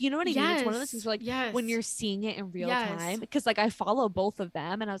TikTok? Like, you know what I mean? It's one of those things where like when you're seeing it in real time, because like I follow both of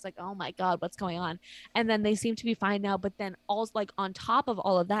them and I was like, oh my God, what's going on? And then they seem to be fine now. But then also like on top of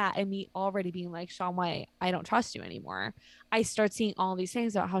all of that, and me already being like, Shaun White, I don't trust you anymore. I start seeing all these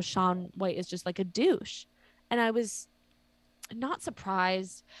things about how Shaun White is just like a douche. And I was not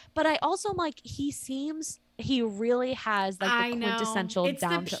surprised, but I also like he really has like the quintessential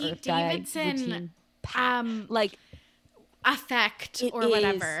down to earth guy routine like effect or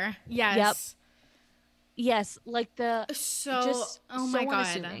whatever. Yes, like the oh my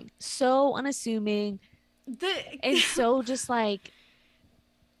God, so unassuming and so just like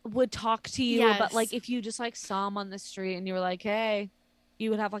would talk to you, but like if you just like saw him on the street and you were like, hey, you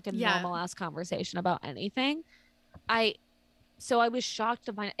would have like a normal ass conversation about anything. So I was shocked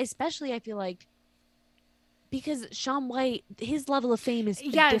to find, especially I feel like because Shaun White, his level of fame is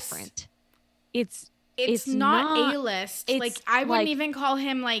different. It's not A-list. Like I wouldn't even call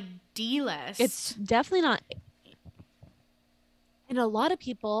him like D-list. It's definitely not. And a lot of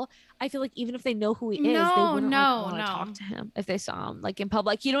people, I feel like even if they know who he is, they wouldn't want to talk to him if they saw him like in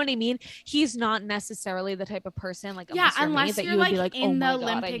public. You know what I mean? He's not necessarily the type of person like unless you're that you would like, be like in the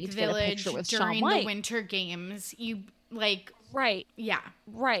Olympic Village during the Winter Games. You like right.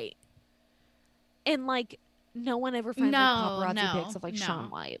 And like no one ever finds like paparazzi pics of like Shaun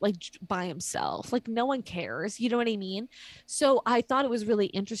White like by himself. Like no one cares. You know what I mean? So I thought it was really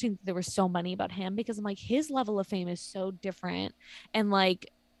interesting that there were so many about him because I'm like his level of fame is so different. And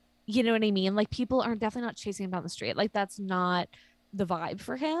like, you know what I mean? Like people are definitely not chasing him down the street. Like that's not the vibe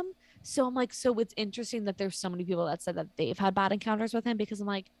for him. So I'm like, so it's interesting that there's so many people that said that they've had bad encounters with him because I'm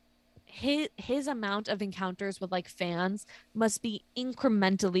like, his amount of encounters with like fans must be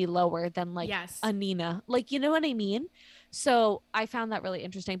incrementally lower than like a Nina, like, you know what I mean? So I found that really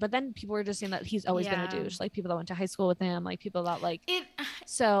interesting. But then people were just saying that he's always been a douche, like people that went to high school with him, like people that like it.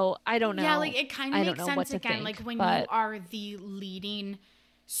 So I don't know. Yeah, like it kind of makes sense again, like when you are the leading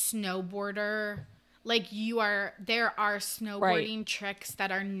snowboarder, like there are snowboarding tricks that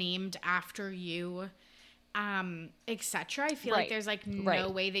are named after you, etc. I feel like there's like no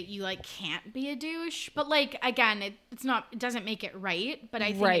way that you like can't be a douche, but like again it doesn't make it right, but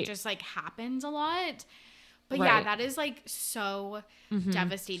I think it just like happens a lot. But yeah, that is like so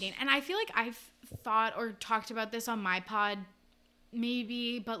devastating. And I feel like I've thought or talked about this on my pod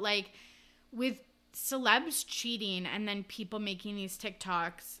maybe, but like with celebs cheating and then people making these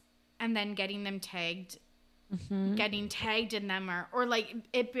TikToks and then getting them tagged, getting tagged in them or like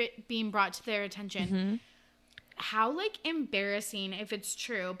it being brought to their attention. How like embarrassing if it's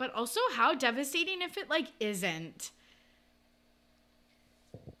true, but also how devastating if it like isn't.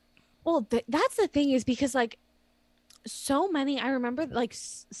 Well, that's the thing is because like so many, I remember like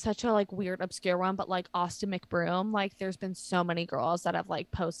such a like weird obscure one, but like Austin McBroom, like there's been so many girls that have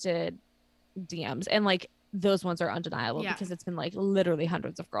like posted DMs and like those ones are undeniable because it's been like literally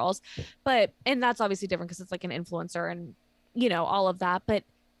hundreds of girls, and that's obviously different because it's like an influencer and you know all of that, but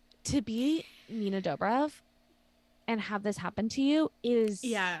to be Nina Dobrev and have this happen to you is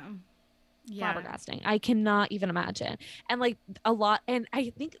flabbergasting. I cannot even imagine. And like a lot, and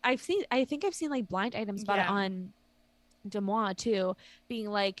I think I've seen like blind items about it on Demois too, being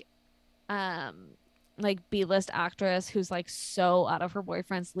like B-list actress who's like so out of her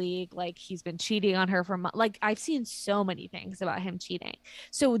boyfriend's league, like he's been cheating on her for like I've seen so many things about him cheating,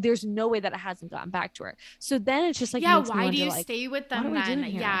 so there's no way that it hasn't gotten back to her. So then it's just like why do you stay with them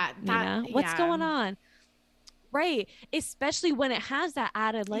then? What's going on? Right, especially when it has that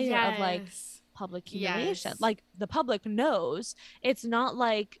added layer of like public humiliation. Like the public knows. It's not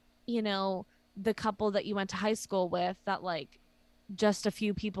like, you know, the couple that you went to high school with that like just a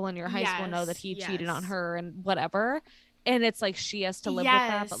few people in your high school know that he cheated on her and whatever. And it's like she has to live with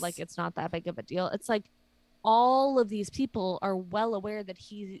that, but like it's not that big of a deal. It's like all of these people are well aware that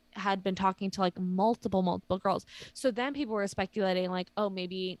he had been talking to like multiple girls. So then people were speculating like, oh,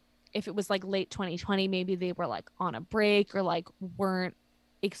 maybe if it was like late 2020, maybe they were like on a break or like weren't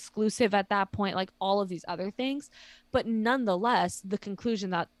exclusive at that point, like all of these other things. But nonetheless, the conclusion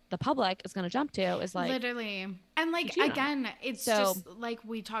that the public is going to jump to is like, literally. And like, you know. again, it's So- just like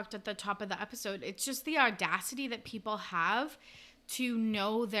we talked at the top of the episode, it's just the audacity that people have to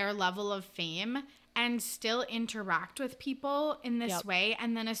know their level of fame and still interact with people in this Yep. way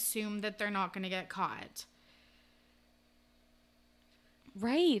and then assume that they're not going to get caught.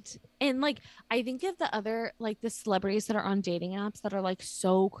 Right. And like, I think of the other, like the celebrities that are on dating apps that are like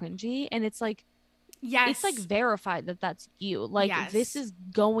so cringy, and it's like, Yes. it's like verified that that's you. Like, this Yes. is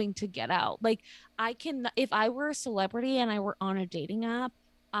going to get out. Like, if I were a celebrity and I were on a dating app,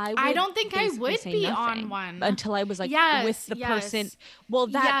 I don't think I basically would say be nothing on one. until I was like Yes, with the person. yes. Well,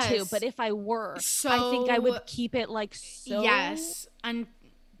 that too. Yes. But if I were, I think I would So- keep it like so Yes.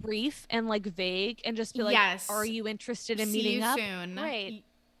 brief and like vague, and just be like, Yes. "Are you interested in See meeting you up?" soon. Right.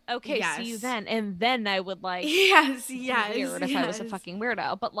 Okay, see you Yes. then. And then I would like Yes, be yes. weird if I was a yes. fucking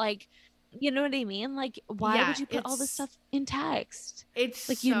weirdo. But like, you know what I mean? Like, why Yeah, would you put all this it's- stuff in text? It's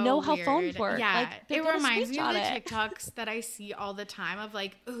Like, you so know how phones weird. work. Yeah, Like, they're it gonna reminds me of the screenshot it. TikToks that I see all the time of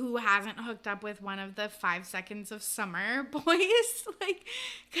like who hasn't hooked up with one of the 5 seconds of summer boys, like,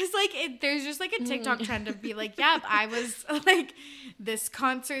 because like there's just like a TikTok trend of be like, yep, I was like this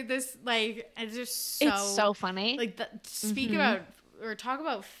concert, this like, it's just so It's so funny. like speak Mhm. about or talk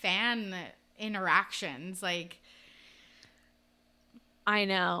about fan interactions, like. I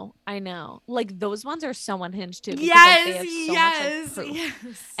know. Like, those ones are so unhinged too. Because, Yes, like, they have so yes, much, like, proof.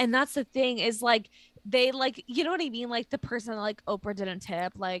 yes. And that's the thing is like, they like, you know what I mean? Like, the person that like Oprah didn't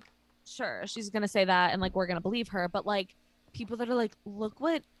tip, like, sure, she's gonna say that and like we're gonna believe her. But like, people that are like, look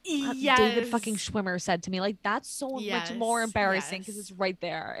what David fucking Yes. Schwimmer said to me, like, that's so much more Yes, embarrassing because yes. it's right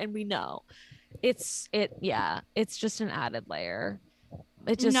there and we know. It's just an added layer.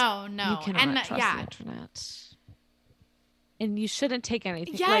 It just no, you cannot and trust yeah, the internet. And you shouldn't take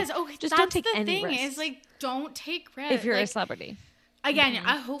anything. yes. Like, Okay, just that's don't take the any thing risks is like don't take risks. if you're a like, celebrity. again,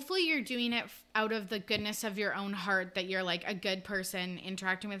 Mhm. hopefully you're doing it out of the goodness of your own heart that you're like a good person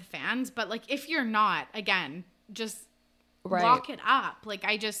interacting with fans. But like if you're not, again, just Right. lock it up. Like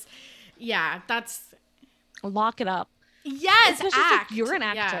that's Lock it up. yes. Especially if Act. you're an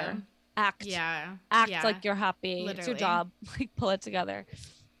actor. Act. Yeah. Act yeah. like you're happy. It's your Literally. job. Like, pull it together.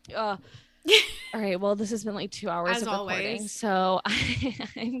 All right. Well, this has been like 2 hours As of recording. always. So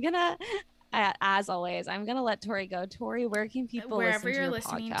I'm gonna, as always, I'm gonna let Tori go. Tori, where can people Wherever listen to you're your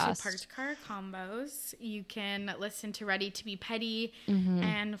listening podcast? to Parked Car Combos, you can listen to Ready to Be Petty Mhm.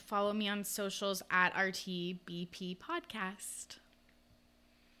 and follow me on socials at RTBP Podcast.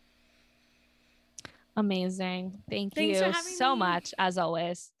 Amazing. Thank Thanks you for having so me. much, as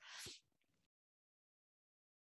always.